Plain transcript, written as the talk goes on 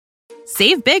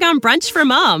Save big on brunch for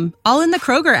mom, all in the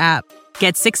Kroger app.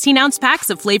 Get 16-ounce packs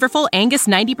of flavorful Angus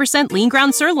 90% lean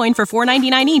ground sirloin for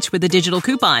 $4.99 each with a digital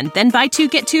coupon. Then buy 2,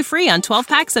 get 2 free on 12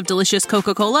 packs of delicious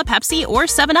Coca-Cola, Pepsi, or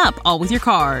 7-Up, all with your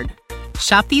card.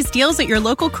 Shop these deals at your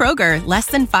local Kroger, less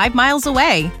than 5 miles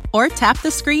away. Or tap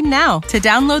the screen now to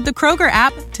download the Kroger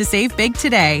app to save big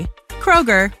today.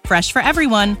 Kroger, fresh for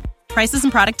everyone. Prices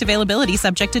and product availability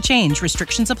subject to change.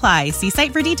 Restrictions apply. See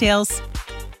site for details.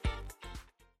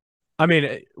 I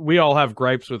mean, we all have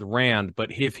gripes with Rand,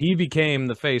 but if he became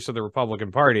the face of the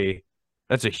Republican Party,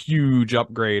 that's a huge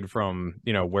upgrade from,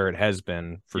 where it has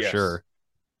been, for sure.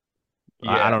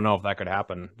 Yeah. I don't know if that could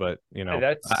happen, but,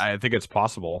 I think it's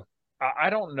possible.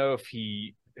 I don't know if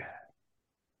he...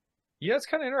 Yeah, it's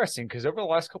kind of interesting because over the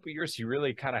last couple of years, he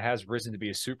really kind of has risen to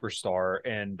be a superstar.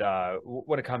 And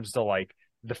when it comes to, like,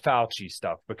 the Fauci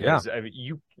stuff, because I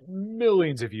mean,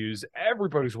 millions of views,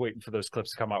 everybody's waiting for those clips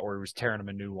to come out where he was tearing them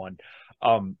a new one.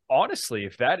 Honestly,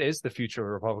 if that is the future of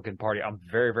the Republican Party, I'm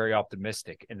very, very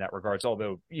optimistic in that regards.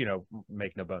 Although,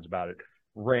 make no bones about it,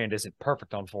 Rand isn't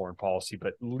perfect on foreign policy,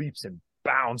 but leaps and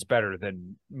bounds better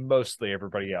than mostly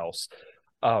everybody else.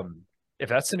 If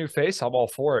that's the new face, I'm all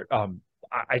for it.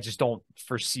 I just don't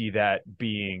foresee that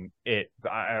being it.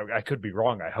 I could be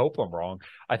wrong. I hope I'm wrong.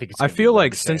 I feel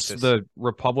like since the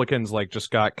Republicans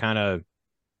just got kind of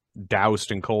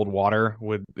doused in cold water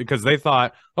because they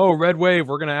thought, oh, red wave,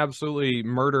 we're going to absolutely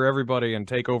murder everybody and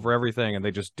take over everything. And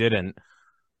they just didn't.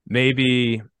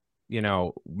 Maybe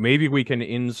we can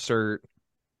insert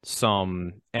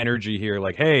some energy here.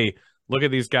 Like, hey, look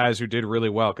at these guys who did really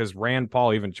well. Because Rand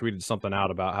Paul even tweeted something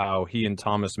out about how he and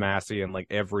Thomas Massie and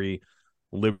every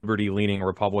liberty-leaning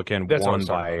Republican won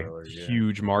by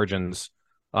huge margins.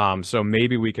 So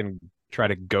maybe we can try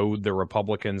to goad the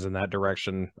Republicans in that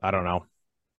direction. I don't know.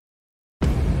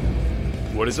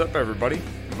 What is up, everybody?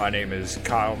 My name is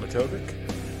Kyle Matovic.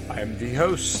 I am the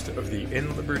host of the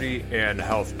In Liberty and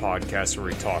Health podcast, where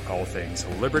we talk all things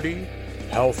liberty,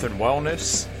 health and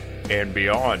wellness, and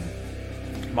beyond.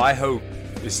 My hope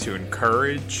is to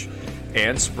encourage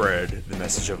and spread the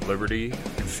message of liberty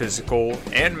and physical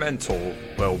and mental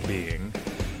well-being.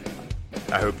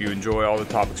 I hope you enjoy all the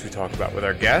topics we talk about with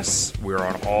our guests. We're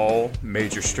on all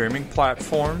major streaming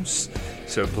platforms,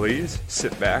 so please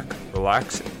sit back,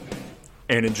 relax,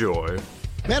 and enjoy.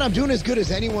 Man, I'm doing as good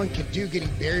as anyone can do getting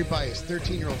buried by his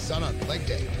 13-year-old son on leg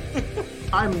day.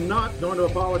 I'm not going to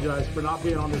apologize for not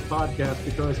being on this podcast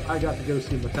because I got to go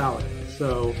see Metallica.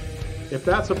 So if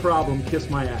that's a problem, kiss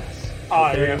my ass.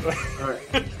 Okay? All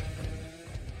right.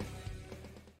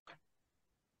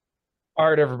 All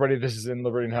right, everybody. This is In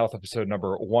Liberty and Health, episode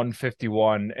number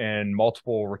 151, and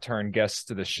multiple return guests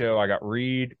to the show. I got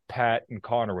Reed, Pat, and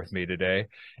Connor with me today,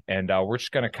 and we're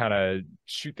just going to kind of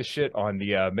shoot the shit on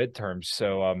the midterms.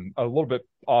 So a little bit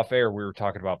off air, we were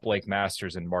talking about Blake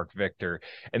Masters and Mark Victor,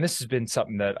 and this has been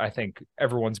something that I think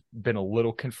everyone's been a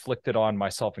little conflicted on,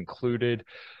 myself included,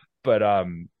 but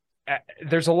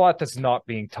there's a lot that's not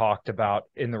being talked about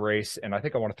in the race, and I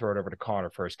think I want to throw it over to Connor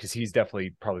first because he's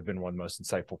definitely probably been one of the most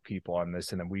insightful people on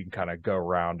this, and then we can kind of go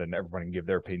around and everyone can give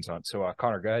their opinions on it. So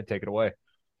Connor, go ahead, take it away.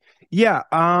 Yeah,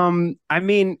 I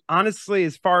mean, honestly,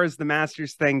 as far as the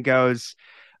Masters thing goes,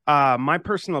 my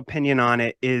personal opinion on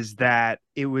it is that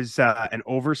it was an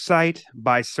oversight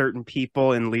by certain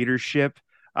people in leadership.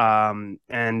 And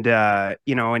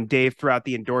Dave throughout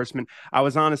the endorsement, I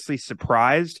was honestly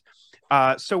surprised.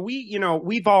 So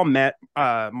we've all met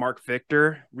Mark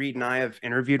Victor. Reed and I have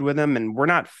interviewed with him, and we're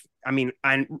not.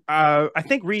 I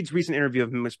think Reed's recent interview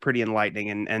of him was pretty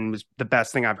enlightening and was the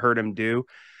best thing I've heard him do.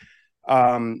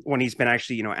 When he's been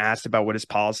actually, asked about what his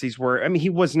policies were. I mean, he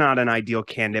was not an ideal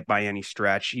candidate by any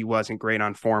stretch. He wasn't great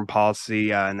on foreign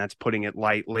policy, and that's putting it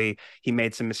lightly. He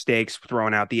made some mistakes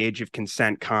throwing out the age of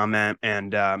consent comment,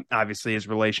 and obviously his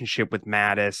relationship with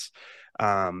Mattis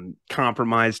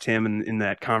compromised him in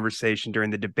that conversation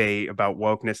during the debate about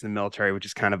wokeness in the military, which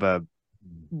is kind of a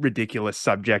ridiculous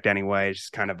subject anyway. It's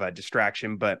just kind of a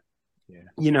distraction, but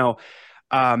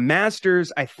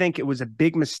Masters, I think it was a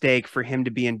big mistake for him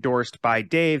to be endorsed by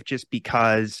Dave just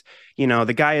because,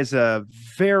 the guy is a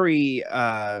very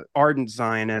ardent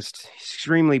Zionist,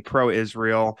 extremely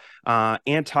pro-Israel,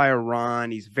 anti-Iran.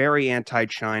 He's very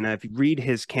anti-China. If you read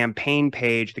his campaign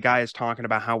page, the guy is talking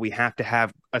about how we have to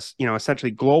have,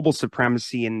 essentially global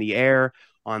supremacy in the air,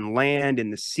 on land,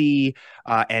 in the sea,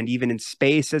 and even in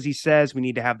space, as he says. We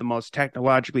need to have the most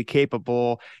technologically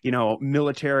capable,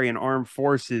 military and armed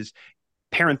forces.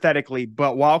 parenthetically,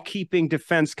 but while keeping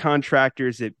defense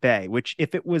contractors at bay, which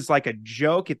if it was like a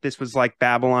joke, if this was like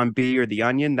Babylon Bee or The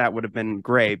Onion, that would have been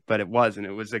great, but it wasn't.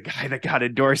 It was a guy that got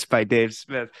endorsed by Dave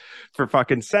Smith for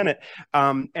fucking Senate.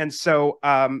 And so,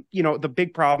 the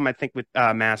big problem, I think, with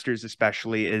Masters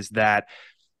especially is that,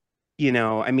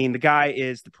 the guy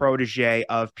is the protege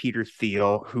of Peter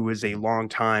Thiel, who is a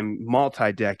longtime,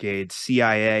 multi-decade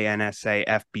CIA, NSA,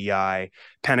 FBI,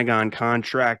 Pentagon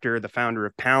contractor, the founder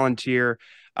of Palantir,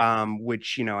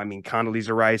 which,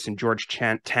 Condoleezza Rice and George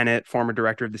Tenet, former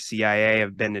director of the CIA,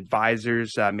 have been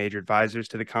advisors, major advisors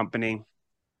to the company.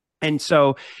 And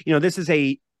so, this is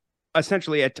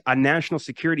essentially a national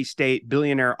security state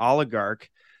billionaire oligarch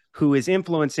who is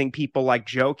influencing people like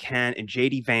Joe Kent and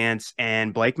JD Vance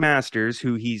and Blake Masters,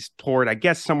 who he's poured, I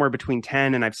guess, somewhere between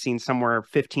 10 and I've seen somewhere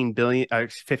 $15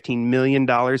 million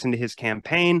into his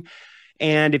campaign.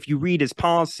 And if you read his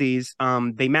policies,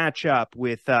 they match up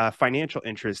with financial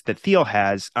interests that Thiel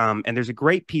has. And there's a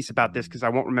great piece about this because I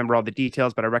won't remember all the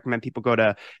details, but I recommend people go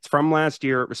to, it's from last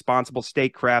year, Responsible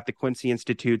Statecraft, the Quincy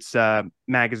Institute's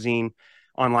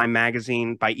online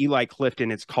magazine by Eli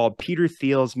Clifton. It's called Peter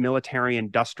Thiel's Military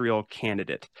Industrial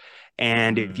Candidate.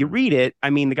 And if you read it,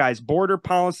 the guy's border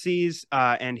policies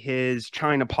and his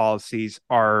China policies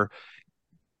are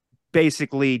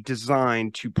basically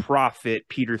designed to profit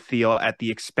Peter Thiel at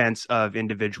the expense of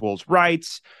individuals'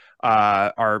 rights,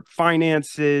 our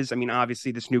finances.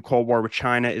 Obviously, this new Cold War with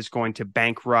China is going to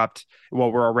bankrupt.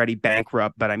 Well, we're already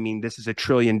bankrupt, but this is $1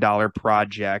 trillion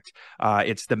project.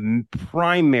 It's the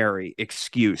primary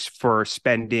excuse for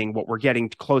spending what we're getting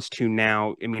close to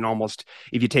now. Almost,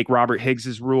 if you take Robert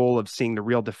Higgs's rule of seeing the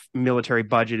real military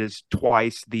budget as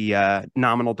twice the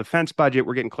nominal defense budget,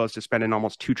 we're getting close to spending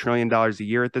almost $2 trillion a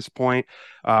year at this point,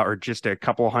 or just a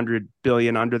couple $100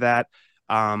 billion under that.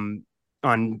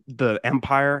 On the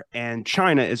empire, and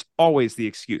China is always the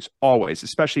excuse, always,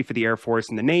 especially for the Air Force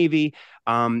and the Navy.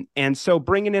 And so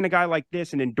bringing in a guy like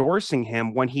this and endorsing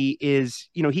him when he is,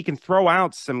 he can throw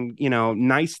out some,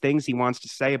 nice things he wants to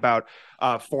say about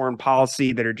foreign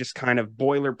policy that are just kind of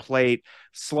boilerplate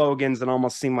slogans that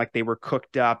almost seem like they were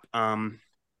cooked up,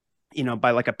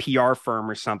 by like a PR firm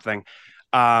or something.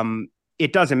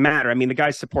 It doesn't matter. The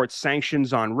guy supports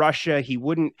sanctions on Russia. He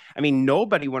wouldn't,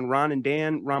 nobody, when Ron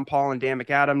Paul and Dan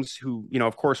McAdams, who,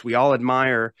 of course we all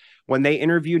admire, when they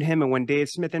interviewed him and when Dave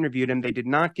Smith interviewed him, they did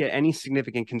not get any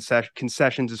significant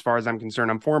concessions as far as I'm concerned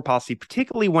on foreign policy,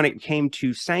 particularly when it came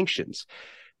to sanctions,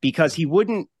 because he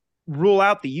wouldn't rule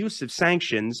out the use of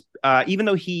sanctions, even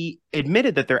though he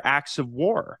admitted that they're acts of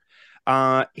war.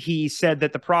 He said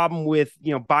that the problem with,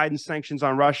 Biden's sanctions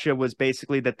on Russia was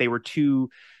basically that they were too,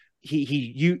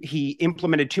 he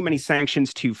implemented too many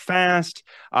sanctions too fast,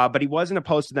 but he wasn't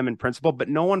opposed to them in principle. But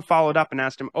no one followed up and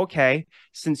asked him, okay,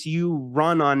 since you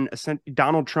run on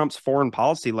Donald Trump's foreign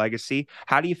policy legacy,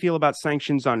 how do you feel about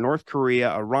sanctions on North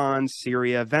Korea, Iran,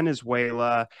 Syria,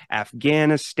 Venezuela,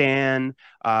 Afghanistan,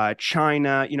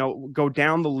 China, go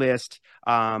down the list,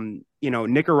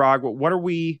 Nicaragua?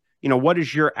 What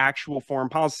is your actual foreign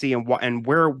policy, and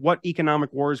what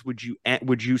economic wars would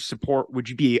you support? Would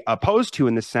you be opposed to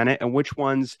in the Senate, and which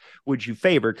ones would you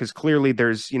favor? Because clearly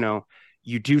there's,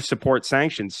 you do support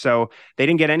sanctions. So they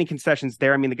didn't get any concessions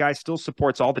there. The guy still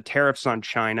supports all the tariffs on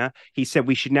China. He said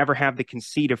we should never have the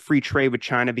conceit of free trade with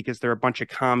China because they're a bunch of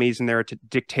commies and they're a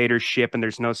dictatorship and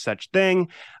there's no such thing.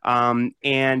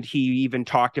 And he even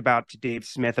talked about to Dave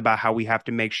Smith about how we have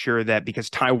to make sure that,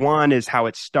 because Taiwan is how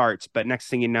it starts, but next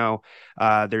thing you know,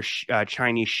 there's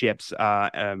Chinese ships,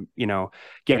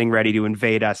 getting ready to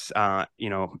invade us,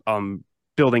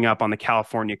 building up on the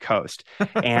California coast.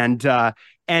 And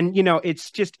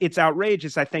it's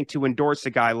outrageous, I think, to endorse a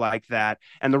guy like that.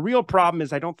 And the real problem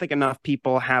is I don't think enough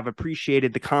people have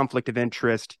appreciated the conflict of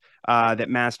interest that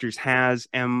Masters has.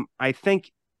 And I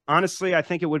think, honestly,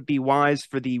 it would be wise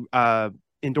for the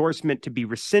endorsement to be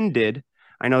rescinded.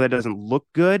 I know that doesn't look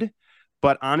good,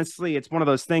 but honestly, it's one of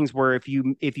those things where if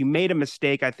you made a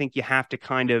mistake, I think you have to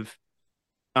kind of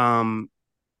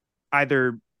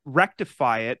either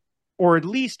rectify it or at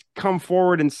least come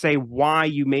forward and say why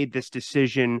you made this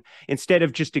decision, instead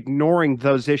of just ignoring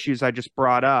those issues I just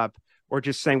brought up, or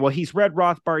just saying, well, he's read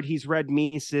Rothbard, he's read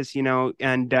Mises,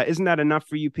 and isn't that enough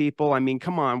for you people?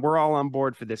 Come on, we're all on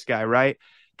board for this guy, right?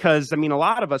 Because, a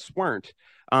lot of us weren't.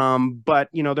 But,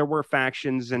 there were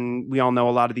factions, and we all know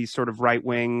a lot of these sort of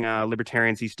right-wing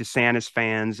libertarians, these DeSantis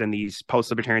fans and these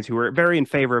post-libertarians who were very in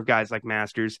favor of guys like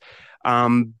Masters.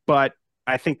 But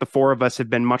I think the four of us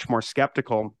have been much more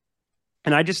skeptical.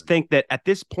 And I just think that at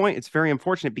this point, it's very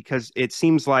unfortunate because it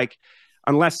seems like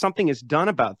unless something is done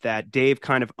about that, Dave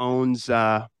kind of owns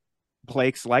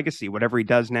Blake's legacy, whatever he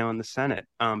does now in the Senate.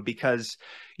 Because,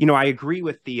 you know, I agree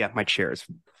with the my chair is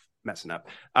messing up.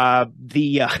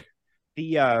 The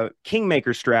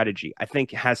Kingmaker strategy, I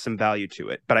think, has some value to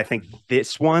it. But I think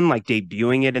this one, like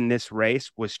debuting it in this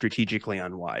race, was strategically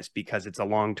unwise because it's a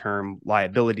long-term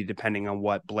liability depending on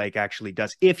what Blake actually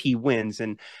does if he wins.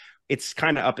 And it's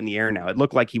kind of up in the air now. It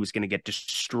looked like he was going to get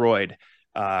destroyed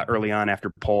early on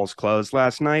after polls closed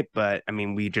last night. But I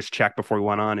mean, we just checked before we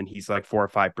went on, and he's like 4 or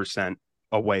 5%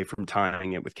 away from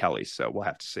tying it with Kelly. So we'll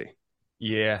have to see.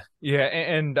 Yeah.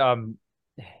 And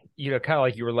you know, kind of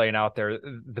like you were laying out there,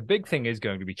 the big thing is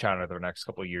going to be China the next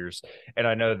couple of years. And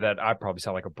I know that I probably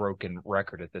sound like a broken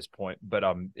record at this point, but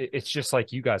it's just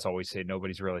like you guys always say,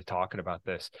 nobody's really talking about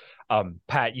this.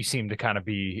 Pat, you seem to kind of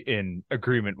be in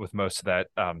agreement with most of that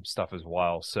stuff as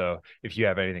well. So if you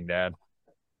have anything to add.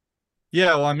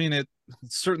 Yeah, well, I mean, it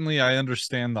certainly, I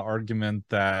understand the argument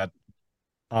that,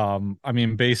 I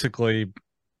mean, basically,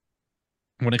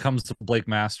 when it comes to Blake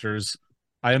Masters,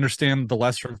 I understand the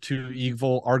lesser of two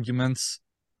evil arguments,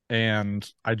 and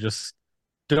I just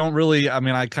don't really, I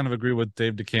mean, I kind of agree with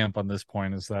Dave DeCamp on this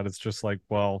point, is that it's just like,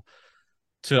 well,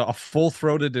 to a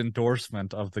full-throated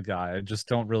endorsement of the guy, I just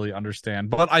don't really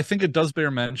understand. But I think it does bear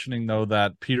mentioning, though,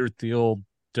 that Peter Thiel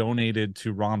donated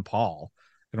to Ron Paul,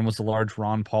 and was a large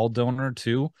Ron Paul donor,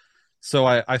 too. So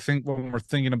I think when we're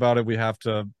thinking about it, we have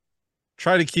to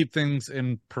try to keep things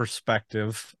in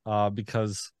perspective,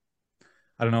 because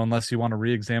I don't know, unless you want to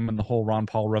re-examine the whole Ron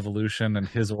Paul revolution and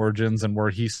his origins and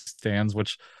where he stands,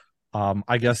 which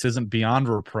I guess isn't beyond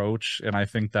reproach, and I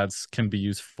think that's can be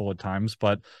useful at times.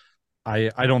 But I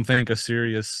don't think a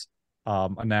serious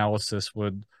analysis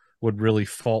would really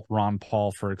fault Ron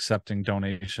Paul for accepting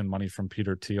donation money from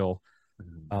Peter Thiel.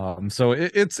 So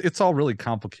it's all really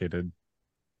complicated.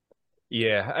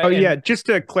 Yeah. Yeah. Just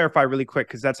to clarify really quick,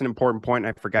 because that's an important point.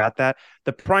 I forgot that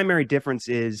the primary difference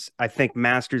is, I think,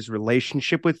 Masters'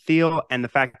 relationship with Thiel and the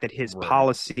fact that his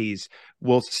policies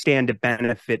will stand to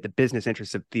benefit the business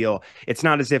interests of Thiel. It's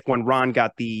not as if when Ron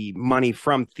got the money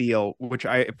from Thiel, which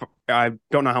I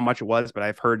don't know how much it was, but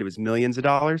I've heard it was millions of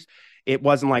dollars. It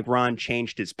wasn't like Ron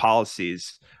changed his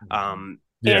policies.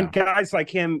 And guys like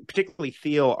him, particularly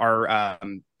Thiel, are,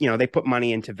 you know, they put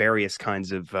money into various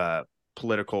kinds of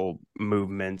political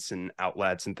movements and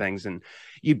outlets and things, and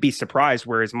you'd be surprised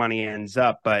where his money ends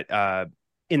up. But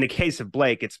in the case of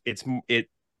Blake, it's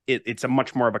a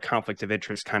much more of a conflict of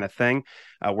interest kind of thing,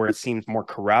 where it seems more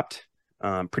corrupt,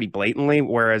 pretty blatantly.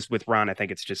 Whereas with Ron, I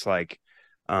think it's just like,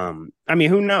 I mean,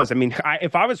 who knows? I mean,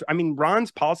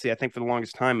 Ron's policy, I think, for the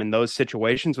longest time in those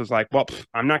situations was like, well,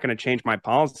 I'm not going to change my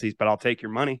policies, but I'll take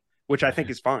your money, which I think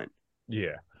is fine.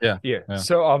 Yeah.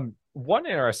 So, one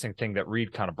interesting thing that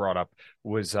Reed kind of brought up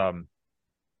was, I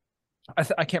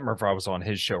can't remember if I was on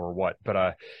his show or what,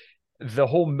 but the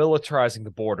whole militarizing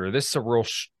the border. This is a real,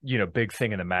 big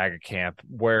thing in the MAGA camp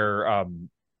where,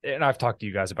 and I've talked to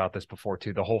you guys about this before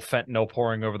too, the whole fentanyl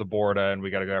pouring over the border and we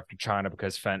got to go after China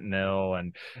because fentanyl,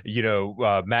 and,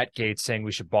 Matt Gaetz saying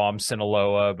we should bomb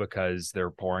Sinaloa because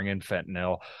they're pouring in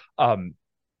fentanyl.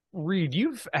 Reed,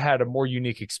 you've had a more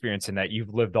unique experience in that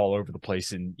you've lived all over the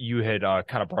place, and you had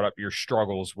kind of brought up your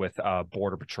struggles with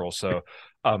Border Patrol. So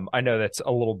I know that's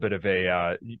a little bit of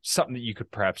a something that you could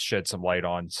perhaps shed some light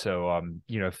on. So,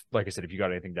 like I said, if you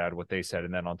got anything to add to what they said,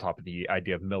 and then on top of the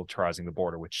idea of militarizing the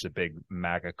border, which is a big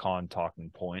MAGA con talking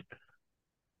point.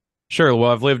 Sure.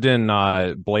 Well, I've lived in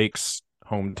Blake's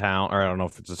hometown, or I don't know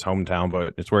if it's his hometown,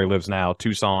 but it's where he lives now,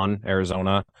 Tucson,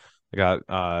 Arizona. I got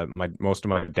most of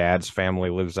my dad's family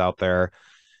lives out there.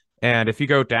 And if you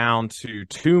go down to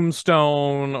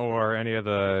Tombstone or any of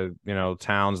the,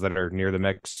 towns that are near the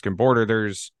Mexican border,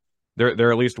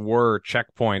 there at least were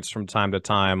checkpoints from time to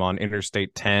time on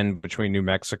Interstate 10 between New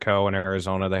Mexico and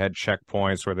Arizona. They had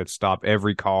checkpoints where they'd stop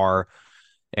every car,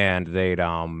 and they'd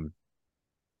ask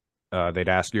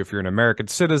you if you're an American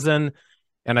citizen.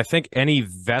 And I think any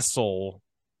vessel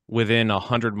within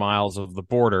 100 miles of the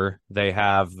border, they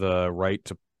have the right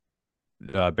to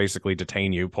basically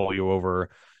detain you, pull you over,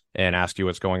 and ask you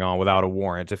what's going on without a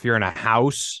warrant. If you're in a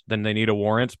house, then they need a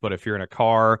warrant. But if you're in a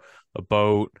car, a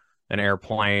boat, an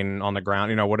airplane, on the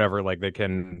ground, whatever, like they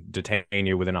can detain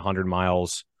you within 100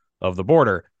 miles of the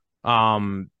border.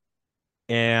 And,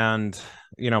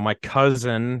 my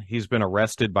cousin, he's been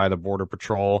arrested by the Border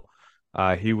Patrol.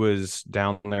 He was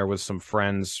down there with some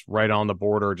friends right on the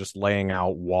border, just laying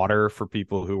out water for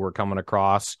people who were coming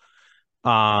across.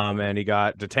 And he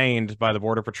got detained by the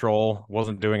Border Patrol.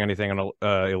 Wasn't doing anything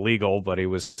illegal, but he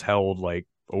was held like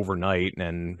overnight,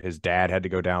 and his dad had to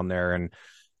go down there and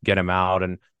get him out.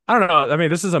 And I don't know. I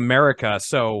mean, this is America.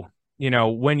 So,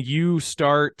 when you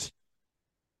start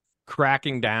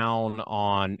cracking down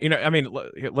on, I mean,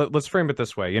 let's frame it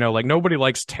this way. Like nobody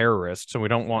likes terrorists, and we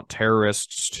don't want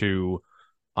terrorists to,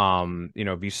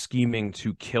 be scheming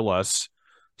to kill us.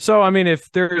 So, I mean, if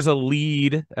there's a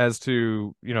lead as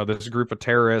to, this group of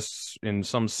terrorists in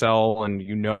some cell and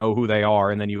you know who they are,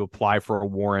 and then you apply for a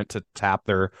warrant to tap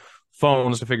their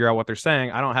phones to figure out what they're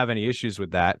saying, I don't have any issues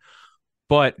with that.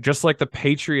 But just like the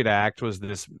Patriot Act was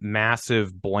this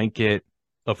massive blanket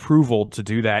approval to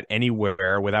do that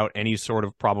anywhere without any sort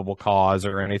of probable cause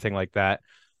or anything like that,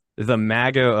 the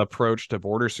MAGA approach to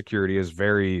border security is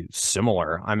very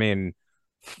similar. I mean,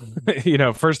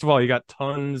 first of all, you got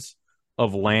tons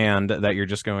of land that you're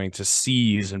just going to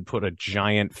seize and put a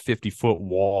giant 50-foot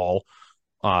wall,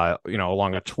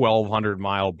 along a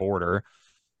 1,200-mile border.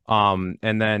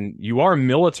 And then you are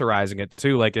militarizing it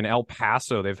too. Like in El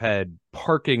Paso, they've had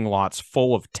parking lots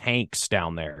full of tanks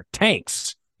down there.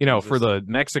 Tanks, for the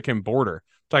Mexican border.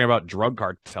 Talking about drug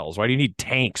cartels. Why do you need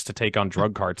tanks to take on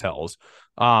drug cartels?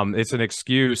 It's an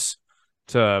excuse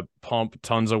to pump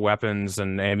tons of weapons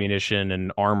and ammunition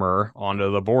and armor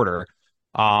onto the border.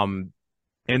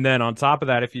 And then on top of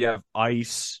that, if you have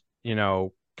ICE,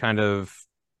 kind of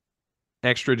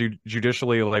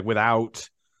extrajudicially, like without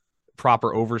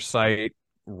proper oversight,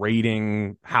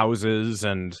 raiding houses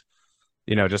and,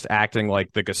 just acting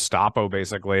like the Gestapo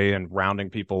basically and rounding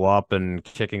people up and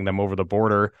kicking them over the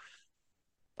border.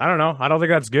 I don't know. I don't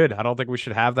think that's good. I don't think we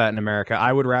should have that in America.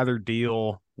 I would rather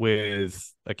deal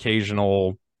with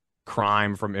occasional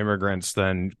crime from immigrants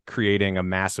than creating a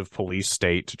massive police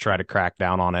state to try to crack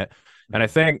down on it. And I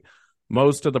think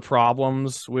most of the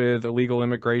problems with illegal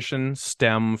immigration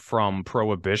stem from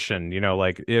prohibition.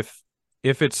 Like if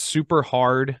it's super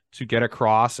hard to get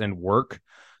across and work,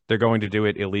 they're going to do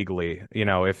it illegally.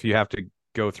 If you have to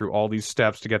go through all these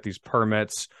steps to get these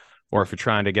permits, or if you're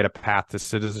trying to get a path to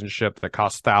citizenship that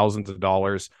costs thousands of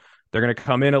dollars, they're going to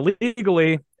come in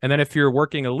illegally. And then if you're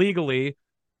working illegally,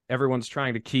 everyone's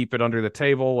trying to keep it under the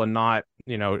table and not,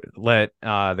 let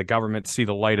the government see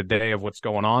the light of day of what's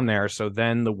going on there. So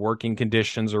then the working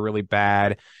conditions are really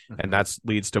bad, and that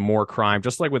leads to more crime,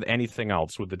 just like with anything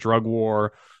else, with the drug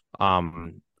war,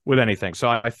 with anything. So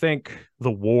I think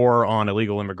the war on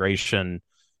illegal immigration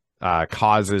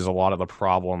causes a lot of the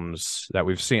problems that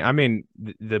we've seen. I mean,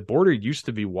 the border used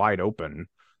to be wide open,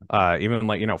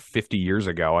 even 50 years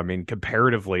ago. I mean,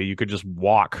 comparatively, you could just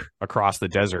walk across the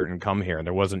desert and come here, and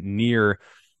there wasn't near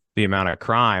the amount of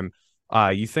crime.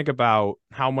 You think about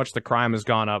how much the crime has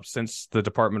gone up since the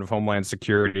Department of Homeland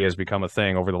Security has become a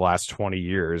thing over the last 20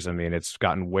 years. I mean, it's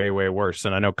gotten way, way worse.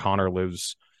 And I know Connor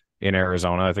lives in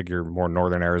Arizona. I think you're more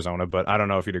northern Arizona, but I don't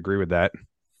know if you'd agree with that.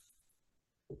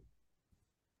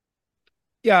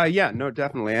 Yeah, no,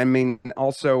 definitely. I mean,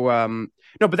 also,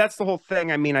 no, but that's the whole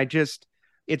thing. I mean,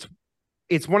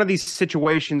 it's one of these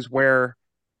situations where,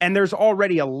 and there's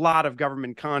already a lot of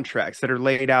government contracts that are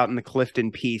laid out in the Clifton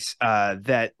piece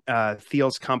that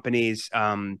Thiel's companies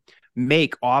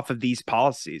make off of these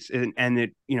policies, and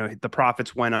it, the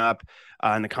profits went up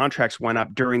and the contracts went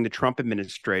up during the Trump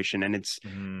administration, and it's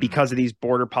because of these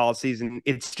border policies. And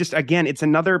it's just, again, it's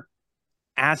another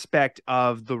aspect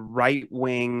of the right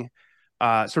wing,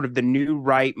 sort of the new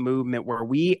right movement, where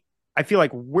I feel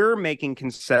like we're making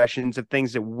concessions of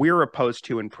things that we're opposed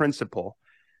to in principle,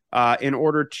 in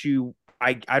order to,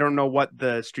 I don't know what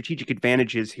the strategic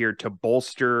advantage is here to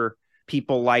bolster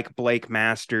people like Blake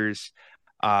Masters,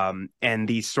 and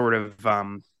these sort of,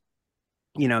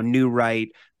 new right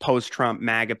post-Trump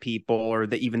MAGA people, or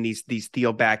even these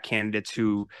Thiel-backed candidates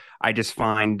who I just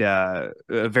find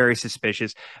very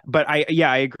suspicious. But I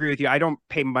agree with you. I don't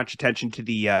pay much attention to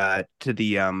the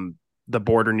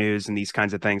border news and these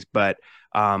kinds of things, but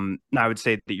I would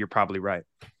say that you're probably right.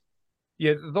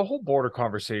 Yeah, the whole border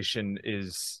conversation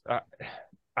is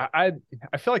I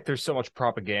feel like there's so much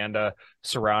propaganda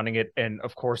surrounding it, and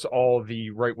of course all the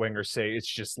right wingers say it's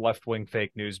just left wing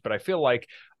fake news. But I feel like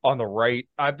on the right,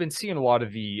 I've been seeing a lot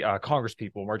of the Congress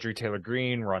people, Marjorie Taylor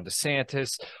Greene, Ron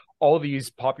DeSantis, all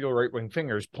these popular right wing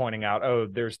fingers pointing out, oh,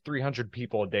 there's 300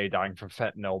 people a day dying from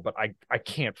fentanyl, but I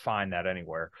can't find that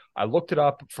anywhere. I looked it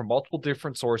up from multiple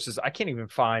different sources. I can't even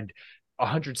find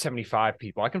 175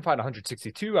 people. I can find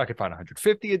 162. I can find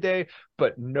 150 a day,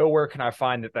 but nowhere can I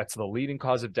find that that's the leading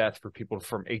cause of death for people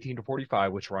from 18 to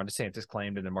 45, which Ron DeSantis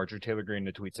claimed, and then Marjorie Taylor Greene in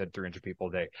a tweet said 300 people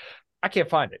a day. I can't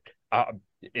find it.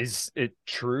 Is it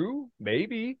true?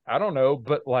 Maybe. I don't know.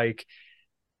 But like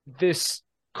this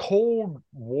cold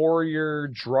warrior,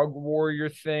 drug warrior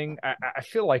thing, I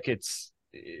feel like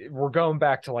we're going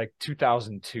back to like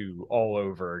 2002 all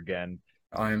over again.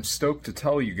 I am stoked to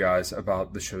tell you guys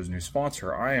about the show's new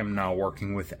sponsor. I am now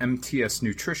working with MTS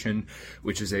Nutrition,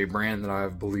 which is a brand that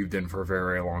I've believed in for a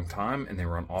very, very long time, and they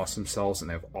run awesome sales and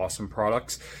they have awesome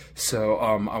products. So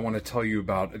I want to tell you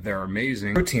about their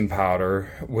amazing protein powder,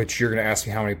 which you're going to ask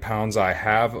me how many pounds I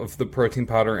have of the protein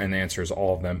powder, and the answer is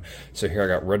all of them. So here I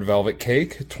got Red Velvet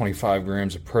Cake, 25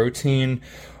 grams of protein,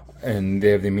 and they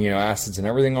have the amino acids and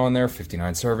everything on there,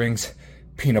 59 servings.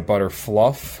 Peanut butter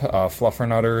fluff,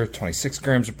 Fluffernutter, 26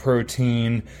 grams of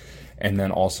protein, and then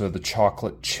also the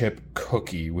chocolate chip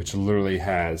cookie, which literally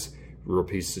has real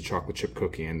pieces of chocolate chip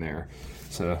cookie in there.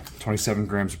 So 27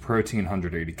 grams of protein,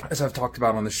 180. As I've talked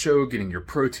about on the show, getting your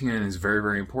protein in is very,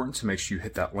 very important, so make sure you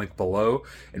hit that link below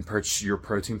and purchase your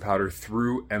protein powder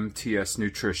through MTS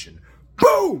Nutrition.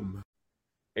 Boom!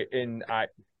 And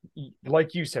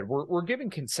like you said, we're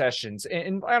giving concessions,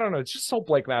 and I don't know, it's just so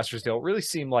Blake Masters deal. It really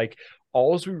seemed like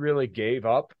all we really gave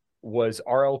up was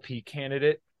RLP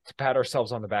candidate to pat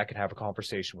ourselves on the back and have a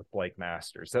conversation with Blake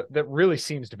Masters. That really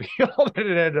seems to be all that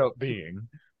it ended up being.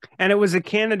 And it was a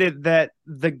candidate that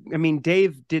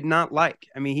Dave did not like.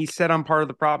 I mean, he said I'm part of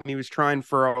the problem. He was trying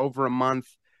for over a month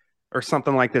or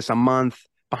something like this, a month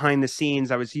behind the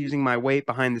scenes. I was using my weight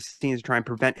behind the scenes to try and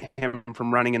prevent him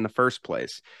from running in the first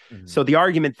place. Mm-hmm. So the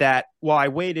argument that, well, I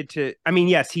waited to,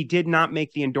 yes, he did not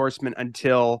make the endorsement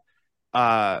until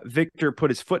Victor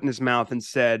put his foot in his mouth and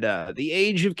said, the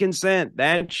age of consent,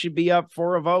 that should be up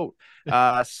for a vote.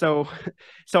 So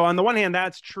on the one hand,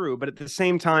 that's true. But at the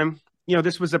same time,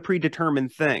 this was a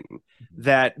predetermined thing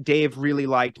that Dave really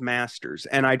liked Masters.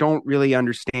 And I don't really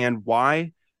understand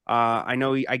why.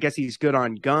 I guess he's good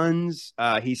on guns.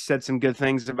 He said some good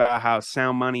things about how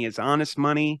sound money is honest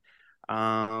money.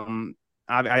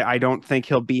 I don't think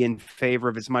he'll be in favor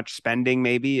of as much spending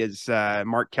maybe as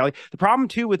Mark Kelly. The problem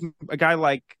too with a guy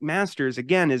like Masters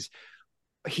again is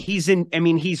he's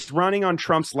running on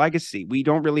Trump's legacy. We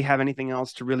don't really have anything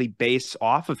else to really base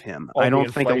off of him. I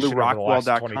don't think a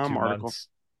LouRockwell.com article.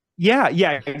 Yeah,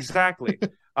 exactly.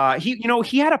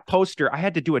 He had a poster. I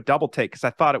had to do a double take because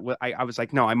I thought it was. I was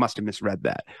like, no, I must have misread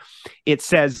that. It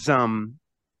says,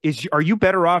 "Are you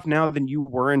better off now than you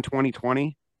were in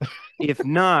 2020? If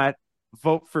not,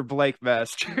 vote for Blake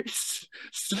Masters."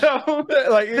 So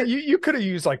like you could have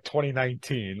used like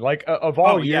 2019, like of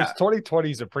all years,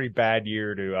 2020 is a pretty bad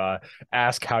year to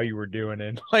ask how you were doing.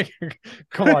 And like,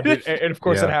 come on, dude. And of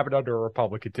course it happened under a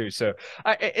Republican too. So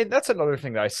and that's another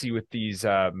thing that I see with these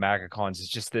MAGA cons is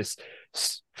just this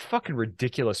fucking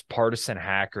ridiculous partisan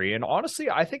hackery. And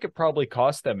honestly, I think it probably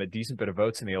cost them a decent bit of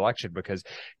votes in the election because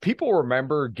people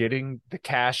remember getting the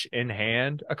cash in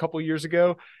hand a couple years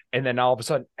ago, and then all of a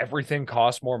sudden everything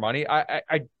costs more money.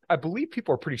 I believe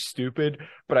people are pretty stupid,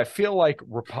 but I feel like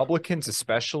Republicans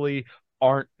especially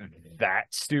aren't that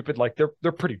stupid. Like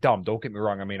they're pretty dumb. Don't get me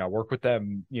wrong. I mean, I work with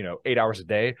them, 8 hours a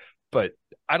day, but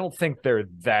I don't think they're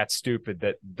that stupid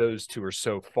that those two are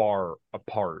so far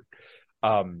apart.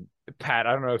 Pat,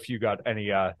 I don't know if you got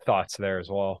any thoughts there as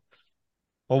well.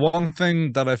 Well, one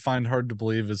thing that I find hard to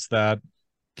believe is that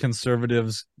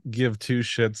conservatives give two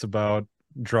shits about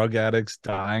drug addicts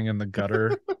dying in the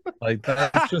gutter. Like,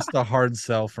 that's just a hard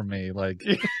sell for me. Like,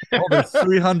 over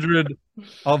 300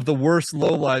 of the worst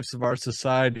lowlifes of our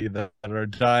society that are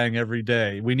dying every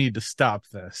day. We need to stop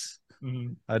this.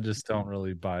 Mm-hmm. I just don't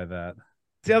really buy that.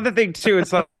 The other thing too,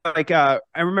 it's like I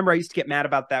remember I used to get mad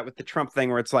about that with the Trump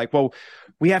thing, where it's like, well,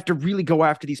 we have to really go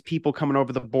after these people coming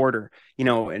over the border,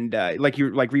 and like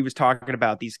Reed was talking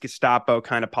about these Gestapo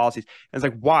kind of policies. And it's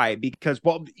like, why? Because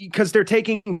they're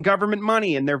taking government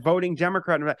money and they're voting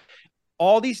Democrat.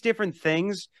 All these different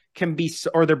things can be,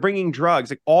 or they're bringing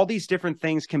drugs. Like all these different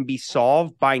things can be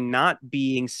solved by not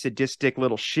being sadistic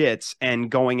little shits and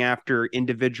going after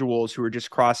individuals who are just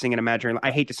crossing an imaginary.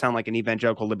 I hate to sound like an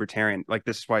evangelical libertarian. Like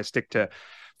this is why I stick to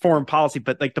foreign policy.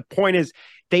 But like the point is,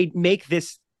 they make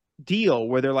this deal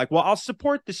where they're like, well, I'll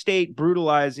support the state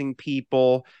brutalizing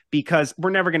people because we're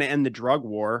never going to end the drug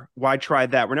war. Why try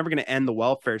that? We're never going to end the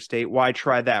welfare state. Why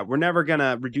try that? We're never going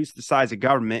to reduce the size of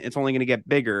government. It's only going to get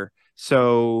bigger.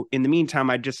 So in the meantime,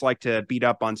 I'd just like to beat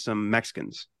up on some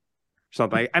Mexicans or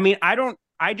something. I mean, I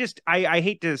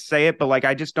hate to say it, but like,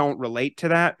 I just don't relate to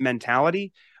that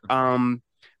mentality.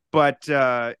 But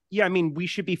I mean, we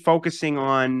should be focusing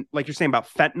on, like you're saying about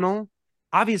fentanyl.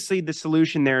 Obviously, the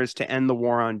solution there is to end the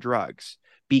war on drugs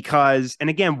because, and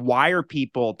again, why are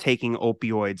people taking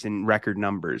opioids in record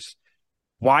numbers?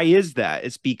 Why is that?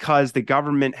 It's because the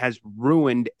government has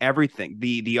ruined everything.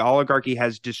 The oligarchy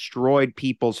has destroyed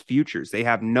people's futures. They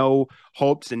have no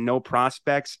hopes and no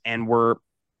prospects. And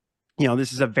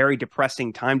this is a very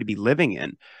depressing time to be living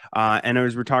in. And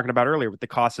as we were talking about earlier, with the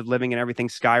cost of living and everything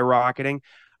skyrocketing,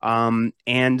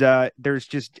 There's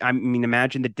just, I mean,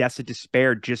 imagine the deaths of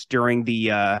despair just during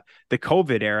the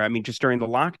COVID era. I mean, just during the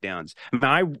lockdowns.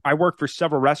 I mean, I work for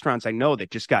several restaurants I know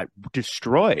that just got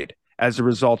destroyed as a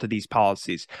result of these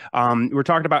policies. We're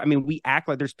talking about, I mean, we act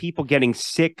like there's people getting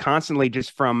sick constantly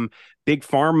just from big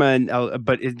pharma,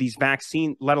 but these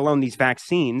vaccines, let alone these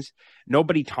vaccines,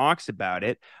 nobody talks about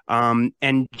it.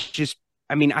 And just,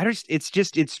 I mean,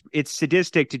 it's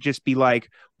sadistic to just be like,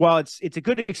 well, it's a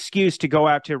good excuse to go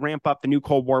out to ramp up the new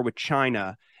Cold War with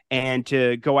China and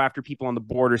to go after people on the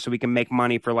border so we can make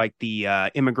money for like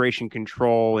the immigration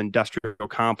control industrial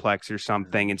complex or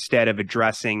something, instead of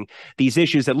addressing these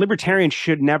issues that libertarians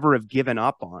should never have given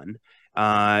up on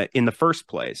in the first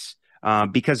place.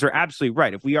 Because they're absolutely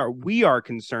right. If we are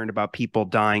concerned about people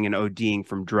dying and ODing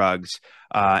from drugs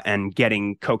and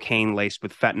getting cocaine laced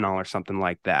with fentanyl or something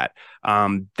like that,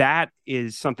 that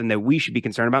is something that we should be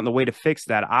concerned about. And the way to fix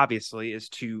that, obviously, is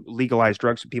to legalize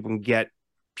drugs so people can get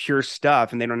pure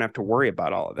stuff and they don't have to worry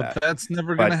about all of that. But that's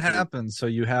never going to happen. So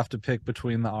you have to pick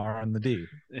between the R and the D,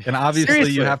 and obviously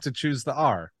seriously, you have to choose the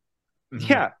R.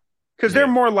 Yeah, because they're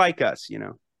more like us, you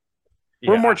know.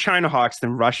 We're more China hawks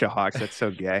than Russia hawks. That's so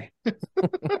gay.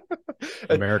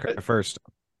 America first.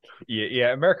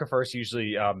 Yeah, America first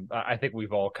usually, I think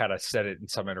we've all kind of said it in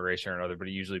some iteration or another, but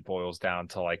it usually boils down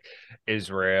to like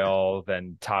Israel,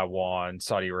 then Taiwan,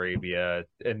 Saudi Arabia,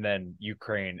 and then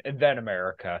Ukraine, and then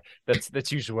America.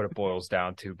 That's usually what it boils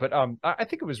down to. But I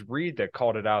think it was Reed that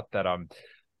called it out that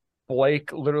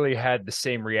Blake literally had the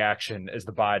same reaction as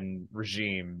the Biden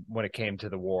regime when it came to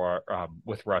the war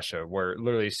with Russia, where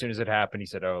literally as soon as it happened, he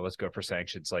said, "Oh, let's go for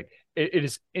sanctions." Like it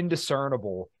is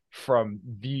indiscernible from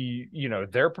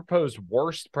their proposed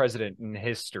worst president in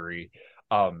history.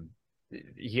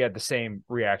 He had the same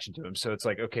reaction to him. So it's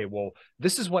like, okay, well,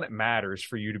 this is when it matters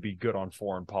for you to be good on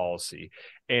foreign policy.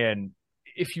 And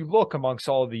if you look amongst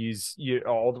all of these,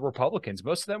 all the Republicans,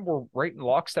 most of them were right in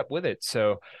lockstep with it.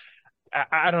 So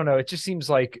I don't know. It just seems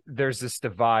like there's this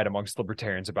divide amongst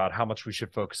libertarians about how much we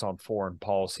should focus on foreign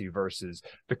policy versus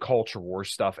the culture war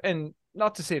stuff. And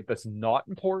not to say that that's not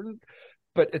important,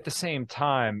 but at the same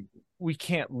time, we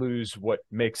can't lose what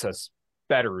makes us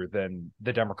better than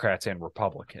the Democrats and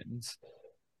Republicans.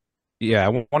 Yeah, I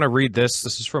want to read this.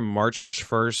 This is from March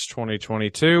 1st,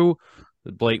 2022.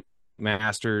 Blake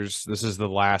Masters. This is the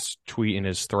last tweet in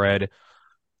his thread.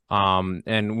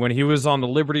 And when he was on the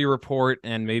Liberty Report,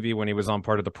 and maybe when he was on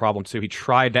Part of the Problem too, he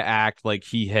tried to act like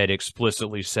he had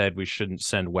explicitly said we shouldn't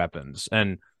send weapons.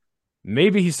 And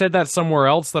maybe he said that somewhere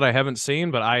else that I haven't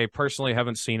seen, but I personally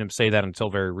haven't seen him say that until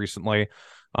very recently.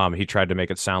 He tried to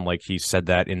make it sound like he said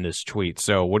that in this tweet.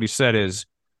 So what he said is,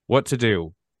 what to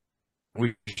do?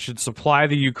 We should supply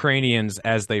the Ukrainians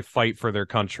as they fight for their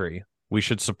country. We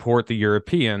should support the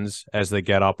Europeans as they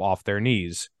get up off their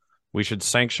knees. We should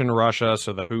sanction Russia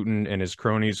so that Putin and his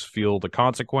cronies feel the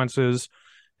consequences,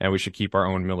 and we should keep our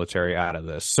own military out of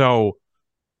this. So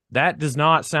that does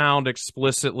not sound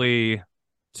explicitly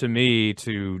to me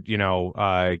to,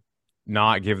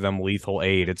 not give them lethal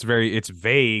aid. It's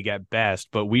vague at best,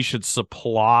 but we should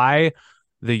supply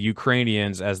the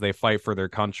Ukrainians as they fight for their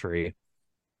country.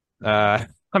 I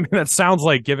mean, that sounds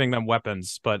like giving them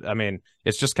weapons, but I mean,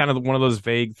 it's just kind of one of those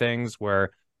vague things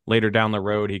where later down the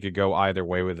road, he could go either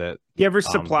way with it. You ever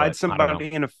supplied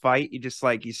somebody in a fight? You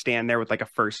stand there with like a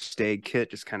first aid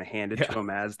kit, just kind of hand it to them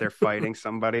as they're fighting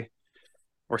somebody,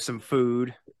 or some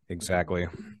food. Exactly.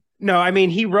 No, I mean,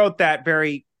 he wrote that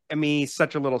he's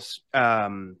such a little,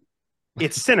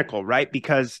 it's cynical, right?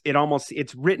 Because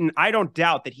it's written, I don't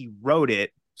doubt that he wrote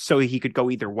it so he could go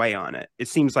either way on it. It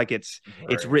seems like it's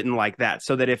written like that,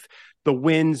 so that if the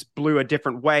winds blew a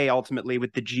different way, ultimately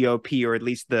with the GOP, or at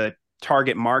least the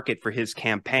target market for his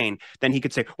campaign, then he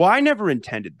could say, well, I never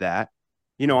intended that.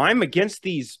 I'm against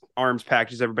these arms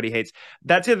packages everybody hates.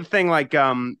 That's the other thing. Like,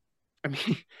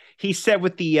 he said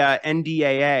with the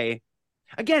NDAA,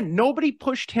 again, nobody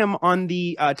pushed him on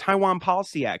the Taiwan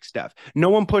Policy Act stuff. No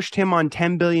one pushed him on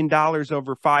 $10 billion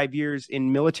over 5 years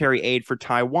in military aid for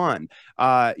Taiwan,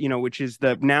 which is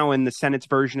now in the Senate's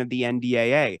version of the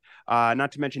NDAA.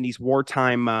 Not to mention these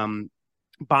wartime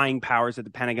buying powers that the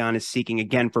Pentagon is seeking,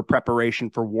 again, for preparation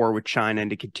for war with China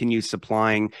and to continue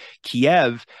supplying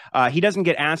Kiev. He doesn't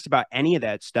get asked about any of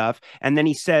that stuff. And then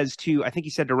he says I think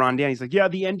he said to Ron Dan, he's like, yeah,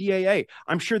 the NDAA,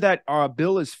 I'm sure that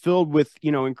bill is filled with,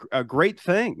 great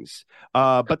things.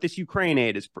 But this Ukraine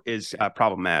aid is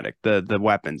problematic. The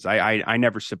weapons, I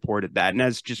never supported that. And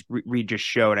as Reed just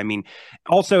showed, I mean,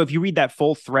 also, if you read that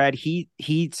full thread,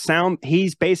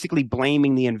 he's basically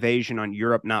blaming the invasion on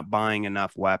Europe not buying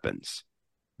enough weapons.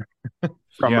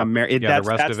 From America. The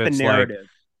rest of it's the narrative. Like,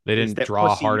 they didn't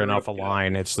draw hard enough a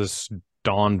line. It's this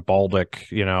Don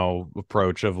Baldick,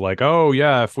 approach of like, oh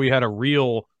yeah, if we had a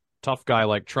real tough guy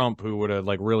like Trump who would have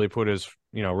like really put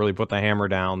the hammer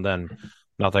down, then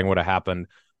nothing would have happened.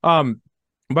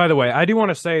 By the way, I do want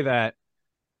to say that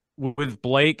with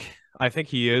Blake, I think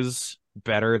he is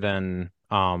better than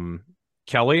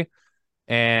Kelly,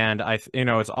 and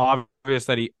it's obvious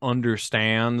that he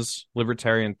understands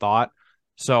libertarian thought.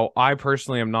 So I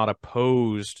personally am not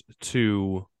opposed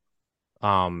to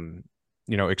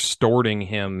extorting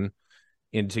him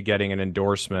into getting an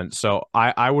endorsement. So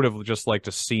I would have just liked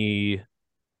to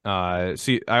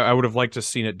I would have liked to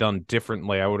seen it done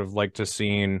differently. I would have liked to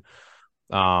seen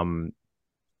Dave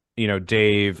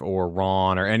or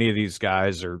Ron or any of these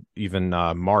guys, or even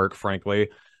Mark, frankly,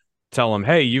 tell him,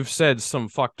 hey, you've said some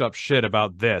fucked up shit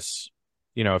about this.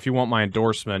 If you want my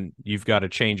endorsement, you've got to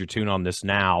change your tune on this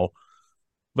now.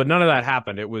 But none of that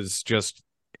happened. It was just,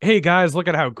 hey, guys, look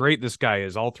at how great this guy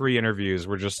is. All 3 interviews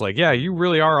were just like, yeah, you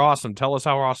really are awesome. Tell us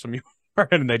how awesome you are.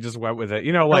 And they just went with it.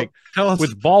 Tell us,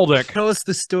 with Baldick. Tell us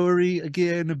the story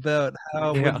again about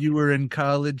how when you were in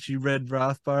college, you read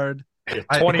Rothbard.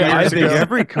 20 years ago.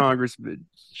 Every congressman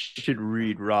should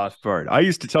read Rothbard. I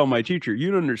used to tell my teacher,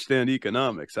 you don't understand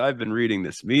economics. I've been reading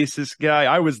this Mises guy.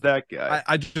 I was that guy.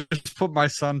 I just put my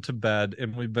son to bed,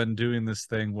 and we've been doing this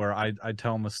thing where I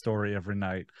tell him a story every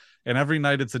night. And every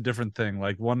night it's a different thing.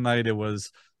 Like one night it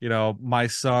was, my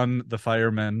son, the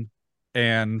fireman,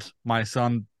 and my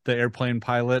son, the airplane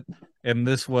pilot. And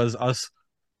this was us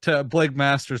to Blake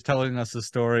Masters telling us a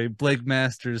story. Blake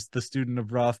Masters, the student of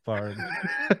Rothbard.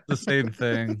 The same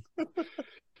thing.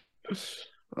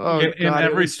 In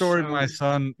every story, my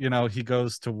son, he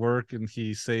goes to work and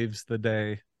he saves the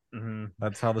day. Mm-hmm.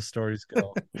 That's how the stories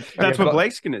go. That's what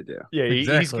Blake's gonna do. Yeah,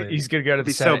 exactly. He's gonna go to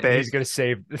the Senate. He's gonna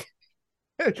save.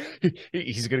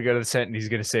 He's gonna go to the Senate and he's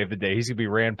gonna save the day. He's gonna be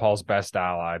Rand Paul's best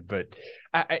ally. But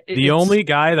the only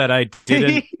guy that I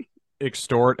didn't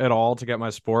extort at all to get my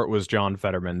support was John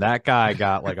Fetterman. That guy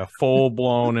got like a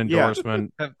full-blown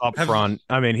endorsement up front.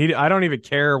 I mean, I don't even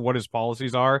care what his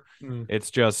policies are. It's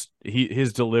just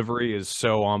his delivery is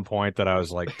so on point that I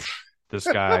was like, this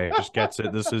guy just gets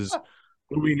it. This is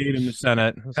what we need in the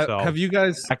Senate. So have you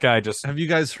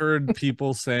guys heard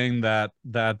people saying that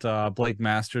Blake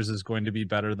Masters is going to be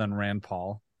better than Rand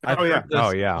Paul? Oh yeah.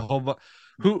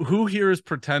 Who here is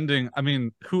pretending? I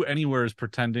mean, who anywhere is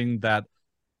pretending that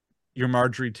your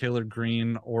Marjorie Taylor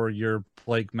Greene or your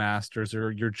Blake Masters or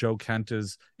your Joe Kent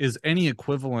is any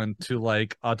equivalent to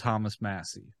like a Thomas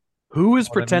Massey? Who is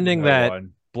pretending that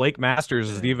Blake Masters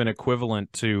is even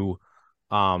equivalent to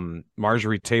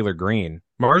Marjorie Taylor Greene?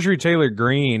 Marjorie Taylor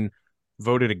Greene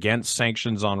voted against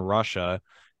sanctions on Russia,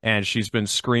 and she's been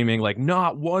screaming like,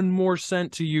 not one more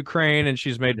cent to Ukraine, and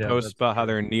she's made posts about how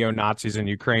there are neo-Nazis in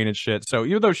Ukraine and shit. So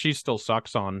even though she still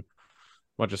sucks on a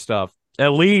bunch of stuff,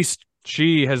 at least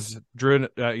she has drawn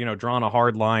a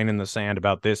hard line in the sand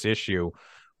about this issue,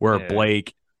 where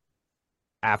Blake,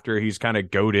 after he's kind of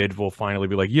goaded, will finally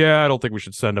be like, yeah, I don't think we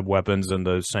should send him weapons, and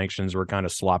the sanctions were kind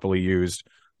of sloppily used.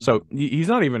 So he's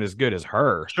not even as good as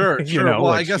her. Sure. Well,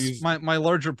 like, I guess my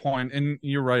larger point, and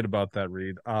you're right about that,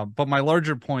 Reed. But my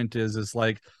larger point is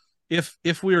like,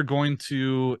 if we are going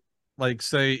to, like,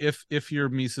 say, if your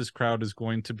Mises crowd is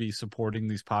going to be supporting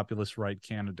these populist right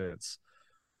candidates,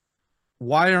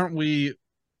 why aren't we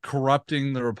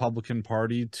corrupting the Republican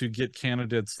Party to get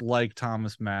candidates like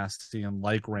Thomas Massey and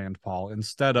like Rand Paul,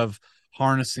 instead of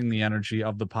harnessing the energy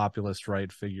of the populist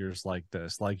right figures like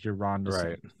this, like your Ron DeSantis?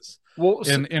 Right. Well,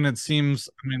 and it seems,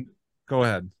 I mean, go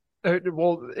ahead.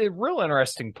 Well, a real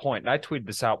interesting point, and I tweeted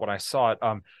this out when I saw it.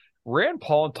 Rand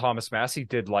Paul and Thomas Massey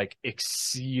did like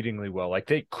exceedingly well. Like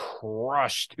they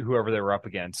crushed whoever they were up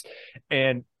against.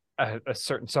 And a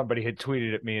certain somebody had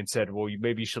tweeted at me and said, well,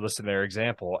 maybe you should listen to their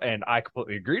example. And I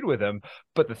completely agreed with him.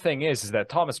 But the thing is that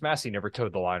Thomas Massey never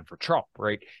towed the line for Trump,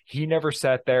 right? He never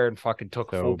sat there and fucking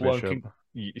took a full-blown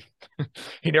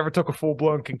he never took a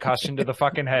full-blown concussion to the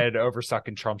fucking head over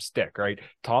sucking Trump's dick, right?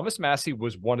 Thomas Massey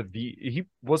was he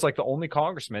was like the only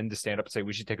congressman to stand up and say,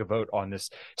 we should take a vote on this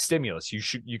stimulus.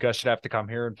 You guys should have to come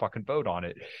here and fucking vote on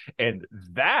it. And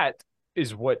that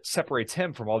is what separates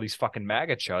him from all these fucking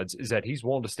MAGA chuds, is that he's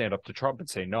willing to stand up to Trump and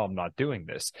say, no, I'm not doing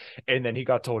this. And then he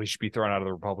got told he should be thrown out of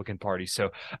the Republican Party.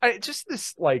 So I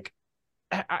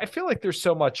feel like there's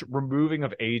so much removing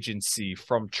of agency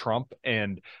from Trump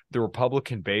and the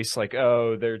Republican base. Like,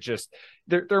 oh, they're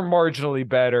marginally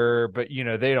better, but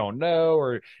they don't know,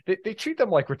 or they treat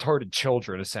them like retarded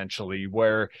children, essentially,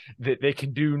 where they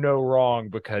can do no wrong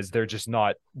because they're just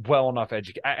not well enough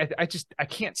educated. I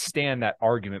can't stand that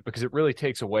argument, because it really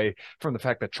takes away from the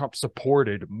fact that Trump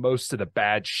supported most of the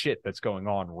bad shit that's going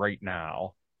on right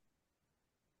now.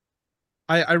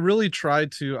 I really try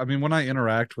to, I mean, when I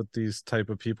interact with these type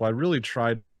of people, I really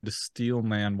try to steel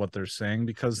man what they're saying,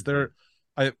 because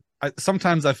I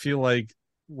sometimes I feel like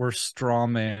we're straw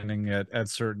manning it at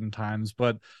certain times.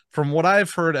 But from what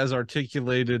I've heard as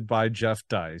articulated by Jeff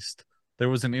Deist, there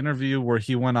was an interview where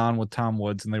he went on with Tom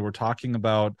Woods and they were talking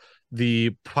about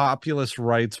the populist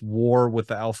right's war with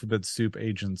the alphabet soup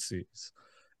agencies.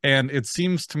 And it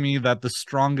seems to me that the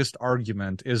strongest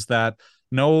argument is that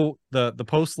no, the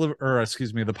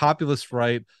populist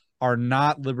right are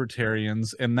not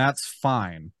libertarians, and that's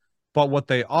fine. But what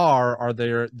they are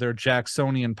they're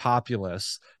Jacksonian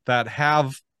populists that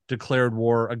have declared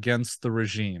war against the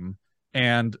regime,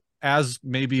 and as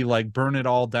maybe like burn it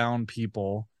all down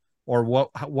people or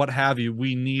what have you,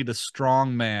 we need a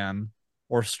strong man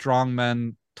or strong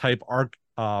men type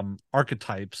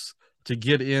archetypes to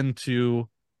get into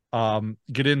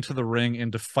the ring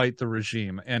and to fight the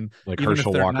regime. And like even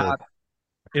Herschel if they're Walker. not,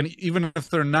 and even if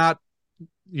they're not,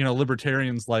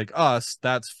 libertarians like us,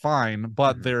 that's fine,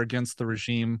 but they're against the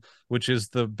regime, which is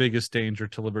the biggest danger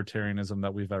to libertarianism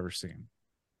that we've ever seen.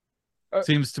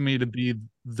 Seems to me to be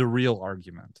the real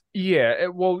argument. Yeah,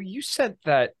 well, you sent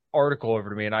that article over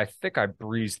to me, and I think I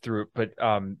breezed through it, but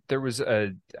there was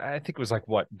I think it was like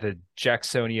the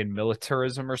Jacksonian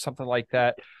militarism or something like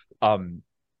that.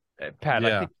 Pat,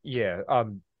 yeah. I think, yeah.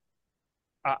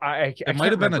 It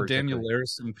might have been a Daniel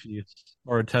Larison piece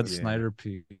or a Ted Snyder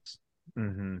piece.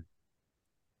 Mm-hmm.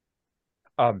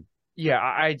 Yeah,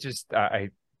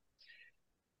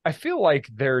 I feel like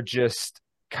they're just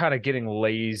kind of getting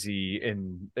lazy,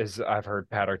 and as I've heard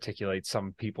Pat articulate,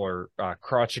 some people are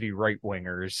crotchety right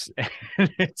wingers.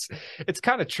 It's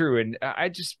kind of true, and I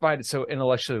just find it so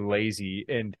intellectually lazy.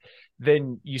 And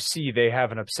then you see they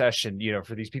have an obsession,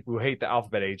 for these people who hate the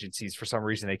alphabet agencies. For some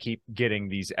reason, they keep getting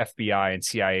these FBI and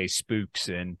CIA spooks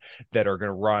in that are going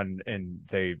to run, and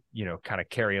they, kind of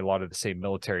carry a lot of the same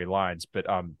military lines. But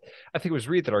I think it was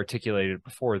Reed that articulated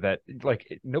before that,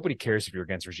 like, nobody cares if you're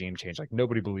against regime change. Like,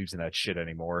 nobody believes in that shit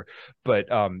anymore. But,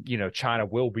 China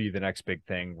will be the next big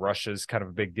thing. Russia's kind of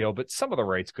a big deal, but some of the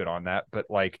right's good on that. But,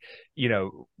 like,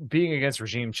 being against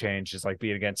regime change is like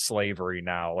being against slavery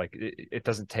now. Like, it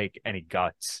doesn't take any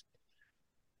guts.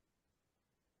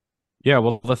 Yeah,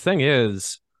 well, the thing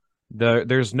is,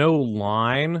 there's no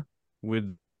line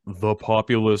with the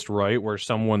populist right where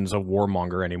someone's a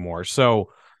warmonger anymore. So,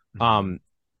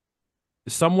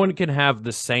 someone can have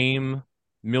the same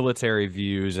military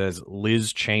views as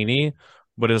Liz Cheney,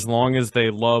 but as long as they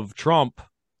love Trump,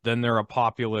 then they're a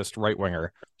populist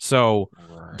right-winger. So,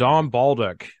 Don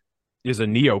Baldock is a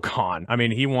neocon. I mean,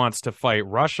 he wants to fight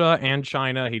Russia and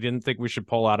China. He didn't think we should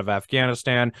pull out of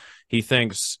Afghanistan. He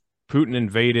thinks Putin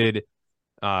invaded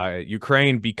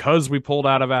Ukraine because we pulled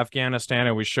out of Afghanistan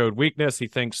and we showed weakness. He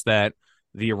thinks that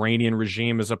the Iranian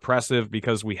regime is oppressive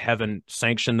because we haven't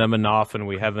sanctioned them enough and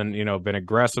we haven't, been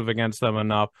aggressive against them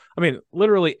enough. I mean,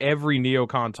 literally every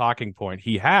neocon talking point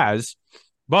he has,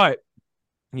 but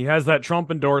he has that Trump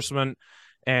endorsement.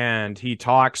 And he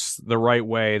talks the right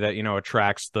way that,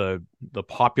 attracts the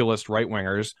populist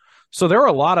right-wingers. So there are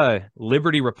a lot of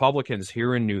liberty Republicans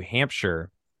here in New Hampshire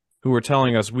who are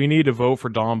telling us we need to vote for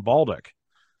Don Baldock.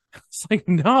 It's like,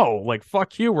 no, like,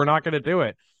 fuck you. We're not going to do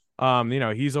it.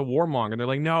 He's a warmonger. And they're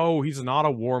like, no, he's not a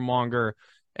warmonger.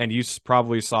 And you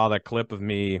probably saw that clip of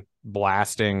me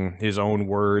blasting his own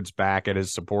words back at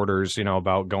his supporters,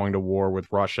 about going to war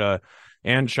with Russia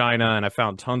and China. And I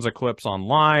found tons of clips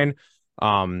online.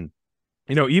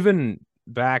 Even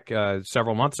back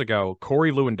several months ago,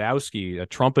 Corey Lewandowski, a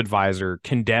Trump advisor,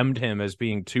 condemned him as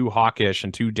being too hawkish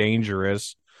and too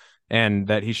dangerous, and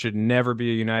that he should never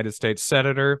be a United States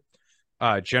senator.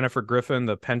 Jennifer Griffin,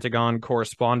 the Pentagon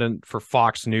correspondent for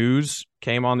Fox News,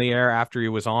 came on the air after he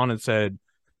was on and said,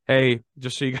 hey,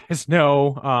 just so you guys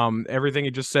know, everything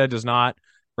he just said does not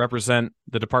represent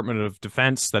the Department of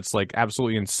Defense. That's like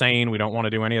absolutely insane. We don't want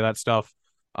to do any of that stuff.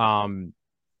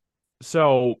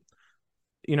 So,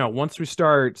 once we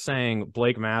start saying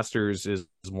Blake Masters is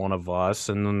one of us,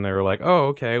 and then they're like, oh,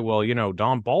 okay, well,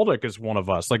 Don Baldock is one of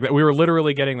us. Like, we were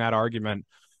literally getting that argument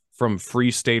from Free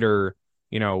Stater,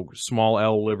 small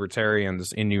L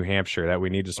libertarians in New Hampshire that we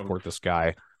need to support this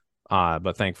guy.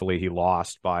 But thankfully he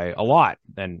lost by a lot.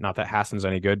 And not that Hassan's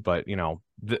any good, but,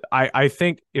 I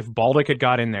think if Baldock had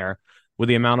got in there with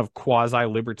the amount of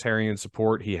quasi-libertarian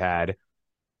support he had,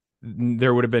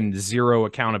 there would have been zero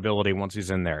accountability once he's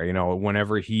in there.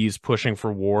 Whenever he's pushing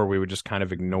for war, we would just kind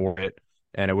of ignore it,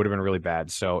 and it would have been really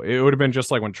bad. So it would have been just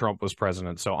like when Trump was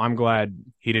president. So I'm glad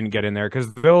he didn't get in there,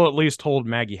 because they'll at least hold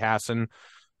Maggie Hassan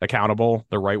accountable.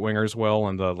 The right wingers will,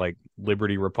 and the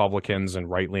liberty Republicans and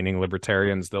right leaning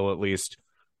libertarians, they'll at least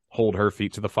hold her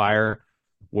feet to the fire.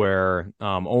 where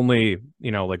only,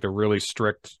 like the really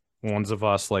strict ones of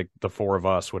us, like the four of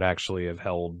us, would actually have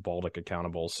held Baltic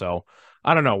accountable. So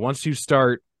I don't know. Once you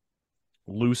start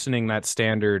loosening that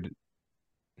standard,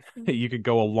 you could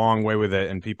go a long way with it,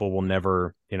 and people will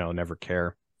never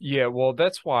care. Yeah, well,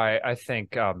 that's why I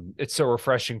think it's so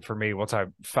refreshing for me once I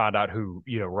found out who,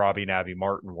 Robbie and Abby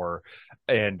Martin were.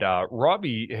 And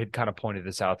Robbie had kind of pointed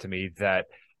this out to me that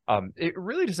it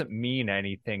really doesn't mean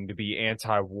anything to be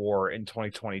anti-war in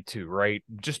 2022, right?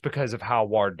 Just because of how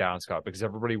watered down it's got, because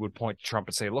everybody would point to Trump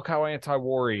and say, look how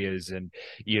anti-war he is. And,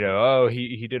 oh,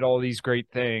 he did all these great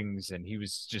things and he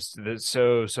was just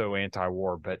so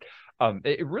anti-war. But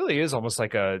it really is almost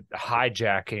like a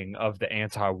hijacking of the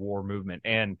anti-war movement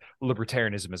and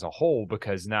libertarianism as a whole,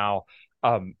 because now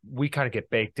we kind of get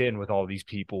baked in with all these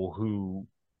people who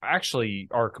actually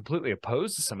are completely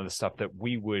opposed to some of the stuff that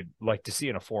we would like to see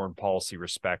in a foreign policy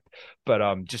respect. But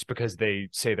just because they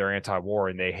say they're anti-war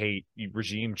and they hate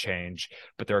regime change,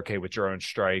 but they're okay with drone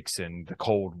strikes and the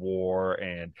Cold War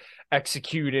and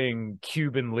executing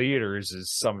Cuban leaders,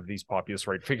 as some of these populist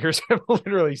right figures have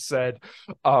literally said,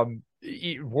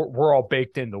 we're all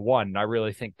baked into one. And I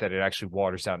really think that it actually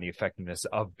waters down the effectiveness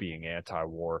of being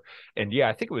anti-war. And yeah,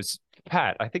 I think it was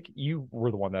Pat, I think you were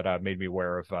the one that made me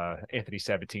aware of Anthony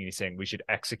Sabatini saying we should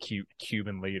execute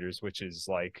Cuban leaders, which is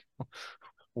like,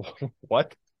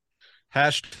 what?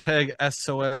 Hashtag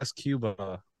SOS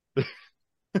Cuba.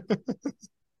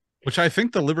 Which I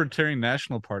think the Libertarian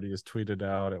National Party has tweeted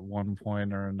out at one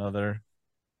point or another.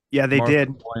 Yeah, they Martha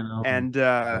did. Bueno.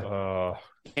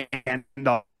 And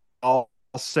also,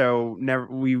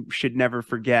 we should never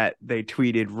forget, they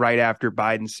tweeted right after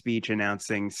Biden's speech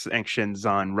announcing sanctions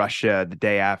on Russia the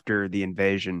day after the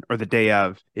invasion, or the day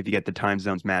of, if you get the time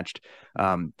zones matched.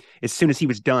 As soon as he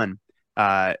was done,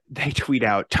 they tweet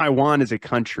out, Taiwan is a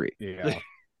country. Yeah.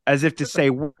 As if to say,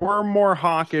 we're more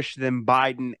hawkish than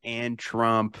Biden and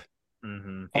Trump.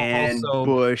 Mm-hmm. And Also,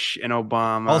 Bush and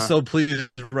Obama. Also, please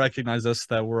recognize us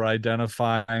that we're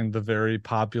identifying the very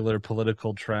popular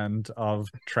political trend of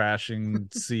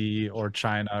trashing Xi or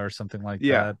China or something like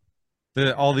that.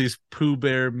 All these Pooh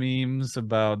Bear memes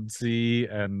about Xi,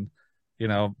 and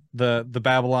the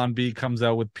Babylon Bee comes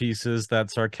out with pieces that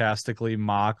sarcastically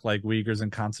mock like Uyghurs in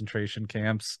concentration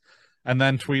camps, and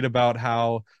then tweet about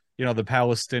how the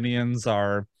Palestinians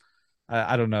are,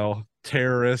 I don't know,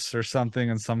 terrorists or something,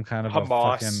 and some kind of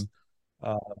Hamas. A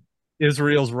fucking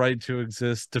Israel's right to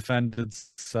exist, defend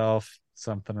itself,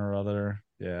 something or other.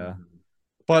 Yeah.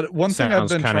 But one thing I've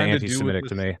been trying to do anti-Semitic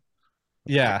to me.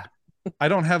 Yeah. I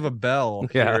don't have a bell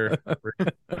Yeah.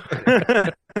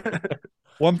 here.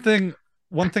 One thing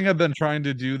I've been trying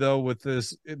to do though with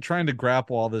this, trying to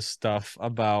grapple all this stuff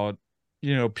about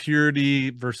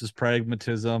purity versus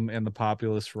pragmatism and the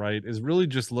populist right, is really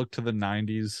just look to the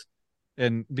 90s.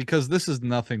 And because this is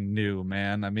nothing new,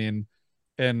 man. I mean,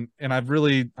 and I've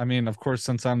really, of course,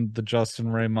 since I'm the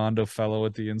Justin Raimondo Fellow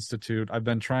at the Institute, I've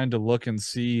been trying to look and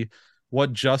see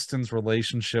what Justin's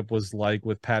relationship was like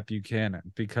with Pat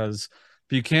Buchanan, because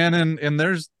Buchanan, and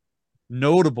there's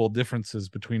notable differences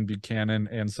between Buchanan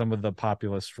and some of the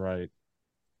populist right.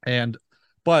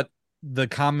 But the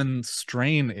common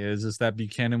strain is that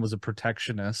Buchanan was a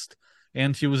protectionist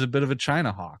and he was a bit of a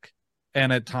China hawk.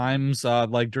 And at times,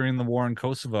 like during the war in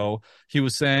Kosovo, he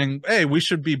was saying, hey, we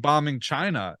should be bombing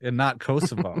China and not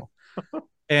Kosovo.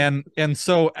 and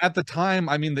so at the time,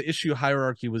 the issue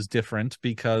hierarchy was different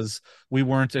because we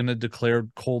weren't in a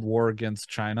declared Cold War against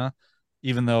China,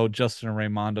 even though Justin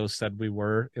Raimondo said we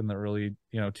were in the early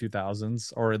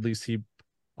 2000s, or at least he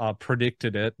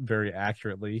predicted it very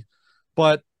accurately.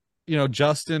 But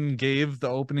Justin gave the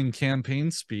opening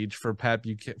campaign speech for Pat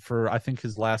Buchanan for, I think,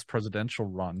 his last presidential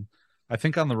run, I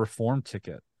think on the reform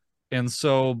ticket. And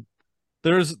so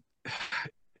it's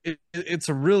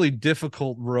a really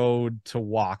difficult road to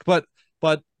walk, but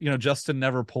Justin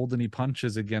never pulled any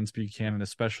punches against Buchanan,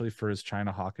 especially for his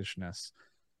China hawkishness.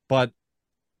 But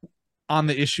on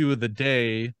the issue of the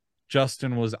day,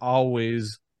 Justin was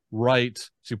always right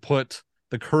to put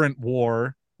the current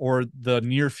war or the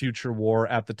near future war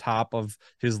at the top of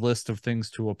his list of things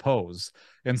to oppose.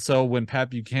 And so when Pat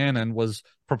Buchanan was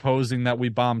proposing that we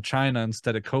bomb China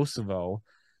instead of Kosovo,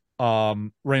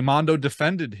 Raimondo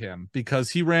defended him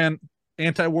because he ran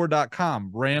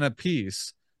antiwar.com, ran a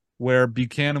piece where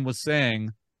Buchanan was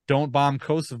saying, don't bomb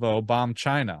Kosovo, bomb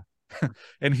China.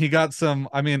 And he got some,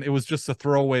 it was just a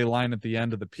throwaway line at the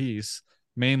end of the piece.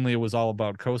 Mainly it was all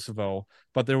about Kosovo,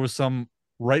 but there was some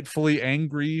rightfully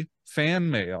angry fan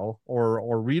mail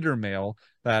or reader mail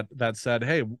that said,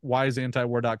 hey, why is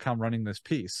antiwar.com running this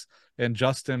piece? And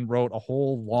Justin wrote a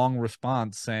whole long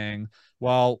response saying,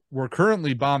 well, we're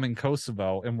currently bombing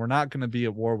Kosovo and we're not going to be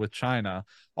at war with China,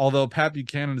 although Pat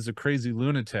Buchanan is a crazy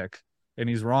lunatic and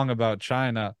he's wrong about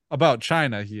China. About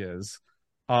China, he is.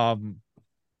 So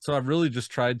I've really just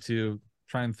tried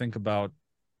and think about,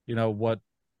 what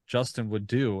Justin would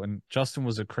do. And Justin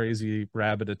was a crazy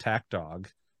rabid attack dog,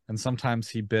 and sometimes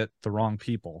he bit the wrong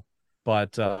people.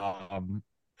 But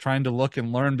trying to look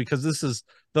and learn, because this is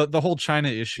the whole China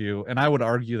issue, and I would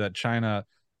argue that China,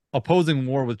 opposing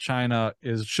war with China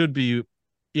should be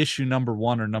issue number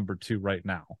 1 or number 2 right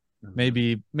now.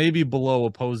 Mm-hmm. Maybe below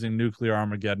opposing nuclear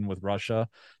Armageddon with Russia,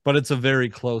 but it's a very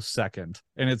close second,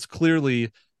 and it's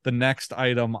clearly the next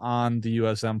item on the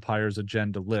U.S. empire's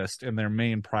agenda list and their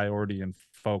main priority and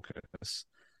focus.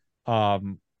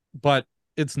 But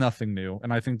it's nothing new,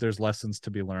 and I think there's lessons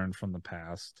to be learned from the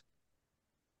past.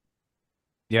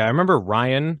 Yeah, I remember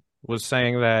Ryan was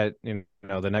saying that,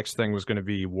 the next thing was going to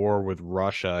be war with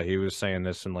Russia. He was saying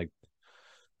this in like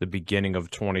the beginning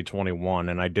of 2021,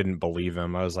 and I didn't believe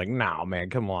him. I was like, no, man,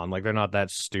 come on. Like, they're not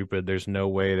that stupid. There's no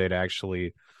way they'd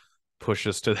actually push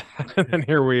us to that. And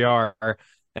here we are.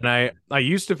 And I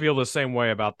used to feel the same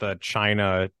way about the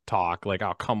China talk. Like,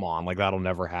 oh, come on. Like, that'll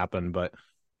never happen. But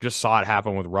just saw it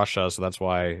happen with Russia. So that's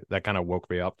why that kind of woke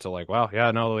me up to like, well,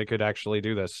 yeah, no, they could actually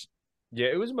do this. Yeah,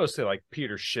 it was mostly like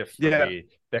Peter Schiff for me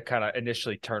that kind of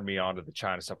initially turned me on to the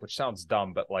China stuff, which sounds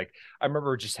dumb, but like I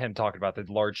remember just him talking about the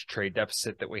large trade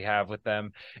deficit that we have with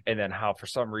them, and then how for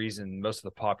some reason most of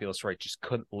the populist right just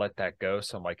couldn't let that go.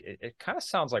 So I'm like, it kind of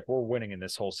sounds like we're winning in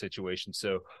this whole situation.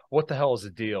 So what the hell is the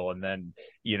deal? And then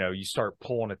you start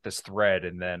pulling at this thread,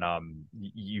 and then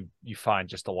you find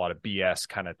just a lot of BS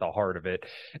kind of at the heart of it.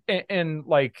 And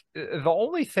like the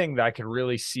only thing that I could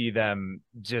really see them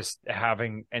just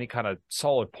having any kind of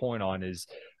solid point on is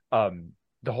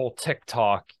the whole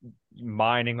TikTok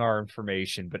mining our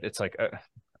information. But it's like,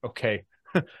 okay,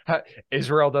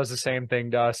 Israel does the same thing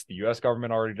to us. The U.S.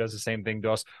 government already does the same thing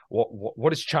to us.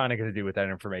 What is China going to do with that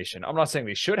information? I'm not saying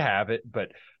they should have it,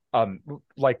 but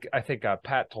like I think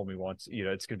Pat told me once,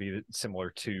 it's going to be similar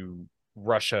to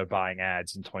Russia buying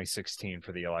ads in 2016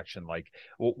 for the election. Like,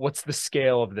 what's the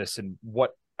scale of this, and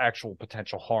what actual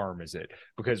potential harm is it?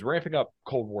 Because ramping up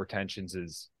Cold War tensions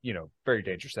is, very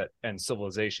dangerous and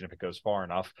civilization if it goes far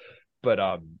enough. But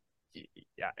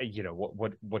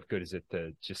what good is it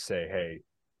to just say, hey,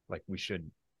 like we should?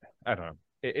 I don't know.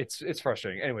 It's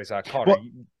frustrating. Anyways, Connor,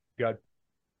 you got.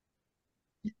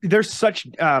 There's such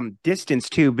distance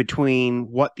too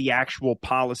between what the actual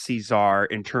policies are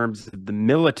in terms of the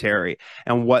military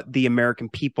and what the American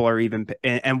people are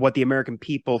and what the American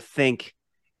people think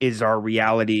is our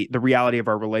reality, the reality of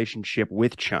our relationship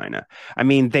with China. I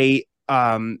mean,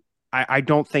 I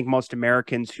don't think most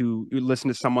Americans who listen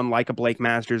to someone like a Blake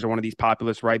Masters or one of these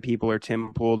populist right people or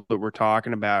Tim Pool that we're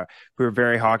talking about, who are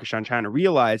very hawkish on China,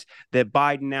 realize that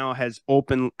Biden now has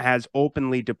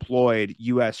openly deployed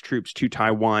U.S. troops to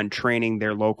Taiwan, training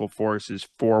their local forces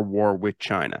for war with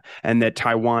China, and that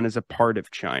Taiwan is a part of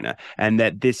China, and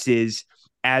that this is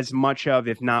as much of,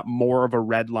 if not more of a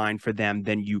red line for them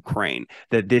than Ukraine,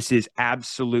 that this is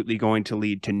absolutely going to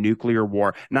lead to nuclear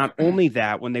war. Not only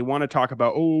that, when they want to talk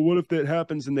about, oh, what if that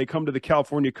happens and they come to the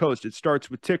California coast, it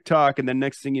starts with TikTok, and then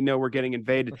next thing you know, we're getting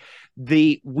invaded.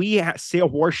 We sail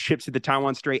warships at the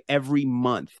Taiwan Strait every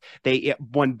month.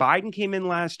 When Biden came in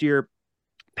last year,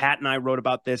 Pat and I wrote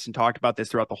about this and talked about this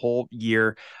throughout the whole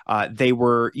year. These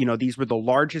were the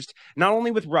largest, not only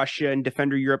with Russia and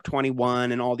Defender Europe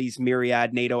 21 and all these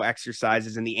myriad NATO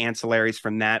exercises and the ancillaries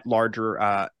from that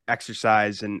larger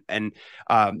exercise, and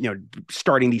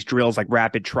starting these drills like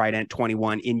Rapid Trident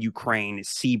 21 in Ukraine,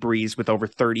 Sea Breeze with over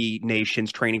 30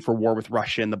 nations training for war with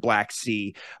Russia in the Black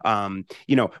Sea.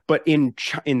 But in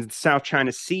South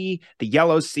China Sea, the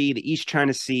Yellow Sea, the East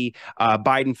China Sea,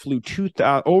 Biden flew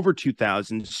over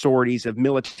 2,000 sorties of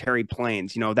military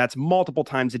planes. That's multiple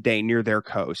times a day near their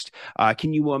coast.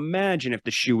 Can you imagine if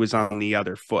the shoe was on the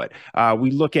other foot?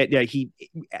 We look at he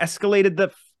escalated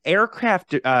the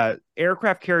aircraft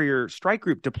carrier strike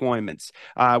group deployments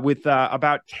with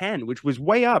about 10, which was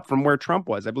way up from where Trump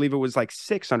was. I believe it was like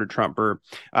 6 under Trump,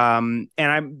 and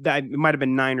it might have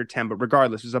been 9 or 10, but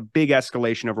regardless, it was a big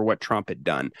escalation over what Trump had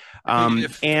done.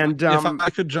 If I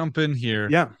could jump in here,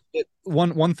 yeah.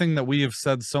 One thing that we have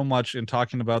said so much in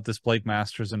talking about this Blake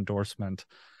Masters endorsement,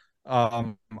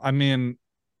 I mean,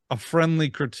 a friendly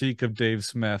critique of Dave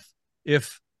Smith.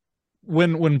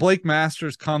 When Blake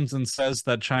Masters comes and says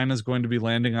that China is going to be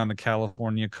landing on the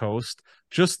California coast,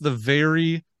 just the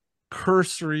very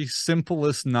cursory,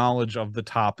 simplest knowledge of the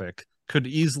topic could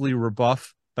easily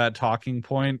rebuff that talking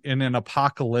point in an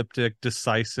apocalyptic,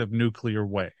 decisive nuclear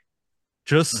way.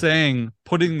 Just saying,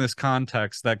 putting this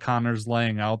context that Connor's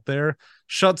laying out there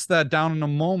shuts that down in a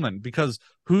moment, because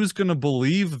who's going to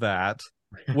believe that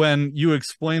when you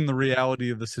explain the reality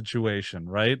of the situation,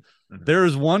 right? There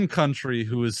is one country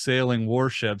who is sailing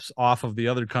warships off of the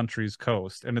other country's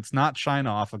coast, and it's not China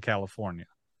off of California.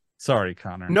 Sorry,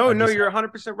 Connor. No, you're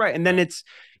 100% right. And then it's,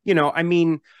 I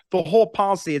mean, the whole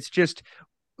policy, it's just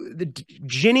the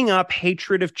ginning up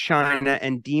hatred of China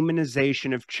and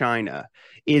demonization of China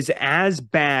is as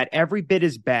bad, every bit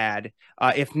as bad,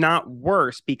 if not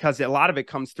worse, because a lot of it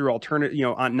comes through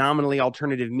nominally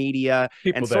alternative media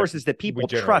and sources that people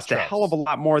trust a hell of a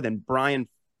lot more than Brian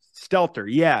Stelter.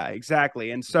 Yeah, exactly.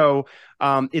 And so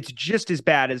it's just as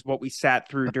bad as what we sat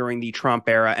through during the Trump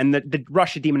era. And the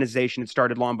Russia demonization had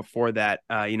started long before that.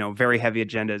 Very Heavy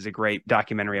Agenda is a great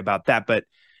documentary about that. But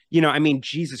I mean,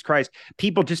 Jesus Christ,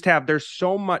 people just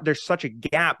there's such a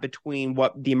gap between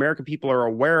what the American people are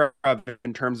aware of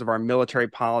in terms of our military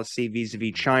policy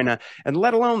vis-a-vis China, and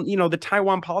let alone, the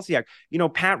Taiwan Policy Act.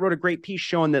 Pat wrote a great piece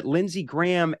showing that Lindsey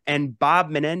Graham and Bob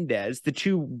Menendez,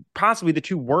 possibly the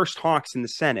two worst hawks in the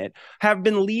Senate, have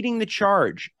been leading the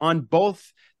charge on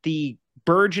both the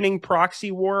burgeoning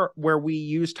proxy war where we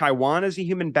use Taiwan as a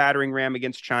human battering ram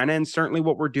against China, and certainly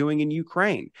what we're doing in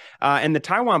Ukraine. And the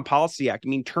Taiwan Policy Act,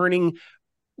 they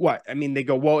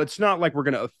go, well, it's not like we're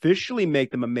going to officially make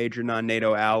them a major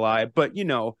non-NATO ally, but,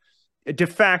 de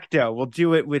facto, we'll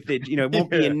do it with it, it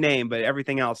won't be in name, but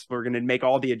everything else, we're going to make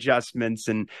all the adjustments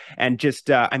and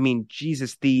just,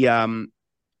 Jesus, the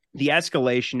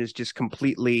escalation is just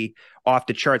completely off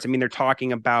the charts. They're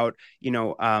talking about,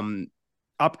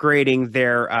 upgrading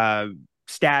their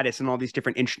status in all these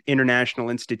different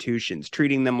international institutions,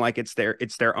 treating them like it's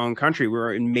their own country.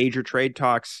 We're in major trade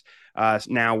talks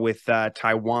now with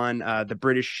Taiwan. The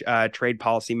British trade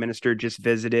policy minister just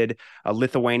visited.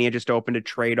 Lithuania just opened a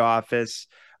trade office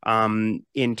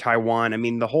in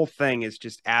Taiwan. The whole thing is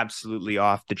just absolutely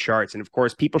off the charts. And of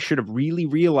course, people should have really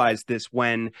realized this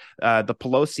when the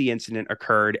Pelosi incident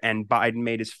occurred and Biden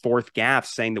made his fourth gaffe,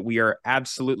 saying that we are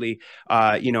absolutely,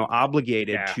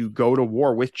 obligated to go to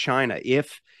war with China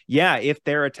if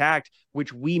they're attacked,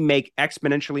 which we make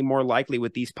exponentially more likely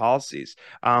with these policies.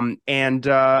 Again,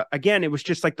 it was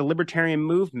just like the libertarian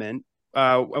movement,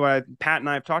 what Pat and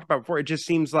I have talked about before. It just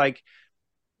seems like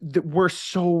we're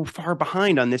so far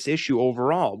behind on this issue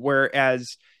overall,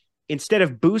 whereas instead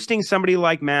of boosting somebody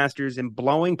like Masters and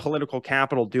blowing political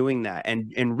capital doing that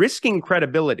and risking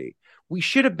credibility, we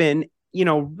should have been,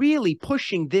 really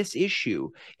pushing this issue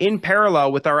in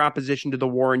parallel with our opposition to the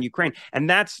war in Ukraine. And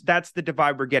that's the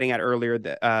divide we're getting at earlier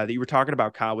that you were talking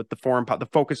about, Kyle, with the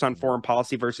focus on foreign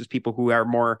policy versus people who are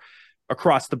more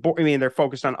across the board. They're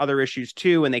focused on other issues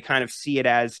too, and they kind of see it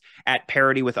as at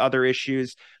parity with other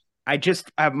issues.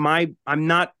 I'm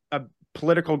not a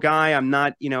political guy. I'm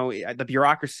not, the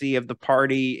bureaucracy of the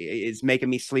party is making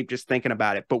me sleep just thinking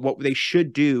about it. But what they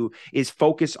should do is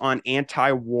focus on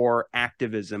anti-war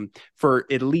activism for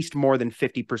at least more than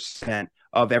 50%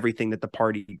 of everything that the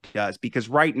party does. Because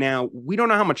right now, we don't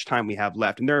know how much time we have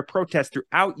left. And there are protests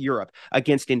throughout Europe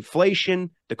against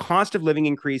inflation, the cost of living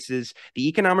increases, the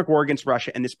economic war against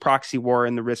Russia, and this proxy war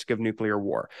and the risk of nuclear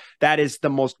war. That is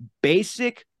the most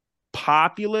basic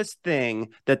populist thing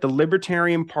that the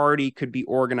Libertarian Party could be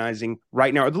organizing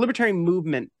right now, or the Libertarian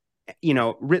movement,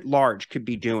 writ large could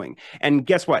be doing. And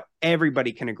guess what?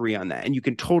 Everybody can agree on that. And you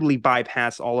can totally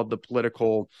bypass all of the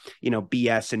political,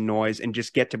 BS and noise and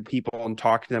just get to people and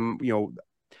talk to them,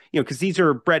 because these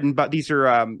are bread and butter. These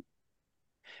are,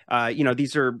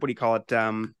 these are, what do you call it?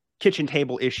 Kitchen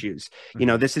table issues.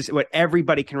 This is what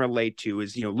everybody can relate to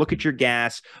is, look at your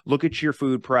gas, look at your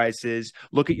food prices,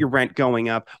 look at your rent going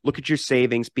up, look at your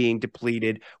savings being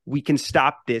depleted. We can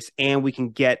stop this and we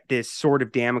can get this sword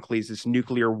of Damocles, this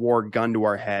nuclear war gun to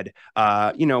our head.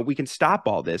 We can stop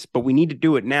all this, but we need to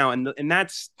do it now. And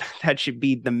that should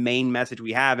be the main message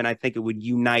we have. And I think it would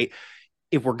unite.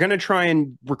 If we're going to try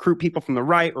and recruit people from the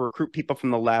right or recruit people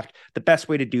from the left, the best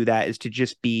way to do that is to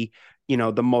just be,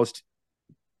 the most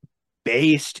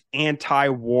based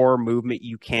anti-war movement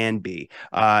you can be.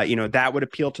 That would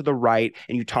appeal to the right.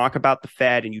 And you talk about the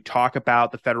Fed and you talk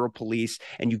about the federal police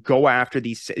and you go after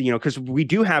these, because we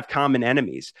do have common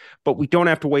enemies, but we don't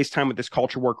have to waste time with this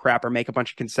culture war crap or make a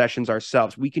bunch of concessions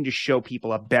ourselves. We can just show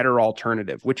people a better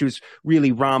alternative, which was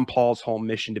really Ron Paul's whole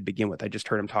mission to begin with. I just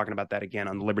heard him talking about that again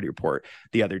on the Liberty Report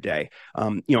the other day.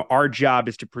 Our job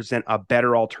is to present a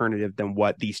better alternative than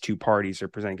what these two parties are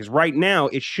presenting. Because right now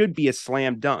it should be a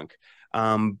slam dunk.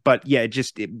 But yeah, I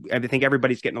think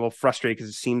everybody's getting a little frustrated because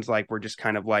it seems like we're just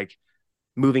kind of like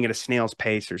moving at a snail's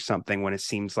pace or something when it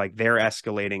seems like they're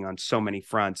escalating on so many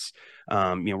fronts.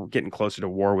 We're getting closer to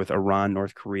war with Iran,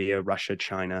 North Korea, Russia,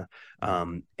 China.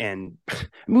 And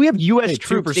we have U.S.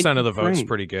 troops. 2% of the vote's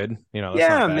pretty good. That's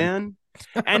yeah, not bad. man.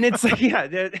 And it's like,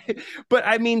 but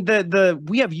I mean,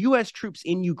 we have U.S. troops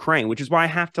in Ukraine, which is why I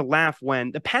have to laugh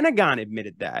when the Pentagon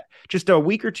admitted that just a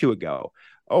week or two ago.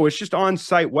 Oh, it's just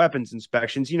on-site weapons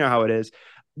inspections. You know how it is.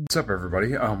 What's up,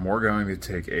 everybody? We're going to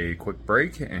take a quick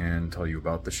break and tell you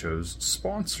about the show's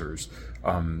sponsors.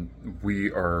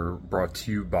 We are brought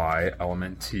to you by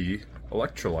LMNT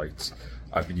Electrolytes.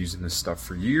 I've been using this stuff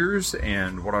for years,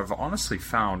 and what I've honestly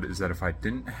found is that if I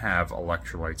didn't have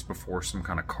electrolytes before some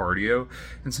kind of cardio,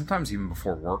 and sometimes even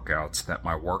before workouts, that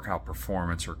my workout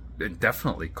performance, or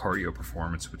definitely cardio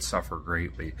performance, would suffer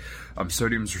greatly.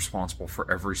 Sodium is responsible for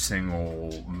every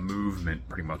single movement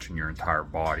pretty much in your entire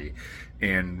body,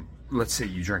 and let's say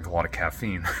you drink a lot of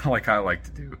caffeine, like I like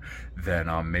to do, then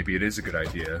maybe it is a good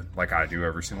idea, like I do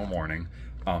every single morning,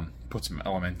 put some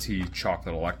LMNT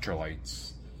chocolate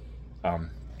electrolytes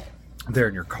there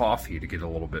in your coffee to get a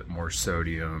little bit more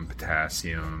sodium,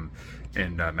 potassium,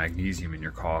 and magnesium in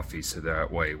your coffee, so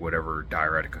that way whatever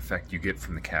diuretic effect you get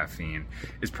from the caffeine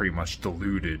is pretty much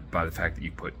diluted by the fact that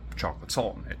you put chocolate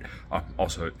salt in it.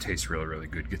 Also, it tastes really, really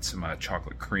good. Get some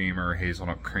chocolate cream or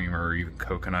hazelnut cream or even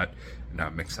coconut,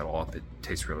 and mix that all up. It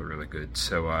tastes really, really good.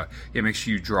 So make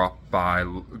sure you drop by,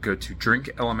 go to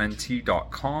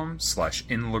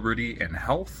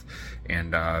drinklmnt.com/inlibertyandhealth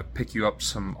and pick you up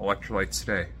some electrolytes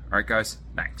today. All right, guys,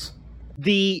 thanks.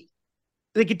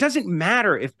 It doesn't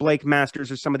matter if Blake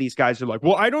Masters or some of these guys are like,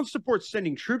 well, I don't support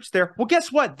sending troops there. Well,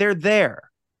 guess what? They're there.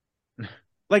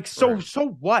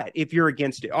 So what if you're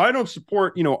against it? I don't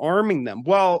support, arming them.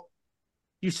 Well,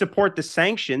 you support the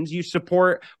sanctions. You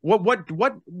support what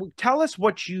tell us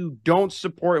what you don't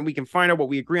support, and we can find out what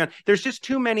we agree on. There's just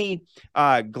too many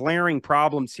glaring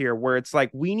problems here where it's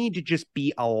like we need to just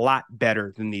be a lot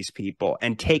better than these people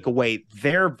and take away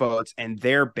their votes and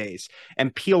their base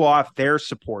and peel off their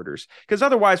supporters, because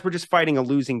otherwise we're just fighting a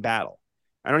losing battle.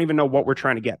 I don't even know what we're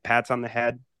trying to get. Pats on the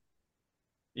head.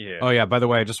 Yeah. Oh yeah. By the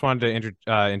way, I just wanted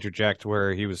to interject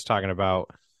where he was talking about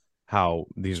how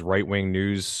these right-wing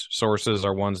news sources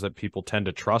are ones that people tend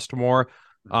to trust more.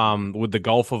 With the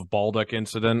Gulf of Baldock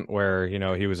incident where,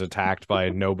 he was attacked by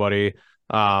nobody.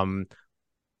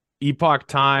 Epoch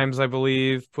Times, I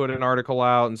believe, put an article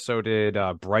out, and so did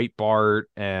Breitbart,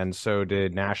 and so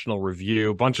did National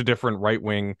Review. A bunch of different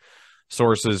right-wing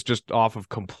sources just off of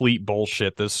complete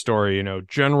bullshit. This story,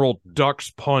 General Duck's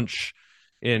punch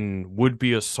in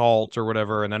would-be assault or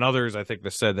whatever. And then others, I think, they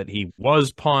said that he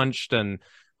was punched. And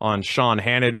on Sean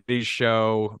Hannity's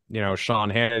show,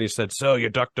 Sean Hannity said, so you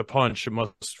ducked a punch. It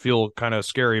must feel kind of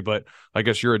scary, but I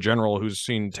guess you're a general who's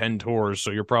seen 10 tours,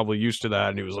 so you're probably used to that.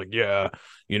 And he was like, yeah,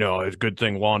 it's a good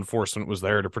thing law enforcement was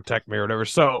there to protect me or whatever.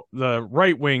 So the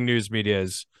right-wing news media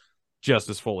is just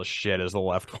as full of shit as the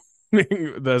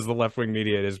left-wing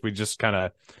media is. We just kind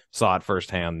of saw it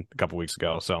firsthand a couple weeks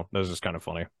ago. So that was just kind of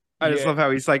funny. I just love how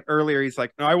he's like, earlier, he's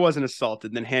like, no, I wasn't assaulted.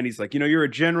 And then Handy's like, you're a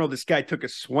general. This guy took a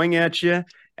swing at you.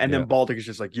 And then Baltic is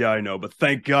just like, yeah, I know. But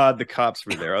thank God the cops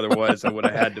were there. Otherwise, I would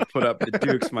have had to put up the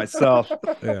dukes myself.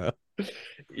 Yeah.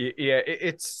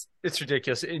 It's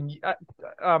ridiculous. And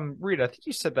Rita, I think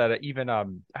you said that even I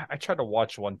tried to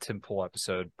watch one Tim Pool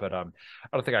episode, but I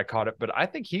don't think I caught it. But I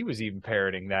think he was even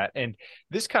parroting that. And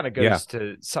this kind of goes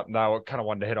to something that I kind of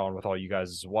wanted to hit on with all you guys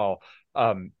as well.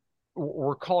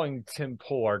 We're calling Tim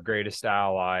Pool our greatest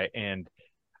ally, and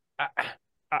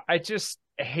I just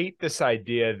hate this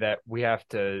idea that we have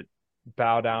to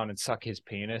bow down and suck his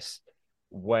penis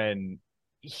when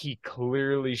he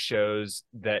clearly shows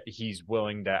that he's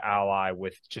willing to ally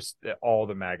with just all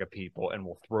the MAGA people and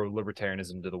will throw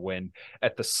libertarianism to the wind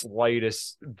at the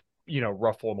slightest,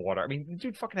 ruffle in the water. I mean, the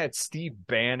dude fucking had Steve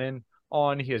Bannon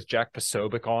on. He has Jack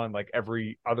Posobiec on like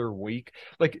every other week.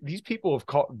 Like, these people have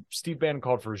Steve Bannon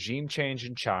called for regime change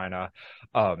in China.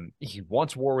 He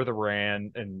wants war with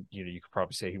Iran, and you could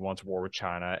probably say he wants war with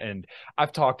China. And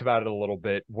I've talked about it a little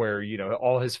bit where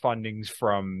all his funding's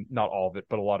from, not all of it,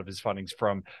 but a lot of his funding's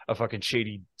from a fucking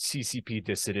shady CCP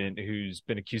dissident who's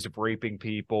been accused of raping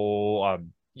people,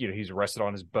 he's arrested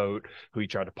on his boat, who he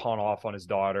tried to pawn off on his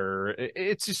daughter.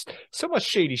 It's just so much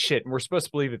shady shit. And we're supposed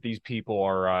to believe that these people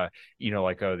are,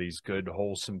 these good,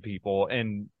 wholesome people.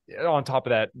 And on top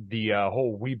of that, the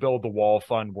whole We Build the Wall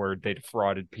fund where they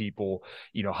defrauded people,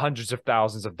 hundreds of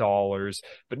thousands of dollars,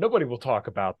 but nobody will talk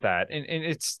about that. And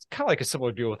it's kind of like a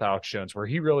similar deal with Alex Jones, where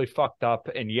he really fucked up.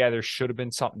 And yeah, there should have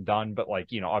been something done, but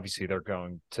obviously they're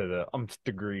going to the nth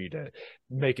degree to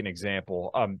make an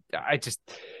example.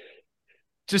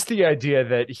 Just the idea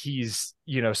that he's,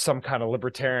 some kind of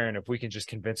libertarian, if we can just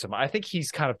convince him. I think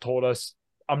he's kind of told us,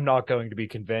 I'm not going to be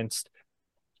convinced,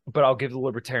 but I'll give the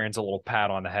libertarians a little pat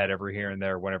on the head every here and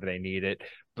there whenever they need it.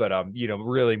 But,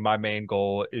 really my main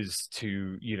goal is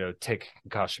to, take a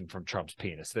concussion from Trump's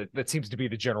penis. That seems to be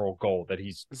the general goal that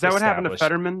he's Is that what happened to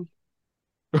Fetterman?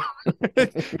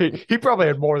 He probably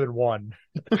had more than one.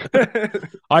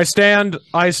 I stand.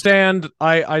 I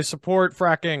support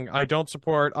fracking. I don't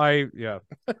support.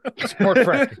 Support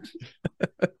fracking.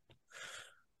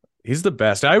 He's the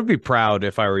best. I would be proud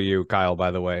if I were you, Kyle.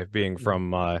 By the way, being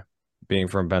from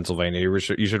Pennsylvania, you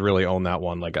should really own that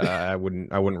one. Like I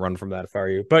wouldn't run from that if I were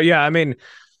you. But yeah, I mean,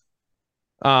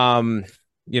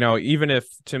 even if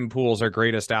Tim Pool's our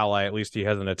greatest ally, at least he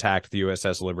hasn't attacked the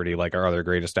USS Liberty like our other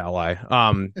greatest ally.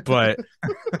 But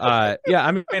yeah,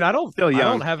 I mean, I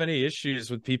don't have any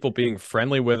issues with people being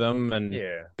friendly with him and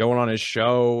going on his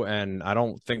show, and I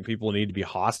don't think people need to be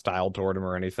hostile toward him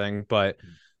or anything. But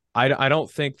I don't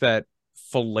think that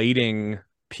filleting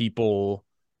people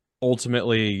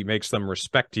ultimately makes them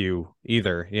respect you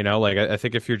either. I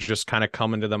think if you're just kind of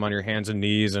coming to them on your hands and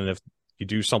knees, and if you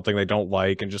do something they don't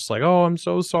like and just like, oh, I'm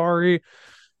so sorry,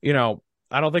 I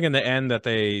don't think in the end that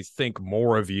they think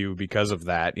more of you because of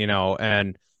that,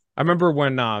 And I remember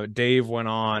when Dave went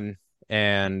on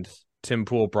and Tim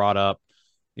Pool brought up,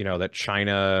 that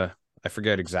China, I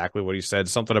forget exactly what he said,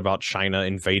 something about China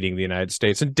invading the United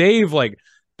States, and Dave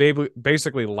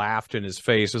basically laughed in his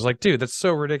face. It was like, dude, that's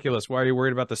so ridiculous. Why are you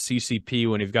worried about the CCP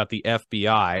when you've got the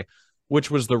FBI? Which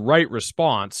was the right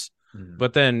response.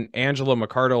 But then Angela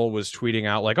McArdle was tweeting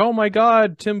out like, oh my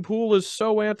God, Tim Pool is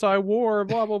so anti-war,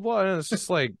 blah, blah, blah. And it's just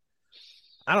like,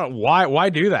 I don't know why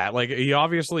do that? Like, he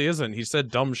obviously isn't. He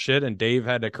said dumb shit and Dave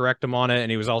had to correct him on it.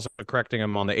 And he was also correcting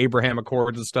him on the Abraham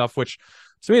Accords and stuff, which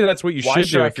to me, that's what you should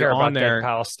do if you're on there.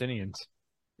 Palestinians.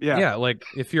 Yeah. Like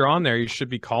if you're on there, you should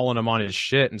be calling him on his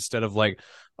shit instead of like,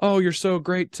 oh, you're so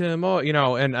great, Tim. Oh,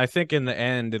 and I think in the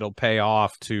end, it'll pay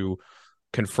off to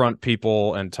confront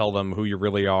people and tell them who you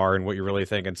really are and what you really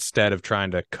think, instead of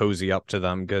trying to cozy up to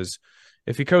them. Because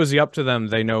if you cozy up to them,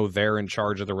 they know they're in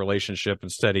charge of the relationship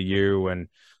instead of you. And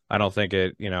I don't think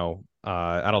it,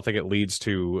 I don't think it leads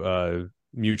to a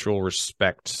mutual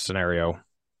respect scenario.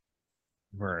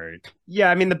 Right.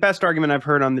 Yeah. I mean, the best argument I've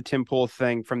heard on the Tim Pool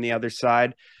thing from the other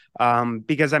side,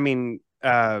 because I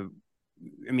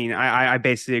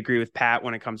basically agree with Pat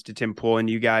when it comes to Tim Pool and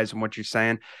you guys and what you're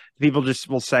saying. People just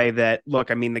will say that,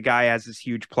 look, I mean, the guy has this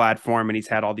huge platform and he's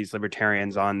had all these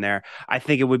libertarians on there. I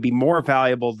think it would be more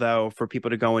valuable, though, for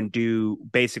people to go and do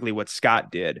basically what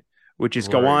Scott did, which is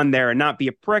go on there and not be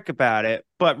a prick about it,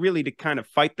 but really to kind of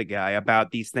fight the guy about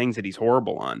these things that he's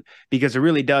horrible on, because it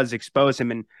really does expose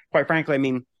him. And quite frankly, I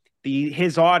mean,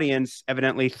 his audience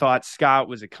evidently thought Scott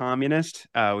was a communist,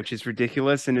 which is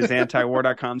ridiculous in his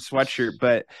antiwar.com sweatshirt.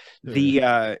 But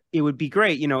it would be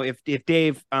great, if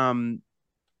Dave,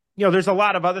 there's a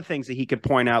lot of other things that he could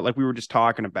point out, like we were just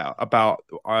talking about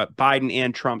Biden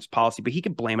and Trump's policy, but he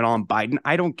could blame it all on Biden.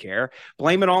 I don't care.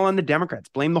 Blame it all on the Democrats.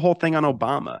 Blame the whole thing on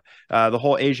Obama, the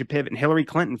whole Asia pivot, and Hillary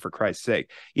Clinton, for Christ's sake.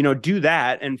 Do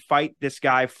that and fight this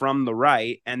guy from the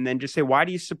right, and then just say, why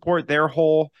do you support their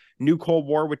whole new Cold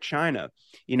War with China?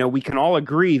 We can all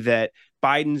agree that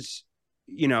Biden's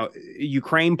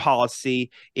Ukraine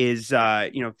policy is,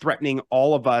 threatening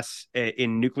all of us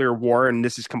in nuclear war. And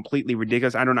this is completely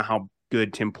ridiculous. I don't know how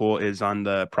good Tim Pool is on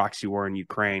the proxy war in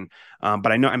Ukraine.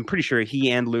 But I'm pretty sure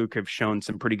he and Luke have shown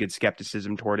some pretty good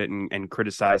skepticism toward it and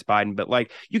criticized Biden. But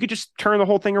like, you could just turn the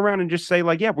whole thing around and just say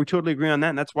like, yeah, we totally agree on that.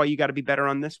 And that's why you got to be better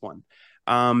on this one.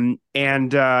 And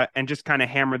just kind of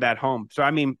hammer that home. So,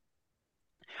 I mean,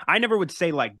 I never would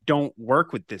say like, don't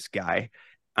work with this guy.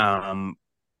 But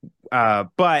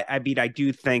I mean, I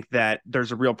do think that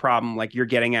there's a real problem, like you're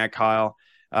getting at, Kyle,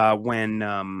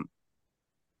 when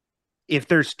if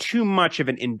there's too much of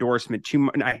an endorsement,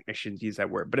 I shouldn't use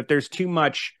that word, but if there's too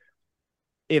much,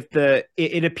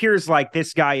 it appears like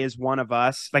this guy is one of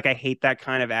us. Like, I hate that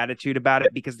kind of attitude about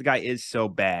it, because the guy is so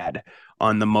bad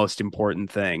on the most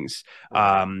important things,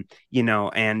 and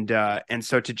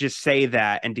so to just say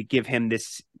that and to give him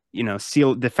this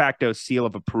de facto seal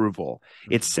of approval.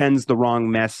 It sends the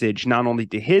wrong message, not only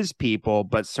to his people,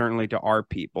 but certainly to our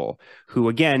people who,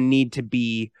 again, need to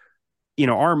be,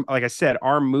 like I said,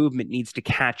 our movement needs to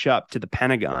catch up to the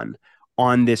Pentagon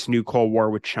on this new Cold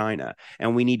War with China.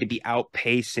 And we need to be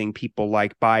outpacing people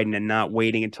like Biden and not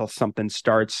waiting until something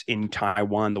starts in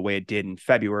Taiwan the way it did in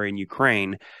February in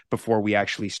Ukraine before we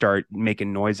actually start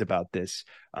making noise about this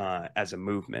as a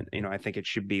movement. I think it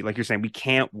should be, like you're saying, we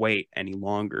can't wait any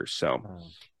longer. So,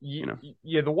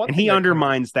 the one and he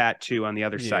undermines that too on the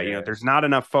other side. There's not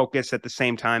enough focus at the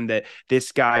same time that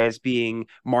this guy is being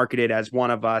marketed as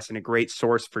one of us and a great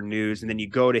source for news. And then you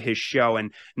go to his show,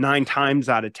 and 9 times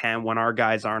out of 10, when our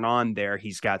guys aren't on there,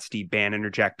 he's got Steve Bannon or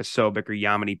Jack Posobiec or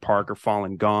Yamini Park or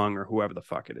Falun Gong or whoever the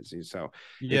fuck it is. So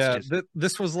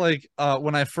this was like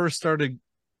when I first started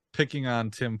picking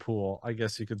on Tim Pool, I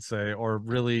guess you could say, or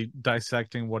really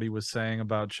dissecting what he was saying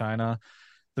about China.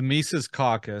 The Mises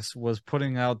Caucus was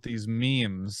putting out these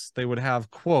memes. They would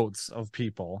have quotes of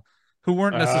people who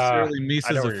weren't necessarily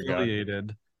Mises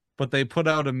affiliated, but they put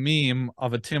out a meme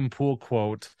of a Tim Pool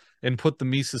quote and put the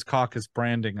Mises Caucus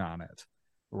branding on it.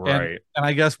 Right. And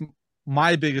I guess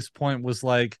my biggest point was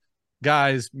like,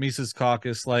 guys, Mises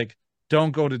Caucus, like,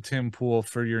 don't go to Tim Pool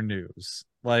for your news.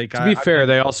 Like, to be fair,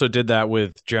 they also did that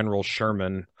with General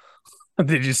Sherman.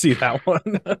 Did you see that one?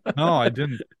 No, I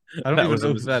didn't. I don't even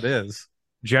know who that is.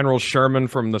 General Sherman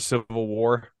from the Civil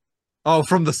War. Oh,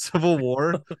 from the Civil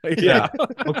War? Yeah.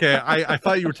 Okay, I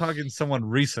thought you were talking someone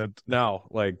recent. No,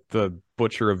 like the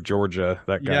Butcher of Georgia,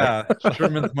 that guy. Yeah,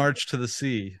 Sherman's March to the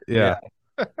Sea. Yeah.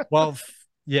 Well,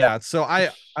 yeah. So I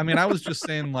mean, I was just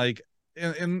saying, like,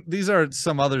 and these are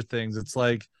some other things. It's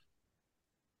like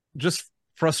just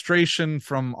frustration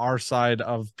from our side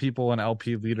of people in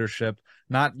LP leadership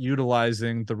not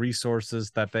utilizing the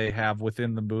resources that they have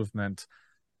within the movement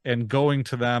and going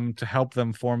to them to help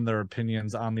them form their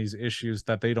opinions on these issues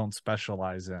that they don't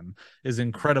specialize in is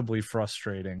incredibly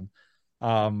frustrating.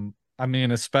 I mean,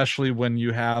 especially when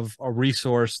you have a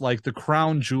resource like the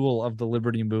crown jewel of the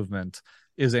liberty movement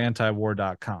is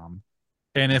antiwar.com.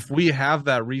 And if we have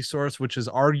that resource, which is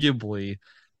arguably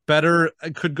better,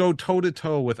 could go toe to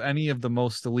toe with any of the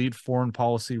most elite foreign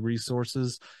policy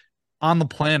resources on the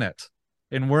planet,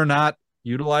 and we're not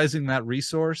utilizing that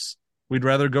resource, we'd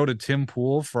rather go to Tim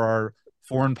Pool for our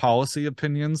foreign policy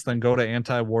opinions than go to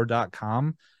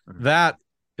antiwar.com. That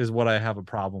is what I have a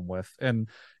problem with. And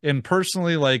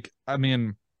personally, like, I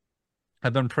mean,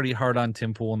 I've been pretty hard on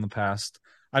Tim Pool in the past.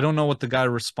 I don't know what the guy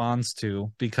responds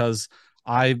to, because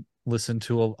I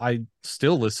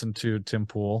still listen to Tim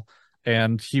Pool.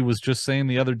 And he was just saying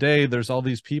the other day, there's all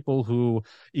these people who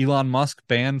Elon Musk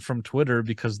banned from Twitter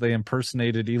because they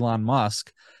impersonated Elon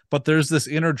Musk. But there's this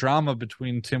inner drama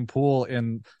between Tim Pool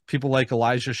and people like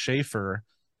Elijah Schaffer,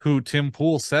 who Tim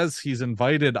Pool says he's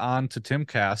invited on to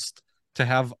Timcast to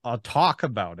have a talk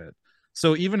about it.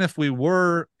 So even if we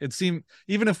were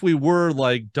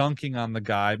like dunking on the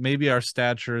guy, maybe our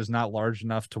stature is not large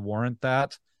enough to warrant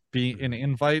that be an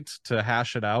invite to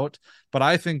hash it out. But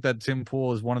I think that Tim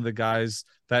Pool is one of the guys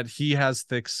that he has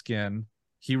thick skin.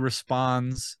 He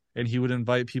responds, and he would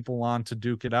invite people on to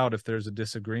duke it out if there's a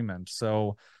disagreement.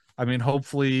 So, I mean,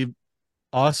 hopefully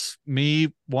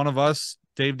one of us,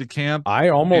 Dave DeCamp. I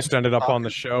almost ended up on the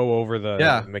show over the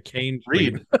McCain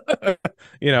Reed,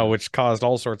 which caused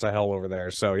all sorts of hell over there.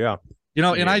 So, yeah.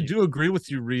 And I do agree with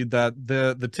you, Reed, that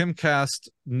the Timcast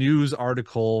news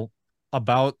article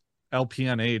about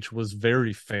LPNH was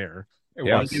very fair. It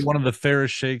was one of the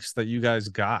fairest shakes that you guys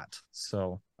got.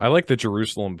 So I like the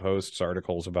Jerusalem Post's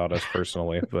articles about us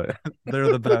personally, but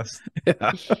they're the best.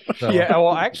 Yeah.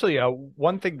 Well, actually,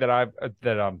 one thing that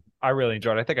I really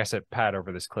enjoyed, I think I said Pat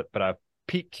over this clip, but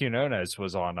Pete Quinones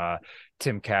was on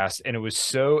Timcast, and it was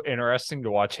so interesting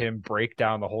to watch him break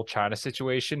down the whole China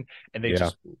situation, and they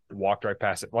just walked right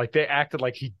past it. Like, they acted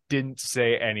like he didn't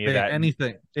say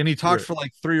anything. And he talked for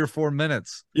like 3 or 4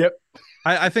 minutes. Yep.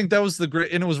 I think that was and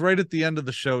it was right at the end of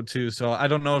the show too. So I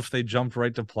don't know if they jumped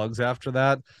right to plugs after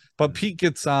that, but Pete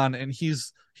gets on, and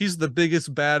he's the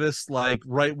biggest, baddest, like,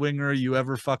 right winger you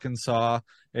ever fucking saw.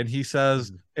 And he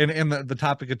says, and the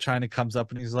topic of China comes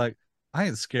up, and he's like, I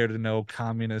ain't scared of no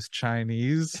communist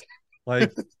Chinese.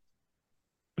 Like,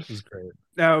 it was great.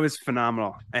 No, it was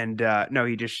phenomenal. And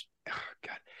he just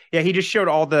showed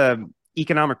all the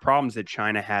economic problems that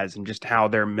China has, and just how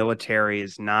their military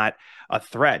is not a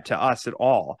threat to us at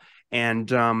all. And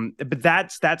but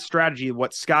that's that strategy,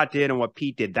 what Scott did and what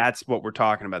Pete did. That's what we're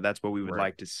talking about. That's what we would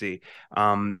like to see.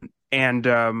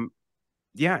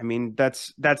 Yeah, I mean,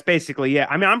 that's basically it.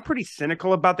 I mean, I'm pretty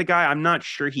cynical about the guy. I'm not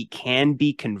sure he can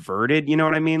be converted. You know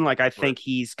what I mean? Like, I think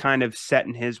he's kind of set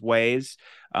in his ways.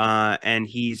 and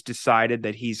he's decided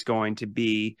that he's going to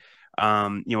be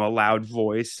a loud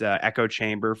voice, echo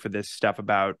chamber for this stuff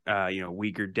about,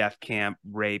 Uyghur death camp,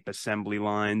 rape, assembly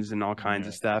lines, and all kinds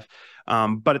of stuff.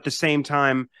 But at the same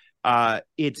time,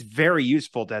 it's very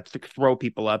useful to throw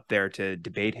people up there to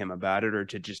debate him about it or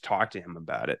to just talk to him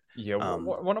about it. Yeah,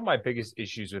 one of my biggest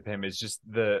issues with him is just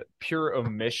the pure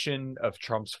omission of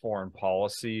Trump's foreign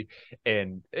policy,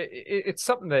 and it's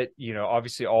something that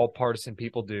obviously all partisan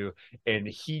people do, and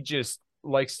he just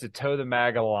likes to toe the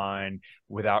MAGA line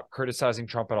without criticizing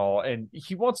Trump at all, and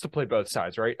he wants to play both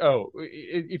sides, right? Oh,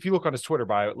 if you look on his Twitter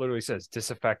bio, it literally says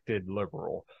disaffected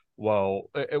liberal. Well,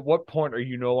 at what point are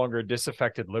you no longer a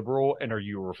disaffected liberal and are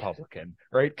you a Republican,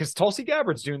 right? Because Tulsi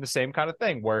Gabbard's doing the same kind of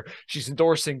thing where she's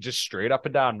endorsing just straight up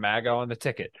and down MAGA on the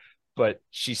ticket, but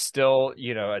she's still,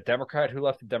 a Democrat who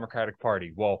left the Democratic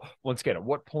Party. Well, once again, at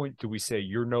what point do we say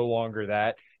you're no longer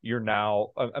that? You're now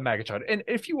a MAGA child. And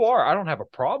if you are, I don't have a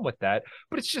problem with that,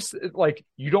 but it's just like,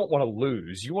 you don't want to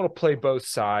lose. You want to play both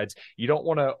sides. You don't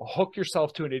want to hook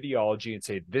yourself to an ideology and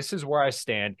say, this is where I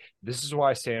stand. This is what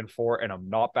I stand for. And I'm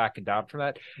not backing down from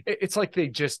that. It's like they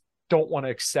just don't want to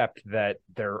accept that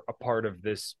they're a part of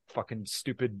this fucking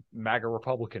stupid MAGA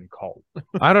Republican cult.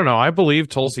 I don't know. I believe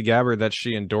Tulsi Gabbard that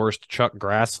she endorsed Chuck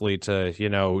Grassley to,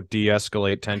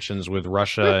 de-escalate tensions with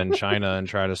Russia and China and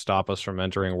try to stop us from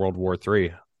entering World War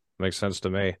III. Makes sense to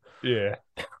me. Yeah,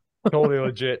 totally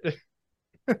legit.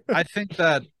 I think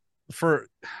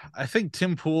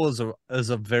Tim Pool is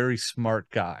a very smart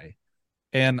guy,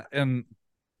 and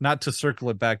not to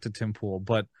circle it back to Tim Pool,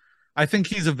 but I think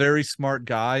he's a very smart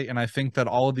guy, and I think that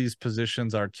all of these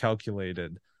positions are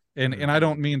calculated, and I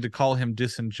don't mean to call him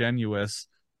disingenuous.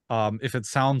 If it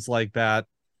sounds like that,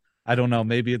 I don't know.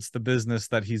 Maybe it's the business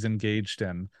that he's engaged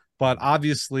in, but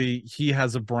obviously he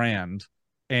has a brand.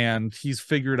 And he's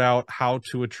figured out how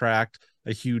to attract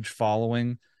a huge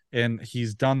following. And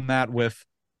he's done that with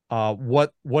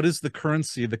what is the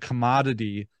currency, the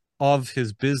commodity of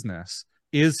his business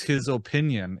is his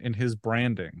opinion and his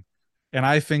branding. And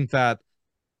I think that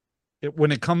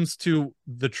when it comes to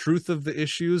the truth of the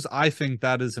issues, I think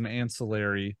that is an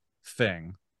ancillary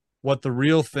thing. What the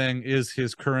real thing is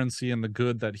his currency and the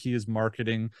good that he is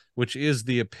marketing, which is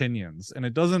the opinions. And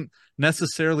it doesn't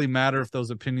necessarily matter if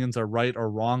those opinions are right or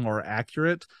wrong or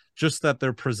accurate, just that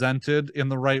they're presented in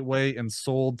the right way and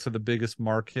sold to the biggest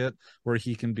market where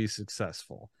he can be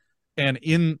successful. And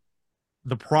in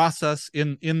the process,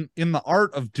 in the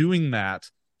art of doing that,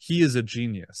 he is a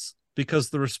genius because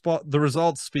the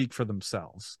results speak for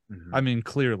themselves. Mm-hmm. I mean,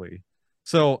 clearly.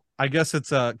 So I guess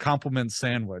it's a compliment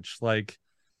sandwich. Like,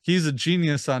 he's a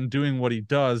genius on doing what he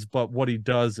does, but what he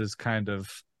does is kind of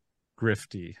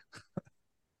grifty.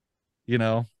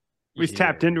 He's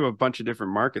tapped into a bunch of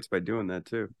different markets by doing that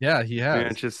too. Yeah, he has. I mean,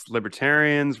 it's just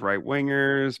libertarians, right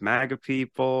wingers, MAGA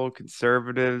people,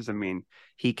 conservatives. I mean,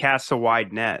 he casts a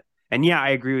wide net. And yeah, I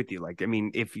agree with you. Like, I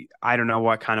mean, I don't know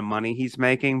what kind of money he's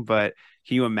making, but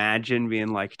can you imagine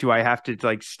being like, do I have to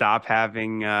like stop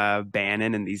having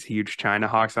Bannon and these huge China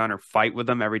hawks on or fight with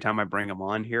them every time I bring them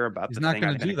on here about the thing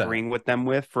I've been agreeing with them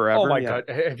with forever? Oh my God.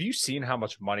 Have you seen how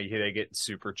much money they get in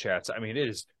super chats? I mean, it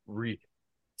is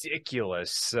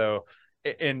ridiculous. So,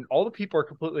 and all the people are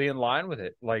completely in line with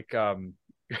it. Like,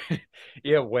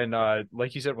 yeah, when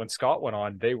like you said, when Scott went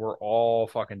on, they were all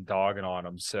fucking dogging on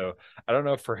him. So I don't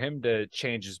know, for him to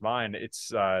change his mind,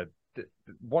 it's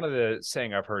one of the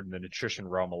saying I've heard in the nutrition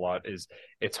realm a lot is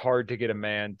it's hard to get a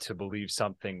man to believe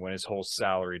something when his whole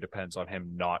salary depends on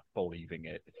him not believing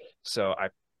it. So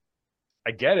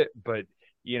I get it, but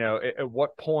at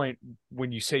what point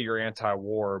when you say you're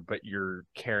anti-war, but you're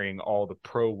carrying all the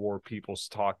pro-war people's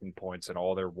talking points and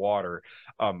all their water,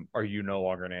 are you no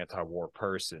longer an anti-war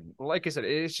person? Like I said,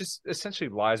 it's just essentially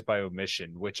lies by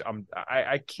omission, which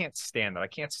I can't stand that. I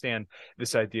can't stand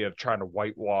this idea of trying to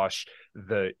whitewash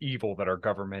the evil that our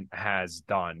government has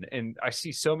done. And I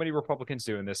see so many Republicans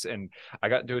doing this, and I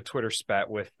got into a Twitter spat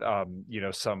with,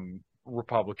 some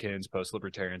Republicans,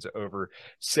 post-libertarians over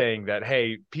saying that,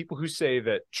 hey, people who say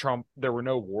that there were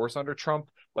no wars under Trump,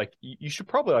 like you should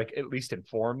probably like at least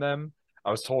inform them. I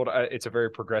was told it's a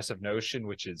very progressive notion,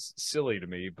 which is silly to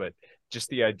me, but just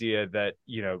the idea that,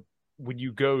 when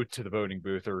you go to the voting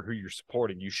booth or who you're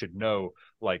supporting, you should know,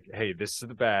 like, hey, this is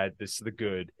the bad, this is the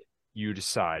good. You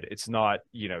decide. It's not,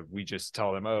 we just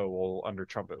tell them, oh, well, under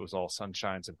Trump, it was all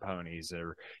sunshines and ponies,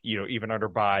 or, even under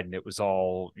Biden, it was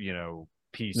all,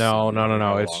 peace. No.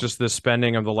 It's just the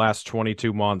spending of the last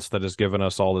 22 months that has given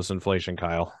us all this inflation,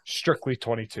 Kyle. Strictly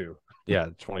 22. Yeah,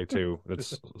 22.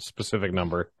 That's a specific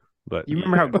number. But you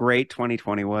remember how great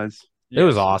 2020 was? It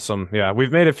was awesome. Yeah,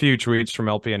 we've made a few tweets from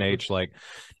LPNH like,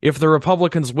 if the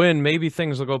Republicans win, maybe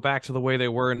things will go back to the way they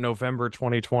were in November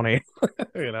 2020.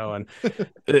 And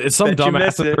it's some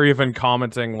dumbass are even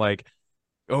commenting like,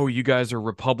 oh, you guys are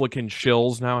Republican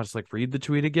shills now. It's like, read the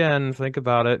tweet again, think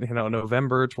about it.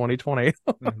 November 2020.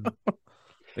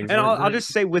 And I'll just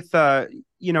say with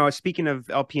speaking of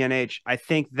LPNH, I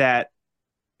think that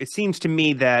it seems to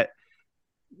me that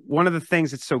one of the things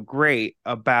that's so great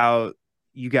about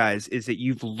you guys is that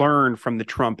you've learned from the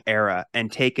Trump era and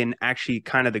taken actually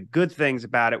kind of the good things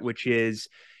about it, which is,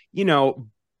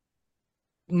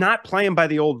 not playing by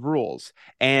the old rules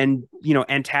and,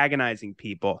 antagonizing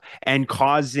people and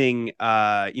causing,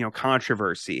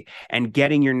 controversy and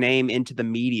getting your name into the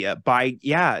media by,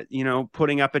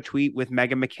 putting up a tweet with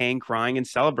Meghan McCain crying and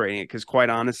celebrating it. Cause quite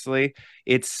honestly,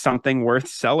 it's something worth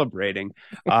celebrating.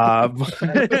 Amen.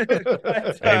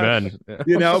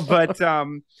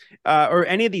 Or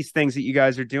any of these things that you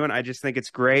guys are doing, I just think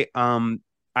it's great.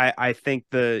 I think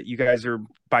you guys are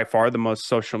by far the most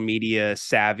social media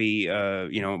savvy,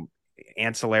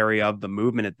 ancillary of the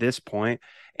movement at this point.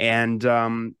 And,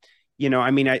 I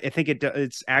think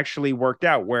it's actually worked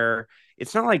out where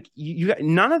it's not like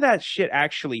none of that shit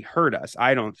actually hurt us,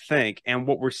 I don't think. And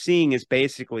what we're seeing is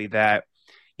basically that,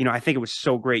 I think it was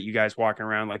so great you guys walking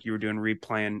around like you were doing,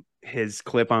 replaying his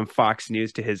clip on Fox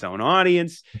News to his own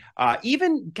audience.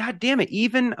 Even, God damn it,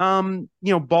 even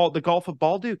the Gulf of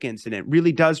Balduke incident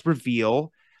really does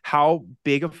reveal how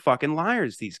big of fucking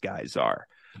liars these guys are.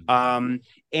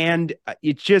 And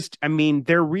it's just,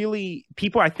 they're really,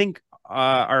 people I think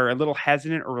are a little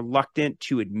hesitant or reluctant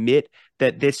to admit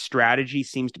that this strategy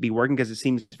seems to be working because it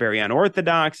seems very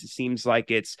unorthodox. It seems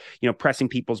like it's, pressing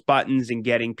people's buttons and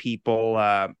getting people,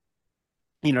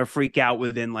 freak out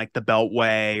within like the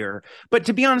Beltway but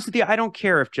to be honest with you, I don't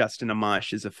care if Justin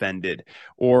Amash is offended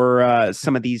or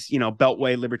some of these,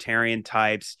 Beltway libertarian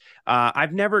types.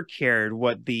 I've never cared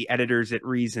what the editors at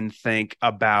Reason think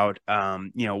about,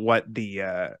 what the,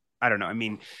 I don't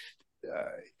know.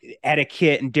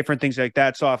 Etiquette and different things like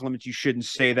that's off limits. You shouldn't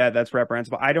say that. That's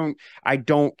reprehensible. I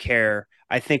don't care.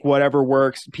 I think whatever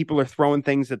works. People are throwing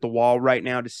things at the wall right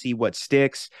now to see what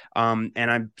sticks. And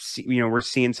we're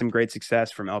seeing some great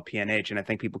success from LPNH, and I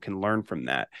think people can learn from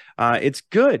that. It's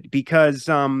good because,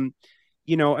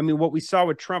 what we saw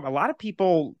with Trump, a lot of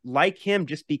people like him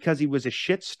just because he was a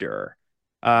shit stirrer.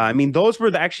 Those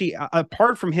were actually,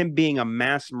 apart from him being a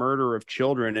mass murderer of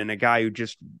children and a guy who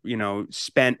just,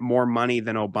 spent more money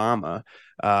than Obama,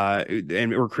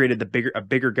 or created a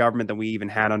bigger government than we even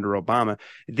had under Obama.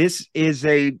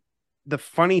 The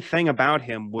funny thing about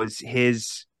him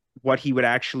was what he would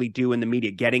actually do in the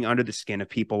media, getting under the skin of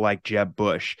people like Jeb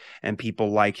Bush and people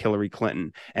like Hillary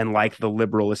Clinton and like the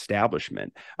liberal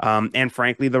establishment. And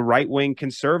frankly, the right-wing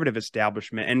conservative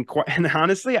establishment. And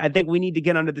honestly, I think we need to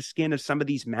get under the skin of some of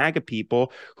these MAGA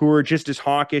people who are just as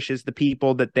hawkish as the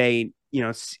people that they,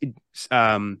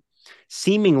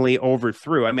 seemingly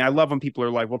overthrew. I love when people are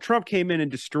like, well, Trump came in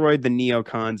and destroyed the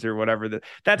neocons or whatever.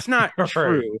 That's not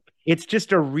true. It's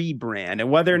just a rebrand. And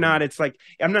whether or not it's like,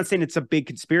 I'm not saying it's a big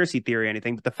conspiracy theory or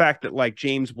anything, but the fact that like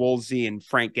James Woolsey and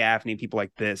Frank Gaffney, people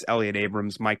like this, Elliot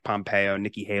Abrams, Mike Pompeo,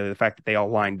 Nikki Haley, the fact that they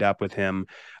all lined up with him,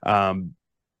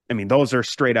 those are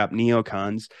straight up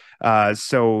neocons.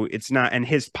 So it's not, and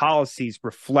his policies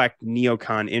reflect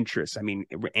neocon interests.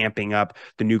 Amping up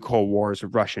the new Cold Wars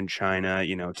with Russia and China,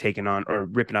 taking on or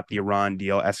ripping up the Iran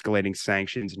deal, escalating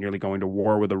sanctions, and nearly going to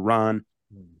war with Iran.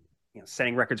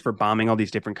 Setting records for bombing all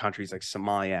these different countries like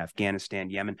Somalia, Afghanistan,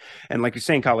 Yemen. And like you're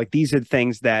saying, Kyle, like these are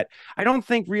things that I don't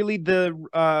think really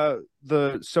the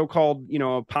so-called,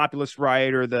 populist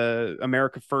right or the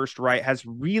America First right has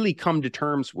really come to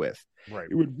terms with. Right.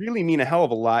 It would really mean a hell of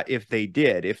a lot if they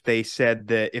did, if they said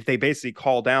that, if they basically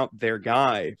called out their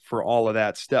guy for all of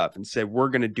that stuff and said, we're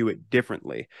going to do it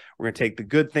differently. We're going to take the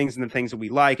good things and the things that we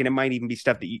like. And it might even be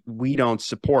stuff that we don't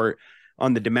support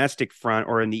on the domestic front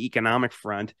or in the economic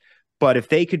front. But if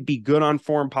they could be good on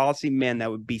foreign policy, man,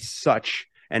 that would be such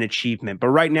an achievement. But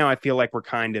right now, I feel like we're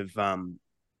kind of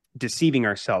deceiving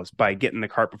ourselves by getting the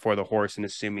cart before the horse and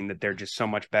assuming that they're just so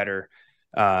much better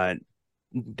than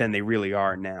they really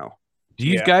are now. Do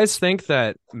you guys think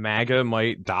that MAGA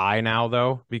might die now,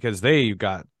 though? Because they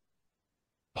got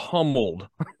pummeled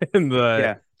in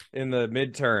the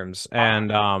midterms.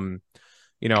 And,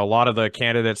 a lot of the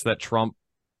candidates that Trump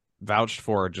vouched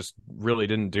for just really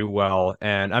didn't do well.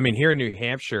 And here in New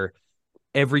Hampshire,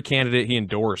 every candidate he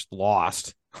endorsed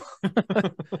lost.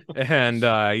 And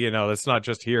that's not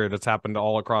just here, that's happened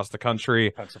all across the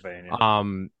country. Pennsylvania.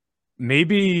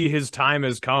 Maybe his time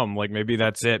has come. Like maybe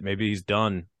that's it. Maybe he's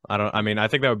done. I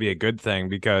think that would be a good thing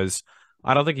because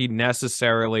I don't think he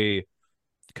necessarily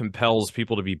compels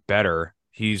people to be better.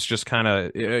 He's just kind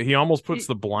of he almost puts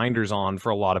the blinders on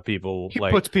for a lot of people. He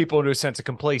like puts people into a sense of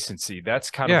complacency.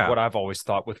 That's kind Yeah. of what I've always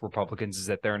thought with Republicans, is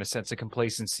that they're in a sense of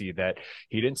complacency, that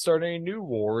he didn't start any new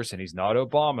wars and he's not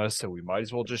Obama, so we might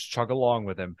as well just chug along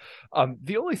with him.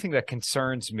 The only thing that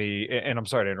concerns me, and I'm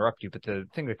sorry to interrupt you, but the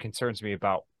thing that concerns me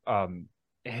about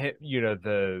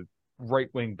the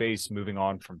right-wing base moving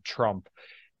on from Trump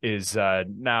is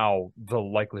now the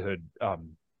likelihood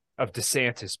of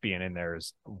DeSantis being in there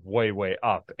is way, way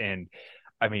up. And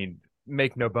I mean,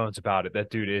 make no bones about it,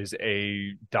 that dude is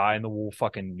a die-in-the-wool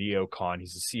fucking neocon.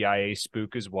 He's a CIA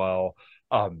spook as well.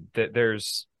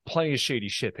 There's plenty of shady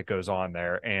shit that goes on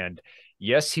there. And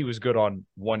yes, he was good on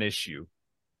one issue.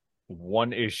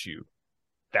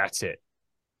 That's it.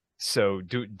 So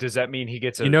does that mean he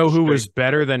gets a who was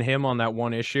better than him on that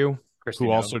one issue? Kristi Who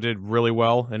also did really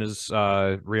well in his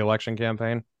re-election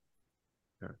campaign?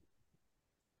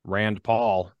 Rand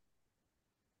Paul.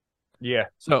 Yeah.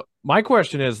 So my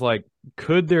question is, like,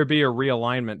 could there be a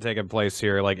realignment taking place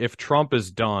here? Like, if Trump is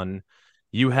done,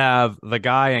 you have the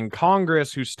guy in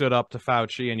Congress who stood up to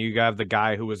Fauci, and you have the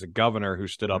guy who was a governor who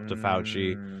stood up to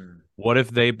Fauci. What if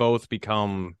they both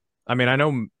become... I mean, I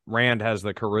know Rand has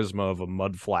the charisma of a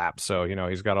mudflap, so,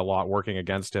 he's got a lot working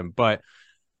against him. But,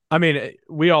 I mean,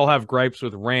 we all have gripes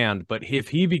with Rand, but if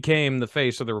he became the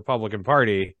face of the Republican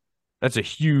Party... that's a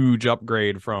huge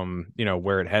upgrade from,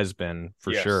 where it has been,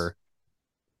 for sure.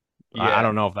 Yeah. I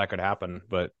don't know if that could happen,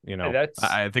 but,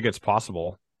 I think it's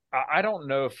possible. I don't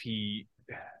know if he...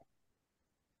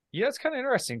 Yeah, it's kind of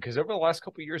interesting, because over the last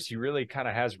couple of years, he really kind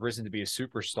of has risen to be a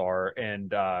superstar.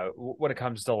 And when it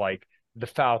comes to, like, the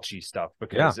Fauci stuff,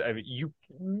 because I mean,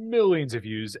 millions of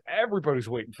views, everybody's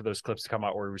waiting for those clips to come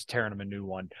out where he was tearing them a new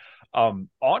one.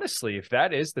 Honestly, if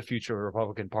that is the future of the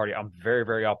Republican Party, I'm very,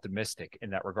 very optimistic in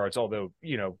that regards. Although,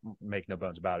 make no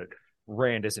bones about it,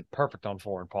 Rand isn't perfect on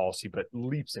foreign policy, but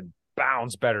leaps and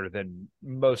bounds better than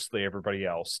mostly everybody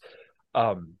else.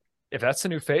 If that's the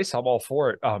new face, I'm all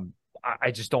for it.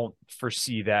 I just don't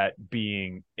foresee that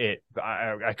being it.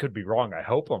 I could be wrong. I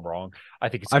hope I'm wrong.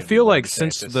 I feel like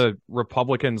since the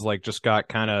Republicans just got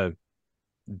kind of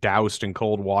doused in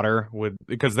cold water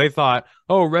because they thought,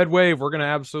 oh, red wave, we're going to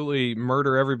absolutely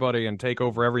murder everybody and take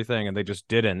over everything, and they just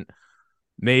didn't.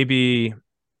 Maybe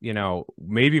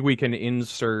we can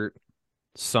insert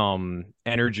some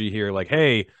energy here, like,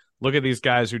 hey, look at these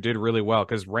guys who did really well,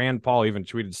 because Rand Paul even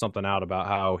tweeted something out about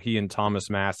how he and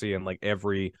Thomas Massie and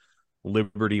every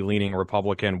liberty-leaning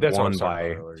Republican won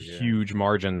by huge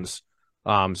margins.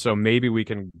 So maybe we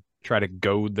can try to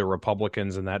goad the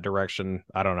Republicans in that direction.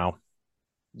 I don't know.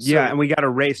 Yeah, and we got a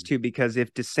race too, because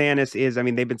if DeSantis is, I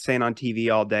mean, they've been saying on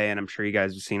TV all day, and I'm sure you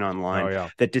guys have seen online,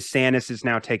 that DeSantis is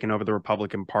now taking over the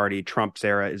Republican Party. Trump's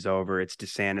era is over. It's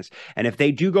DeSantis. And if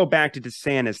they do go back to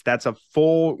DeSantis, that's a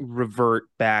full revert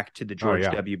back to the George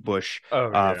W. Bush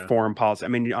foreign policy. I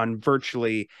mean, on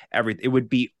virtually everything, it would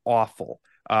be awful.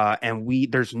 And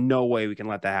there's no way we can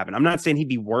let that happen. I'm not saying he'd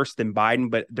be worse than Biden,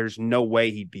 but there's no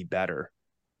way he'd be better.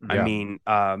 I mean,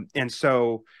 we're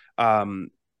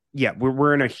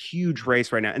in a huge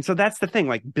race right now. And so that's the thing,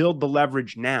 build the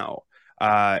leverage now.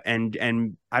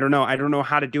 And I don't know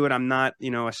how to do it. I'm not,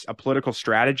 a political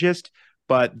strategist,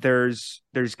 but there's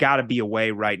got to be a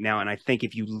way right now. And I think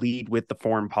if you lead with the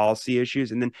foreign policy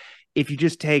issues, and then if you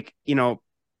just take, I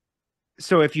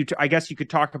guess you could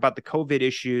talk about the COVID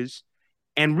issues.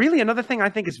 And really, another thing I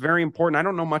think is very important, I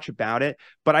don't know much about it,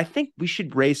 but I think we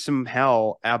should raise some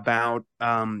hell about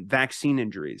vaccine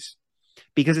injuries,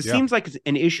 because it seems like it's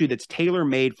an issue that's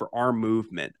tailor-made for our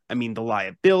movement. I mean, the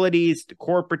liabilities, the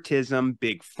corporatism,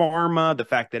 big pharma, the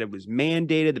fact that it was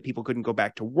mandated that people couldn't go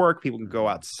back to work, people could go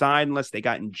outside unless they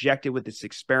got injected with this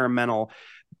experimental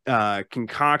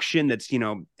concoction that's,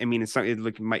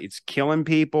 it's killing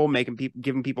people,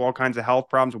 giving people all kinds of health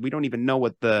problems. We don't even know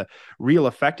what the real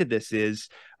effect of this is.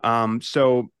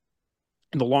 So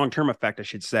the long-term effect, I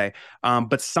should say.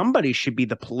 But somebody should be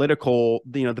the political,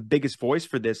 the biggest voice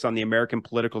for this on the American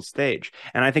political stage.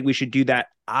 And I think we should do that,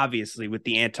 obviously, with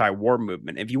the anti-war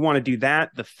movement. If you want to do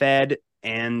that, the Fed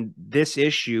and this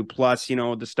issue, plus,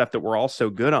 the stuff that we're all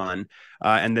so good on,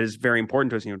 and that is very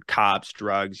important to us, cops,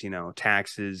 drugs,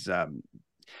 taxes,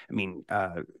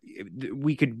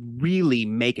 we could really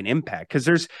make an impact, because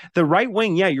there's the right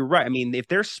wing. Yeah, you're right. I mean, if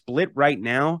they're split right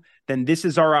now, then this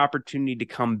is our opportunity to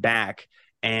come back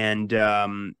and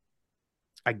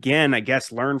again, I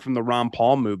guess, learn from the Ron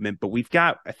Paul movement, but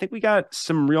I think we got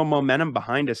some real momentum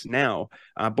behind us now,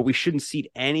 but we shouldn't cede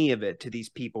any of it to these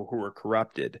people who are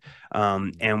corrupted.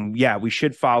 And yeah, we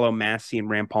should follow Massey and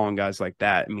Rand Paul and guys like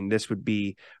that. I mean, this would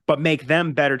be, but make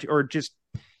them better or just,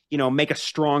 make a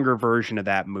stronger version of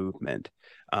that movement.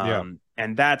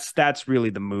 And that's really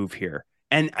the move here.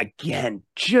 And again,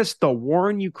 just the war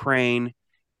in Ukraine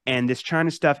and this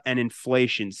China stuff and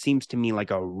inflation seems to me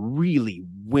like a really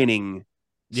winning.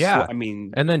 Yeah. I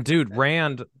mean, and then dude,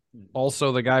 Rand,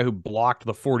 also the guy who blocked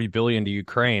the 40 billion to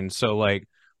Ukraine. So like,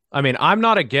 I mean, I'm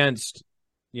not against,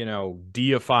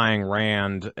 deifying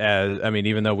Rand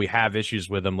even though we have issues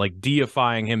with him, like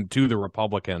deifying him to the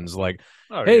Republicans, like,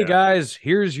 hey guys,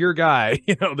 here's your guy.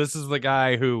 This is the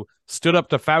guy who stood up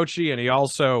to Fauci, and he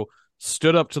also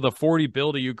stood up to the 40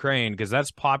 bill to Ukraine, because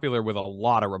that's popular with a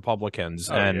lot of Republicans.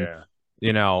 DeSantis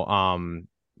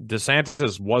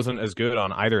wasn't as good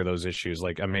on either of those issues.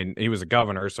 Like, I mean, he was a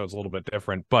governor, so it's a little bit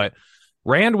different. But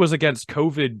Rand was against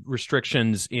COVID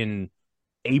restrictions in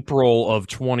April of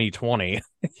 2020,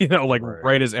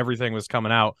 right as everything was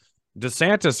coming out.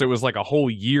 DeSantis, it was like a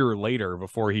whole year later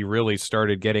before he really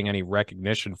started getting any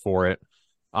recognition for it.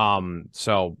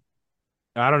 So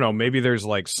I don't know. Maybe there's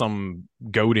like some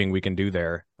goading we can do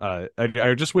there. I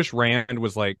just wish Rand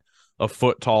was like a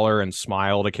foot taller and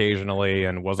smiled occasionally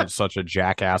and wasn't such a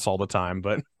jackass all the time.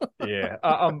 But yeah.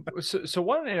 So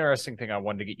one interesting thing I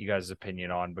wanted to get you guys'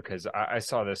 opinion on, because I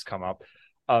saw this come up.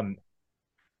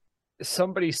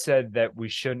 Somebody said that we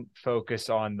shouldn't focus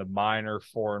on the minor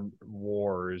foreign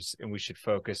wars and we should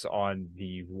focus on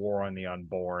the war on the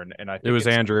unborn. And I think it was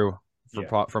Andrew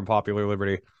from Popular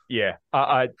Liberty. Yeah.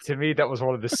 To me, that was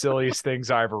one of the silliest things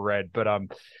I ever read. But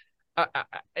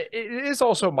it is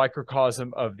also a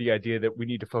microcosm of the idea that we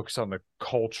need to focus on the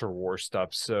culture war stuff.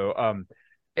 So,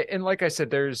 and like I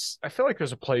said, I feel like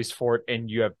there's a place for it,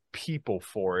 and you have people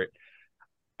for it.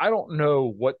 I don't know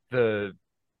what the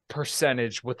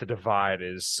percentage, what the divide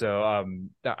is. So,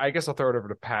 I guess I'll throw it over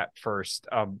to Pat first.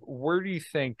 Where do you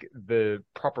think the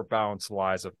proper balance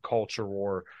lies of culture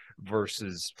war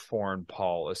versus foreign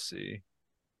policy?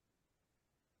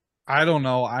 I don't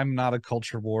know. I'm not a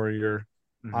culture warrior.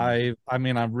 Mm-hmm. I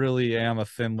mean, I really am a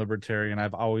thin libertarian.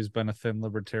 I've always been a thin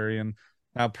libertarian.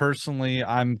 Now, personally,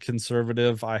 I'm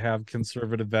conservative. I have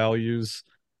conservative values.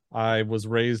 I was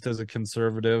raised as a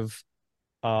conservative.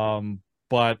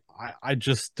 But I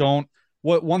just don't.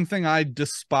 One thing I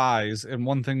despise, and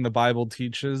one thing the Bible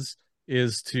teaches,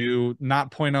 is to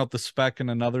not point out the speck in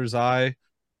another's eye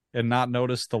and not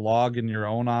notice the log in your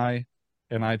own eye.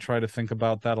 And I try to think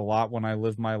about that a lot when I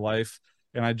live my life.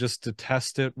 And I just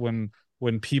detest it when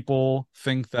people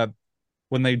think that,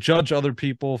 when they judge other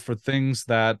people for things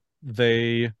that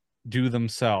they do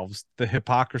themselves, the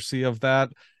hypocrisy of that,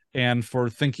 and for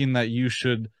thinking that you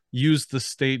should use the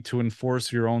state to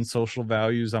enforce your own social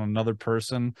values on another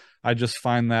person. I just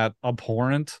find that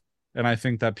abhorrent. And I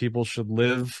think that people should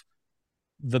live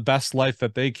the best life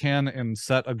that they can and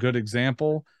set a good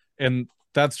example. And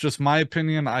that's just my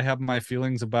opinion. I have my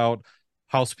feelings about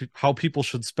how people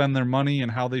should spend their money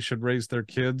and how they should raise their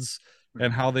kids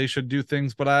and how they should do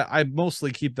things. But I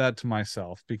mostly keep that to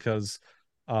myself, because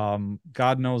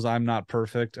God knows I'm not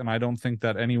perfect. And I don't think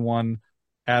that anyone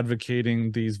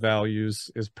advocating these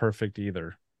values is perfect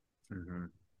either. Mm-hmm.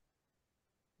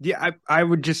 Yeah, I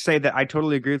would just say that I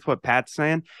totally agree with what Pat's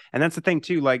saying. And that's the thing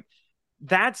too, like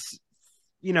that's,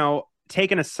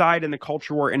 taken aside in the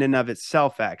culture war in and of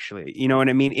itself, actually, you know what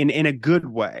I mean? In a good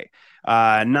way,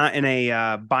 not in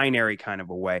a binary kind of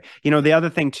a way. The other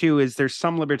thing too, is there's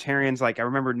some libertarians, like I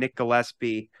remember Nick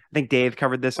Gillespie, I think Dave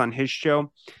covered this on his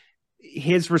show,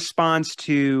 his response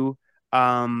to,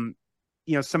 some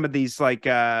of these, like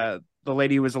the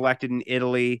lady who was elected in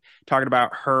Italy, talking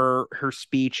about her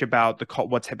speech about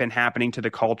what's been happening to the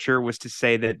culture, was to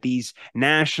say that these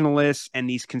nationalists and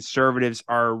these conservatives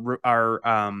are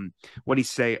what do you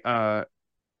say?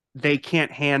 They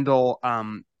can't handle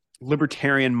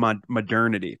libertarian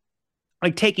modernity,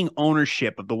 like taking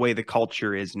ownership of the way the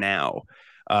culture is now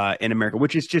in America,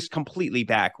 which is just completely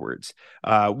backwards.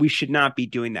 We should not be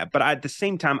doing that. But at the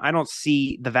same time, I don't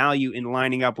see the value in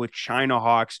lining up with China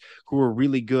hawks who are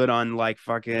really good on like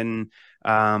fucking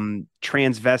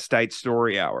transvestite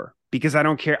story hour, because I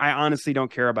don't care. I honestly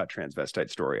don't care about transvestite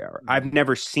story hour. I've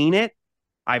never seen it.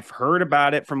 I've heard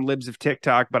about it from libs of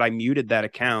TikTok, but I muted that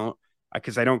account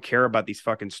because I don't care about these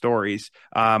fucking stories.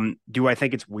 Do I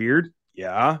think it's weird?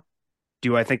 Yeah.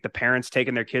 Do I think the parents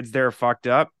taking their kids there are fucked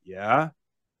up? Yeah.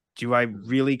 Do I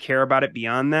really care about it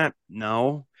beyond that?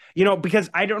 No. Because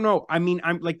I don't know. I mean,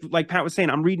 I'm like Pat was saying,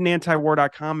 I'm reading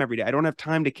antiwar.com every day. I don't have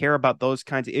time to care about those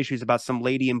kinds of issues about some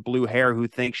lady in blue hair who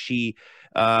thinks she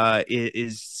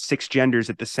is six genders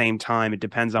at the same time. It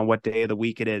depends on what day of the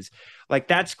week it is. Like,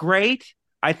 that's great.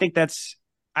 I think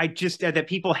I just that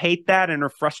people hate that and are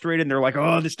frustrated and they're like,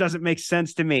 oh, this doesn't make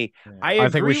sense to me. I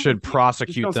think we should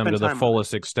prosecute them to the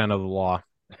fullest extent of the law.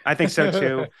 I think so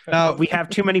too. We have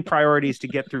too many priorities to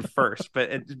get through first,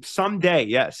 but someday,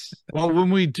 yes. Well, when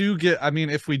we do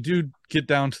if we do get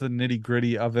down to the nitty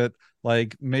gritty of it,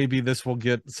 like maybe this will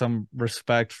get some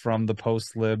respect from the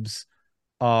post libs.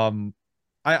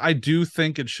 I do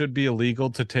think it should be illegal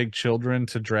to take children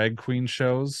to drag queen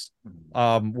shows,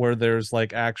 where there's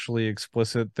like actually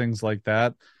explicit things like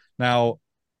that. Now,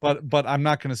 but I'm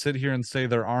not going to sit here and say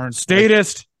there aren't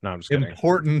statist. No, I'm just kidding.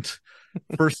 Important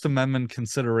First Amendment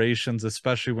considerations,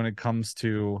 especially when it comes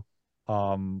to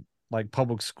like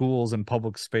public schools and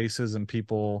public spaces and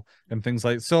people and things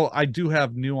like. So I do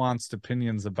have nuanced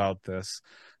opinions about this,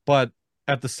 but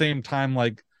at the same time,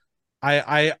 like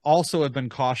I also have been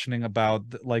cautioning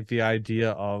about like the idea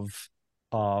of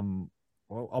a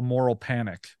moral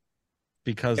panic,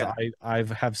 because I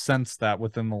have sensed that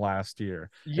within the last year,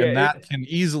 and that can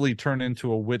easily turn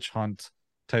into a witch hunt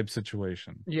type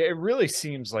situation. Yeah, it really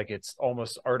seems like it's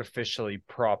almost artificially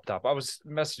propped up. I was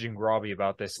messaging Robbie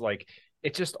about this. Like,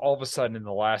 it just all of a sudden in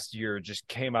the last year just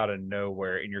came out of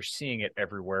nowhere, and you're seeing it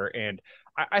everywhere. And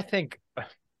I think,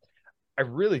 I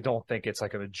really don't think it's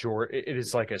like a majority. It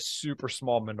is like a super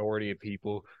small minority of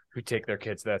people who take their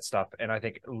kids to that stuff. And I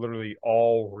think literally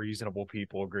all reasonable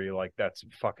people agree, like, that's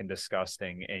fucking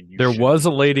disgusting. And there was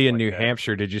a lady in New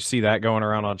Hampshire. Did you see that going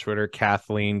around on Twitter?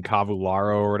 Kathleen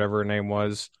Cavallaro or whatever her name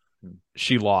was.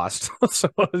 She lost. So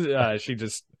she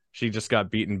just got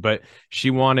beaten, but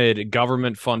she wanted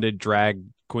government funded drag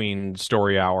queen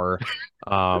story hour.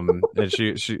 And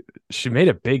she made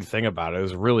a big thing about it. It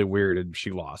was really weird, and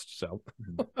she lost. So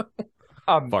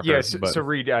so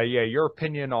Reed, your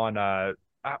opinion on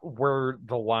where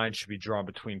the line should be drawn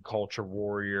between culture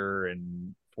warrior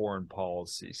and foreign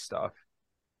policy stuff.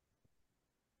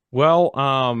 Well,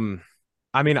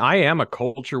 I mean, I am a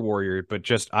culture warrior, but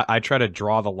just I try to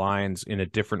draw the lines in a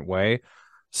different way.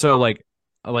 So like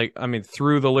I mean,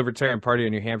 through the Libertarian Party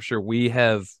in New Hampshire, we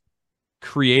have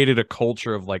created a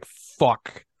culture of like,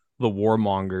 fuck the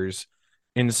warmongers,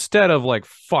 instead of like,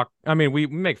 fuck. I mean, we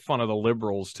make fun of the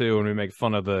liberals too, and we make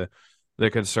fun of the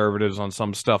conservatives on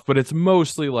some stuff, but it's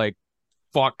mostly like,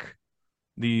 fuck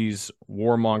these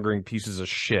warmongering pieces of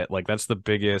shit. Like, that's the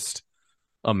biggest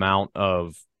amount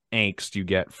of angst you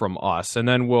get from us. And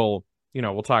then we'll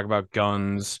talk about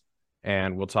guns,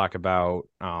 and we'll talk about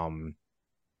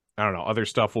I don't know, other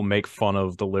stuff. We'll make fun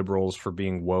of the liberals for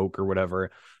being woke or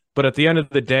whatever. But at the end of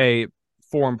the day,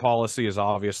 foreign policy is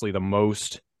obviously the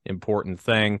most important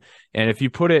thing. And if you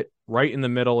put it right in the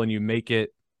middle and you make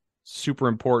it super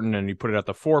important and you put it at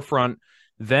the forefront,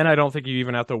 then I don't think you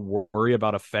even have to worry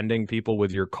about offending people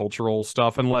with your cultural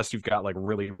stuff, unless you've got like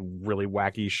really, really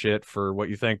wacky shit for what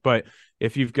you think. But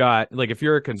if you've got, like, if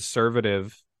you're a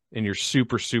conservative and you're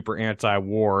super, super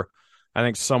anti-war, I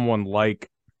think someone like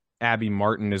Abby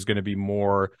Martin is going to be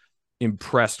more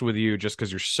impressed with you just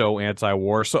because you're so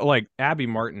anti-war. So like, Abby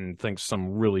Martin thinks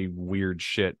some really weird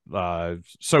shit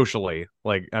socially.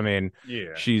 Like, I mean,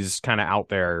 she's kind of out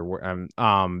there.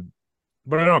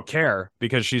 But I don't care,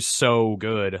 because she's so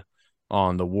good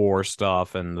on the war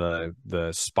stuff and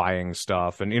the spying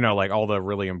stuff and, like, all the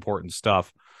really important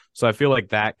stuff. So I feel like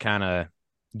that kind of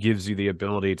gives you the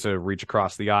ability to reach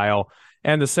across the aisle.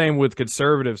 And the same with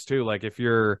conservatives too. Like, if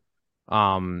you're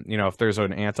if there's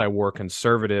an anti-war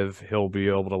conservative, he'll be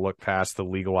able to look past the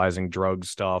legalizing drug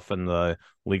stuff and the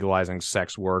legalizing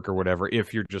sex work or whatever,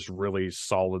 if you're just really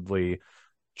solidly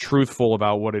truthful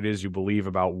about what it is you believe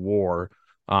about war.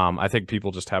 I think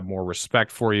people just have more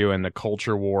respect for you, and the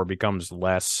culture war becomes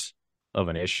less of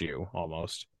an issue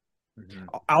almost.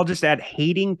 I'll just add,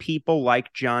 hating people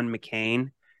like John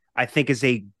McCain, I think, is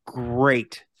a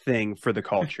great thing for the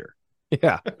culture.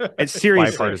 Yeah. It's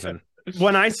seriously bipartisan.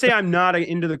 When I say I'm not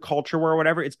into the culture war or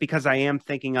whatever, it's because I am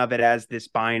thinking of it as this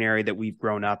binary that we've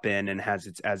grown up in and as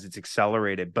it's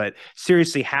accelerated. But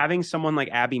seriously, having someone like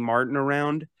Abby Martin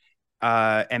around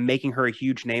and making her a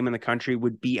huge name in the country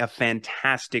would be a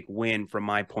fantastic win from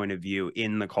my point of view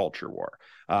in the culture war.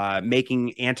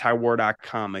 making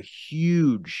antiwar.com a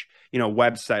huge,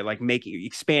 website, like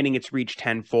expanding its reach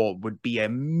tenfold would be a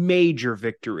major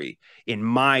victory in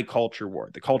my culture war,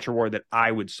 the culture war that I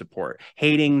would support.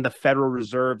 Hating the Federal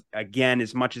Reserve again,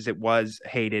 as much as it was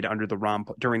hated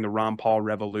during the Ron Paul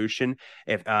revolution,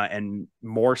 and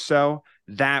more so,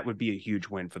 that would be a huge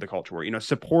win for the culture war.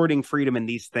 Supporting freedom in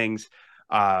these things,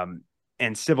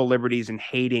 and civil liberties, and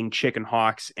hating chicken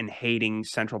hawks, and hating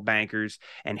central bankers,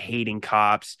 and hating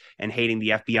cops, and hating the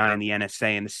FBI and the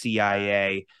NSA and the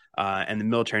CIA, and the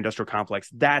military industrial complex.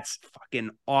 That's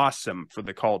fucking awesome for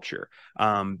the culture.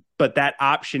 But that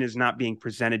option is not being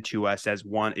presented to us as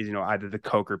one is, either the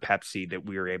Coke or Pepsi that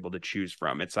we are able to choose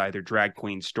from. It's either Drag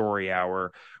Queen Story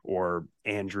Hour or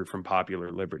Andrew from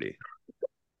Popular Liberty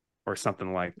or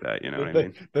something like that. You know what I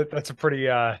mean? That's a pretty,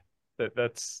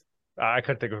 that's, I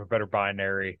couldn't think of a better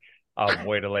binary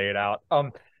way to lay it out.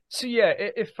 So yeah,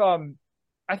 if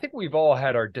I think we've all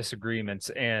had our disagreements,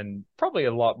 and probably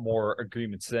a lot more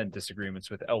agreements than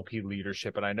disagreements with LP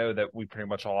leadership. And I know that we pretty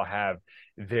much all have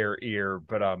their ear,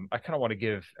 but I kind of want to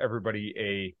give everybody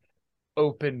a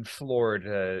open floor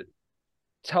to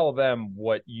tell them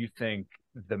what you think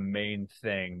the main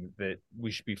thing that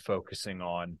we should be focusing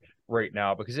on right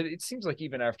now, because it seems like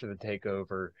even after the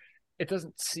takeover, it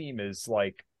doesn't seem as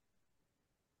like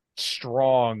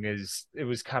strong as it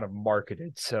was kind of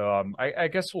marketed. So I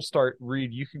guess we'll start.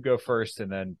 Reed, you can go first,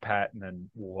 and then Pat, and then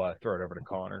we'll throw it over to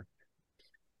Connor.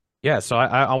 Yeah, so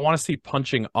I want to see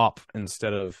punching up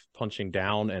instead of punching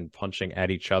down and punching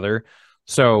at each other.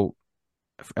 So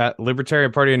at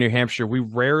Libertarian Party in New Hampshire, we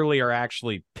rarely are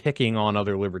actually picking on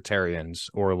other libertarians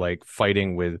or like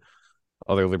fighting with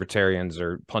other libertarians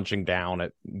or punching down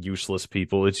at useless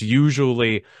people. It's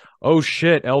usually, oh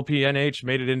shit, LPNH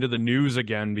made it into the news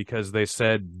again because they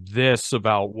said this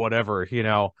about whatever,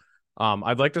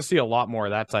 I'd like to see a lot more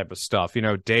of that type of stuff.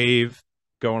 Dave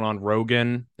going on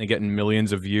Rogan and getting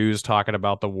millions of views talking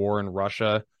about the war in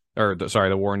Russia,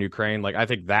 the war in Ukraine. Like, I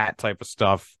think that type of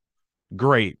stuff,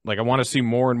 great. Like, I want to see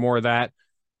more and more of that.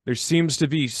 There seems to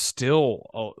be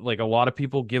still like a lot of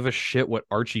people give a shit what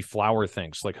Archie Flower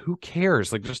thinks. Like, who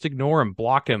cares? Like, just ignore him,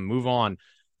 block him, move on.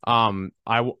 I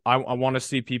want to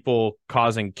see people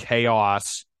causing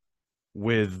chaos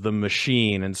with the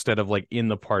machine instead of like in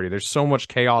the party. There's so much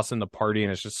chaos in the party,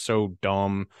 and it's just so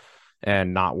dumb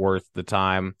and not worth the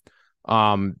time.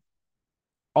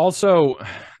 Also,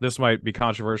 this might be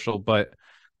controversial, but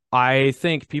I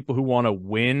think people who want to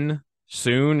win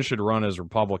soon should run as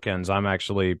Republicans. I'm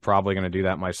actually probably going to do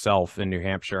that myself in New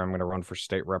Hampshire. I'm going to run for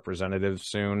state representative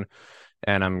soon,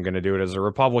 and I'm going to do it as a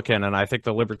Republican. And I think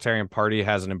the Libertarian Party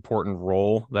has an important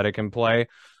role that it can play.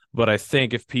 But I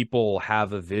think if people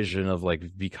have a vision of like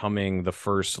becoming the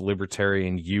first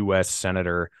libertarian U.S.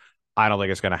 senator, I don't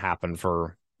think it's going to happen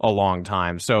for a long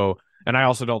time. So, and I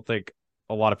also don't think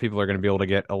a lot of people are going to be able to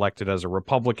get elected as a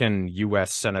Republican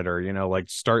U.S. senator. Like,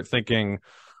 start thinking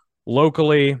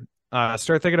locally.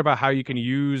 Start thinking about how you can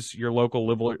use your local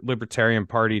Libertarian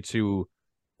Party to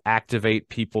activate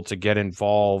people to get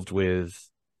involved with,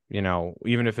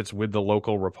 even if it's with the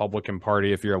local Republican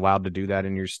Party, if you're allowed to do that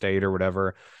in your state or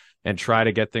whatever, and try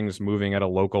to get things moving at a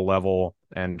local level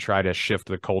and try to shift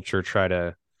the culture, try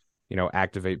to,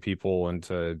 activate people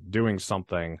into doing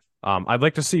something. I'd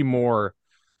like to see more.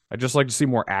 I'd just like to see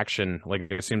more action.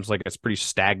 Like, it seems like it's pretty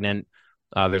stagnant.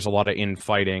 There's a lot of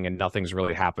infighting and nothing's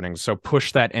really happening. So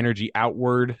push that energy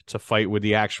outward to fight with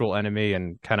the actual enemy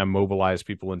and kind of mobilize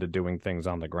people into doing things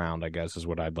on the ground, I guess, is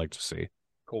what I'd like to see.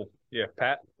 Cool. Yeah,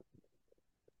 Pat?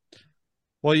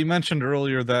 Well, you mentioned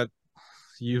earlier that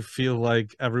you feel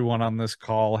like everyone on this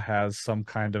call has some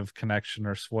kind of connection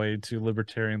or sway to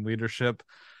libertarian leadership.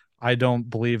 I don't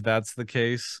believe that's the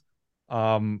case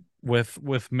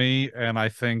with me, and I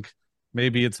think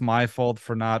maybe it's my fault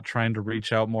for not trying to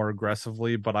reach out more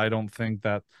aggressively, but I don't think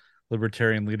that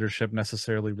libertarian leadership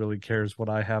necessarily really cares what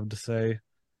I have to say.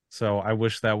 So I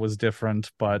wish that was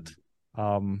different, but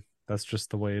that's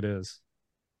just the way it is.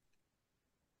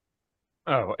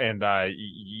 Oh, and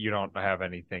you don't have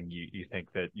anything you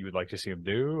think that you would like to see them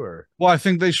do? Or Well, I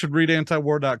think they should read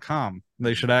antiwar.com.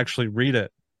 They should actually read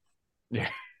it. Yeah.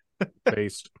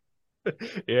 Based.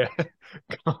 Yeah.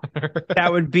 That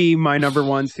would be my number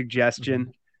one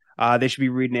suggestion. They should be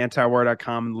reading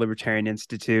antiwar.com and the Libertarian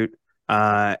Institute.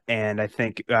 And I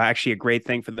think actually a great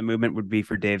thing for the movement would be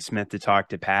for Dave Smith to talk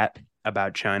to Pat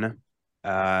about China.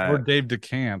 Or Dave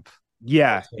DeCamp.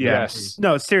 Yeah. Yes.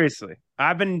 No, seriously.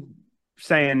 I've been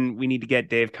saying we need to get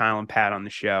Dave, Kyle, and Pat on the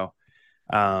show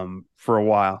for a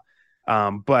while.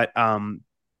 But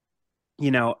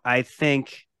I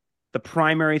think the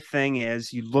primary thing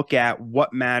is you look at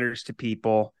what matters to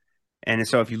people And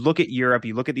so if you look at Europe,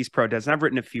 you look at these protests, and I've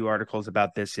written a few articles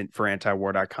about this for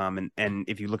antiwar.com. And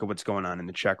if you look at what's going on in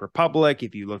the Czech Republic,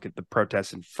 if you look at the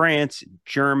protests in France,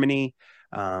 Germany,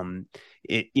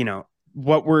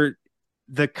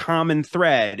 the common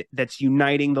thread that's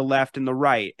uniting the left and the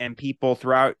right and people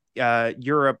throughout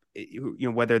Europe,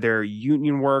 whether they're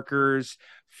union workers,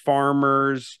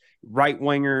 farmers, right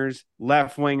wingers,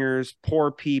 left wingers,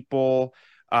 poor people,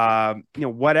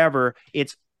 whatever,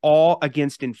 it's all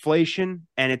against inflation,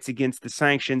 and it's against the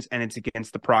sanctions, and it's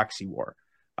against the proxy war.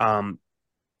 And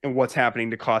what's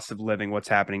happening to cost of living, what's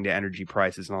happening to energy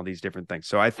prices, and all these different things.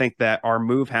 So I think that our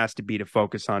move has to be to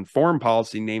focus on foreign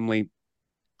policy, namely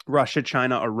Russia,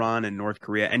 China, Iran, and North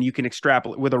Korea. And you can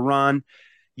extrapolate with Iran.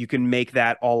 You can make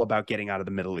that all about getting out of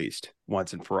the Middle East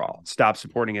once and for all. Stop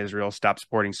supporting Israel, stop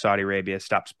supporting Saudi Arabia,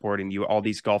 stop supporting all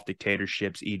these Gulf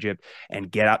dictatorships, Egypt,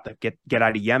 and get out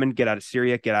of Yemen, get out of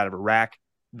Syria, get out of Iraq,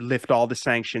 lift all the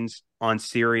sanctions on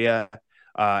Syria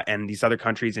and these other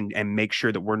countries, and make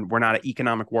sure that we're not at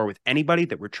economic war with anybody,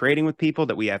 that we're trading with people,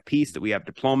 that we have peace, that we have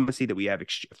diplomacy, that we have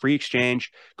free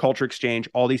exchange, culture exchange,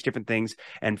 all these different things.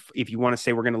 And if you want to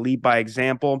say we're going to lead by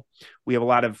example, we have a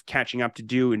lot of catching up to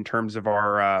do in terms of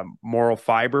our moral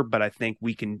fiber, but I think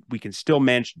we can still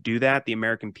manage to do that, the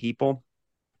American people.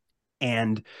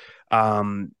 And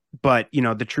but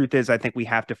the truth is, I think we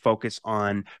have to focus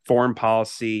on foreign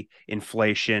policy,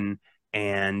 inflation,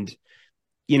 and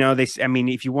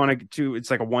if you want to, it's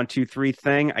like a 1, 2, 3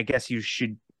 thing. I guess you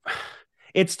should.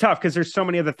 It's tough because there's so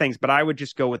many other things, but I would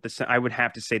just go with I would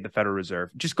have to say the Federal Reserve.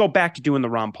 Just go back to doing the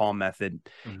Ron Paul method,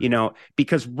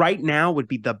 because right now would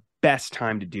be the best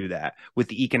time to do that with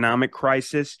the economic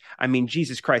crisis. I mean,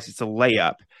 Jesus Christ, it's a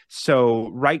layup.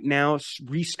 So right now,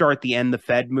 restart the End the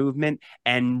Fed movement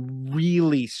and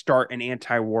really start an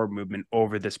anti-war movement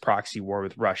over this proxy war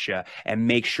with Russia, and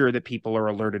make sure that people are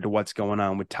alerted to what's going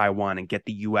on with Taiwan, and get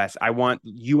the U.S. I want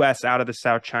U.S. out of the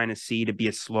South China Sea to be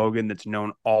a slogan that's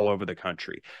known all over the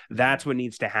country. That's what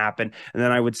needs to happen. And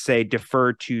then I would say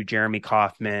defer to Jeremy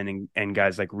Kauffman and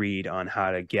guys like Reed on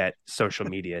how to get social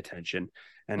media attention,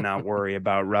 and not worry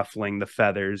about ruffling the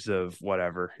feathers of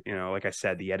whatever, like I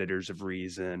said, the editors of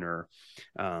Reason or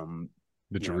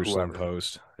the Jerusalem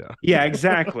Post. Yeah,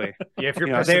 exactly. Yeah, if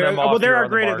you're they're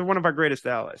one of our greatest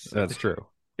allies. So. That's true.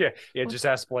 Yeah. Just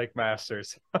ask Blake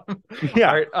Masters. Yeah.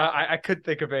 All right, I could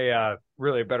think of a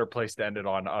really a better place to end it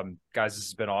on. Guys, this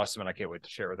has been awesome, and I can't wait to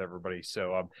share it with everybody.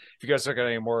 So if you guys have got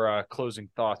any more closing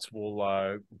thoughts,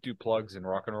 we'll do plugs and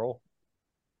rock and roll.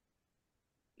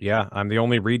 Yeah, I'm the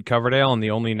only Reed Coverdale and the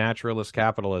only naturalist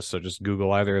capitalist. So just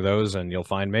Google either of those and you'll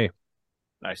find me.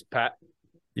 Nice. Pat?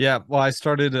 Yeah, well, I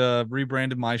started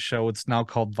rebranded my show. It's now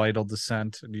called Vital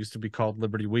Dissent. It used to be called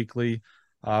Liberty Weekly.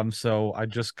 So I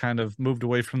just kind of moved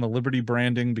away from the Liberty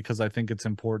branding because I think it's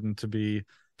important to be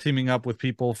teaming up with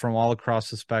people from all across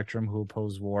the spectrum who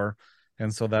oppose war.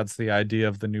 And so that's the idea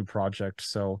of the new project.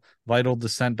 So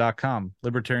vitaldissent.com,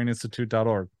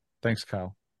 libertarianinstitute.org. Thanks,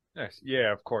 Kyle. Nice.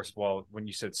 Yeah, of course. Well, when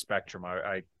you said spectrum,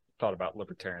 I thought about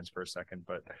libertarians for a second,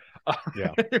 but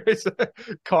yeah. Anyways,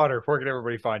 Connor, where can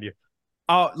everybody find you?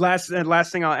 Oh, last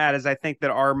thing I'll add is I think that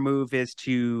our move is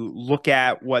to look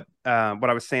at what I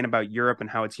was saying about Europe and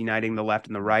how it's uniting the left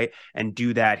and the right, and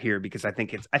do that here, because I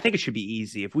think it should be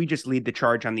easy if we just lead the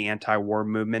charge on the anti-war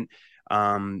movement.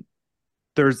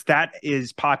 That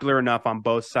is popular enough on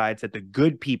both sides that the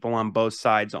good people on both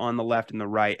sides, on the left and the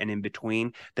right and in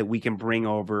between, that we can bring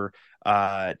over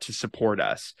to support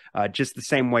us, just the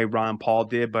same way Ron Paul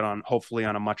did, but hopefully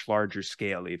on a much larger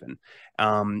scale even.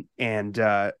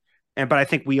 But I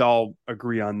think we all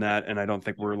agree on that, and I don't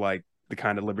think we're like the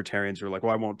kind of libertarians who are like,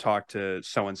 well, I won't talk to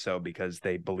so-and-so because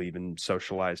they believe in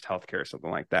socialized healthcare or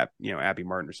something like that. Abby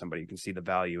Martin or somebody, you can see the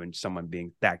value in someone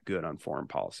being that good on foreign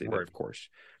policy. Right. That, of course,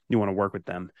 you want to work with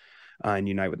them and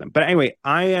unite with them. But anyway,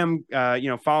 I am,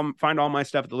 find all my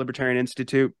stuff at the Libertarian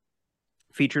Institute,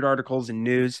 featured articles and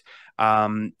news,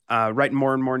 writing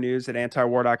more and more news at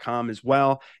antiwar.com as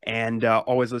well. And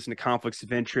always listen to Conflicts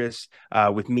of Interest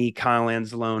with me, Kyle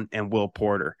Anzalone, and Will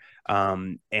Porter.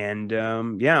 I'm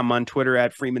on Twitter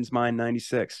at Freeman's Mind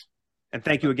 96. And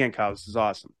thank you again, Kyle. This is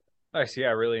awesome. Nice. Yeah,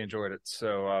 I really enjoyed it.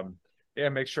 So,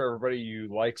 make sure everybody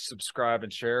you like, subscribe,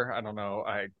 and share. I don't know.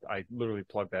 I literally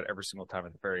plug that every single time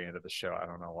at the very end of the show. I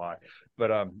don't know why,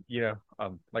 but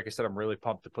like I said, I'm really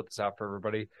pumped to put this out for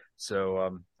everybody. So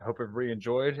I hope everybody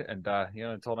enjoyed, and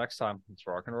until next time, let's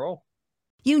rock and roll.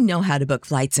 You know how to book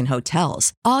flights and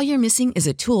hotels. All you're missing is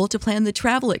a tool to plan the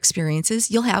travel experiences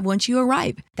you'll have once you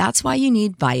arrive. That's why you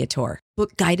need Viator.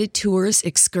 Book guided tours,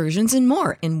 excursions, and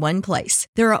more in one place.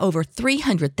 There are over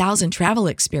 300,000 travel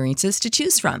experiences to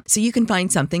choose from, so you can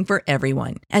find something for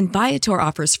everyone. And Viator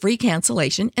offers free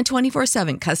cancellation and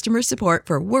 24/7 customer support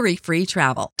for worry-free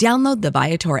travel. Download the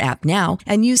Viator app now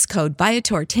and use code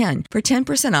Viator10 for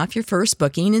 10% off your first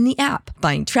booking in the app.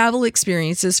 Find travel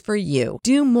experiences for you.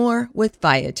 Do more with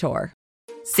Viator.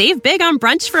 Save big on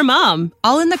brunch for mom,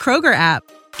 all in the Kroger app.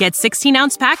 Get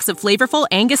 16-ounce packs of flavorful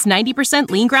Angus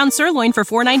 90% lean ground sirloin for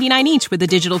 $4.99 each with a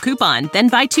digital coupon. Then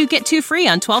buy 2, get 2 free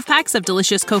on 12 packs of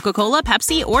delicious Coca-Cola,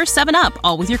 Pepsi, or 7-Up,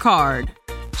 all with your card.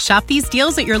 Shop these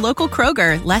deals at your local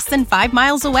Kroger, less than 5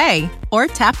 miles away. Or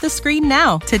tap the screen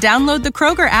now to download the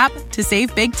Kroger app to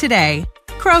save big today.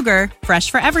 Kroger, fresh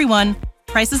for everyone.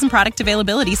 Prices and product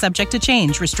availability subject to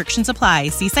change. Restrictions apply.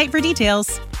 See site for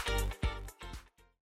details.